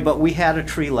sorry, but we had a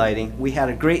tree lighting. We had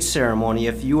a great ceremony.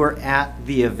 If you were at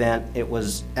the event, it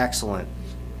was excellent.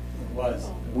 It was.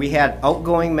 We had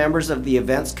outgoing members of the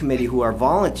events committee who are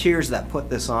volunteers that put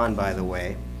this on, by the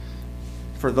way.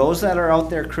 For those that are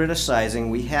out there criticizing,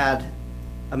 we had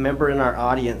a member in our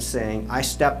audience saying, I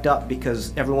stepped up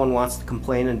because everyone wants to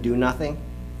complain and do nothing.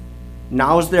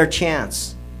 Now's their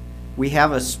chance. We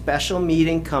have a special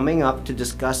meeting coming up to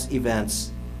discuss events.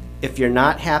 If you're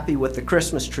not happy with the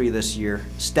Christmas tree this year,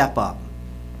 step up.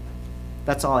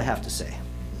 That's all I have to say.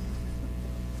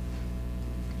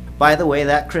 By the way,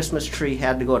 that Christmas tree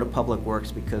had to go to Public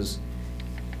Works because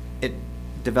it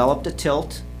developed a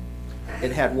tilt.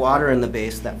 It had water in the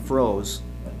base that froze.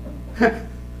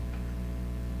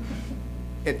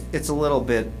 It's a little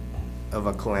bit of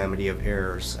a calamity of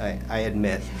errors, I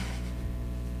admit.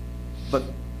 But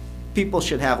people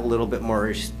should have a little bit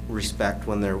more respect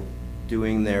when they're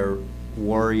doing their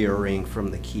warrioring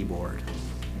from the keyboard.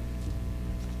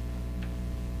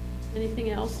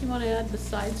 Anything else you want to add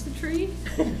besides the tree?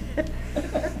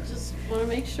 Just want to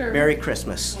make sure. Merry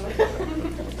Christmas.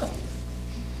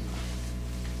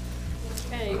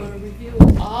 Okay, you want to review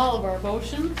all of our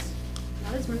motions?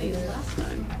 Not as many as last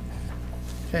time.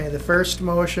 Okay, the first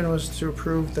motion was to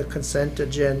approve the consent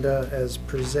agenda as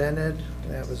presented.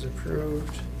 That was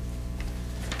approved.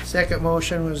 Second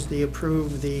motion was to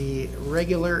approve the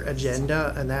regular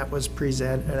agenda, and that was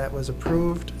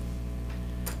approved.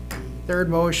 The third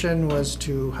motion was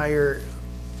to hire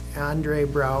Andre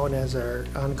Brown as our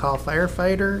on-call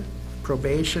firefighter,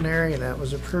 probationary, and that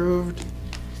was approved.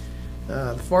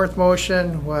 The fourth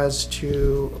motion was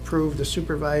to approve the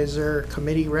supervisor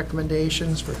committee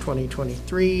recommendations for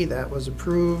 2023. That was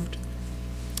approved.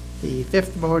 The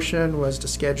fifth motion was to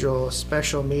schedule a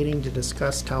special meeting to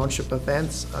discuss township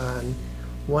events on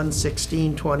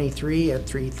 1/16/23 at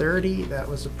 3:30. That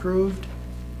was approved.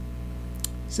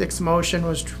 Sixth motion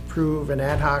was to approve an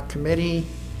ad hoc committee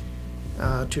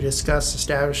to discuss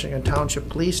establishing a township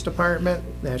police department.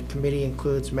 That committee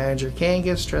includes Manager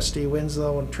Kangas, Trustee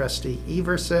Winslow, and Trustee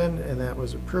Everson, and that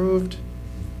was approved.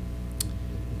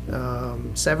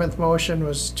 Seventh motion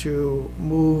was to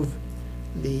move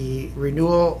the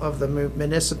renewal of the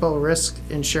municipal risk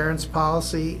insurance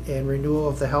policy and renewal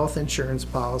of the health insurance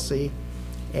policy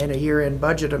and a year-end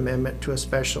budget amendment to a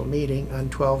special meeting on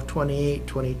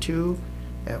 12/28/22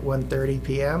 at 1:30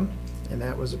 p.m., and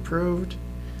that was approved.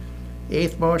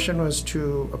 Eighth motion was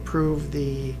to approve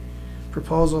the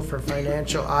proposal for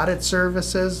financial audit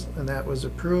services, and that was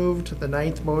approved. The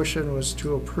ninth motion was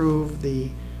to approve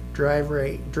the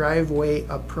driveway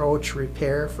approach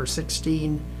repair for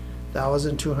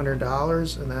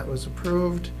 $16,200, and that was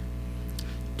approved.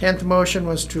 10th motion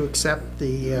was to accept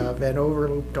the Van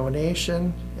Overloop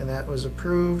donation, and that was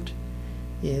approved.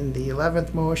 In the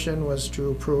 11th motion was to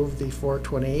approve the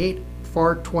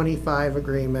 425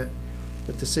 agreement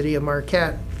with the City of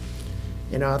Marquette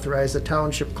and authorize the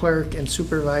township clerk and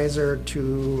supervisor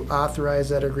to authorize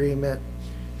that agreement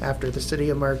after the City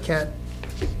of Marquette,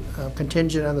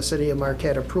 contingent on the City of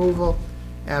Marquette approval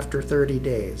after 30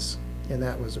 days, and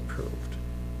that was approved.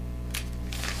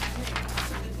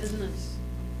 Business.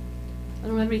 I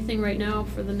don't have anything right now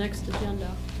for the next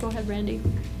agenda. Go ahead, Randy.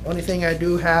 Only thing I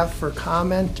do have for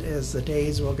comment is the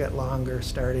days will get longer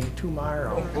starting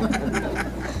tomorrow.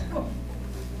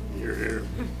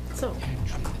 So,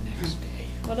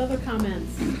 what other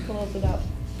comments? Close it up.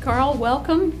 Carl,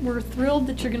 welcome. We're thrilled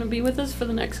that you're going to be with us for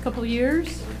the next couple of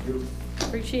years.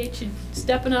 Appreciate you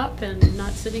stepping up and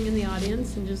not sitting in the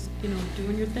audience and just,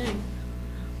 doing your thing.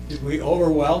 Did we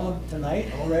overwhelm them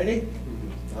tonight already?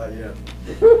 Not yet.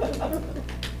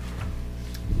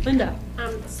 Linda?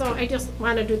 So I just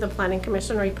want to do the planning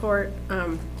commission report.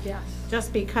 Yes.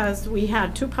 Just because we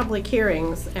had 2 public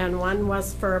hearings, and one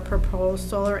was for a proposed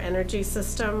solar energy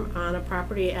system on a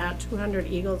property at 200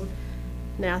 Eagles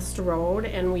Nest Road,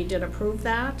 and we did approve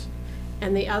that.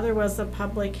 And the other was a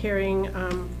public hearing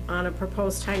on a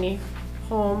proposed tiny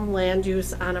home land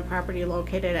use on a property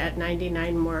located at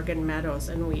 99 Morgan Meadows,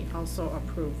 and we also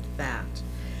approved that.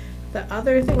 The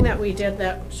other thing that we did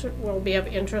that will be of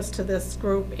interest to this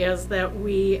group is that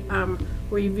we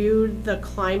reviewed the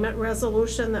climate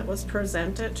resolution that was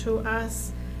presented to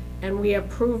us, and we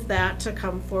approved that to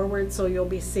come forward, so you'll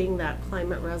be seeing that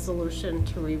climate resolution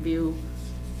to review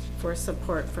for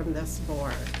support from this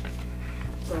board.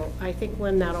 So I think,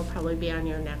 Lynn, that'll probably be on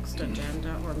your next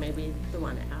agenda, or maybe the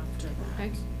one after that.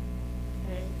 Okay.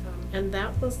 Okay, and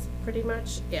that was pretty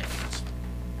much it.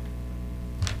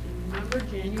 Remember,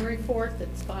 January 4th,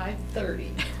 it's 5:30,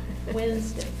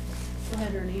 Wednesday. Go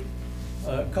ahead, Ernie.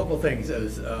 A couple of things.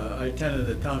 I attended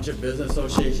the Township Business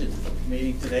Association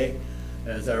meeting today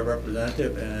as our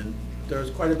representative, and there was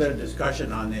quite a bit of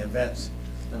discussion on the events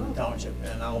in the township.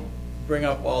 And I'll bring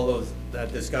up all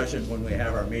that discussion when we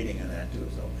have our meeting on that too.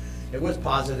 So it was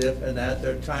positive in that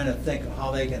they're trying to think of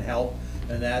how they can help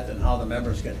and how the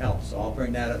members can help. So I'll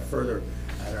bring that up further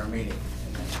at our meeting.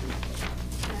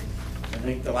 I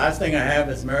think the last thing I have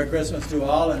is Merry Christmas to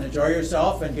all, and enjoy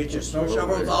yourself, and get your snow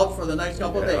shovels out for the next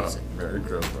couple of days. Merry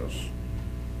Christmas.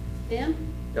 Dan?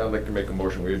 Yeah, I'd like to make a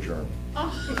motion, we adjourn.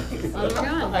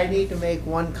 I need to make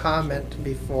one comment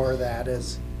before that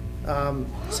is,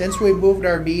 since we moved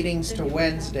our meetings to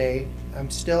Wednesday, I'm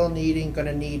still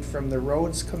gonna need from the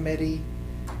Roads Committee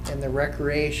and the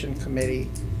Recreation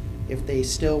Committee if they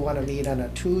still wanna meet on a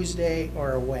Tuesday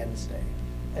or a Wednesday.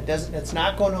 It's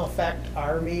not gonna affect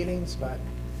our meetings, but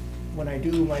when I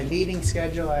do my meeting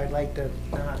schedule, I'd like to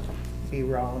not be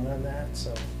wrong on that,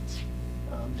 so.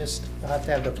 I'll have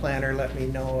to have the planner let me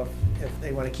know if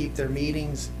they wanna keep their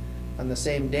meetings on the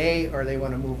same day, or they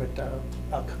wanna move it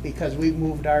up, because we've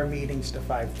moved our meetings to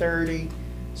 5:30,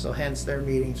 so hence their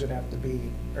meetings would have to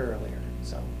be earlier,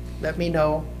 so. Let me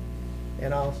know,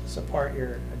 and I'll support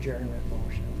your adjournment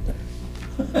motion.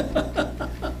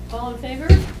 All in favor?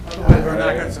 Otherwise, we're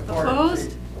not gonna support it.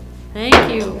 Opposed?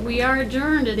 Thank you. We are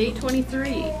adjourned at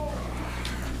 8:23.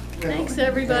 Thanks,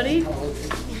 everybody.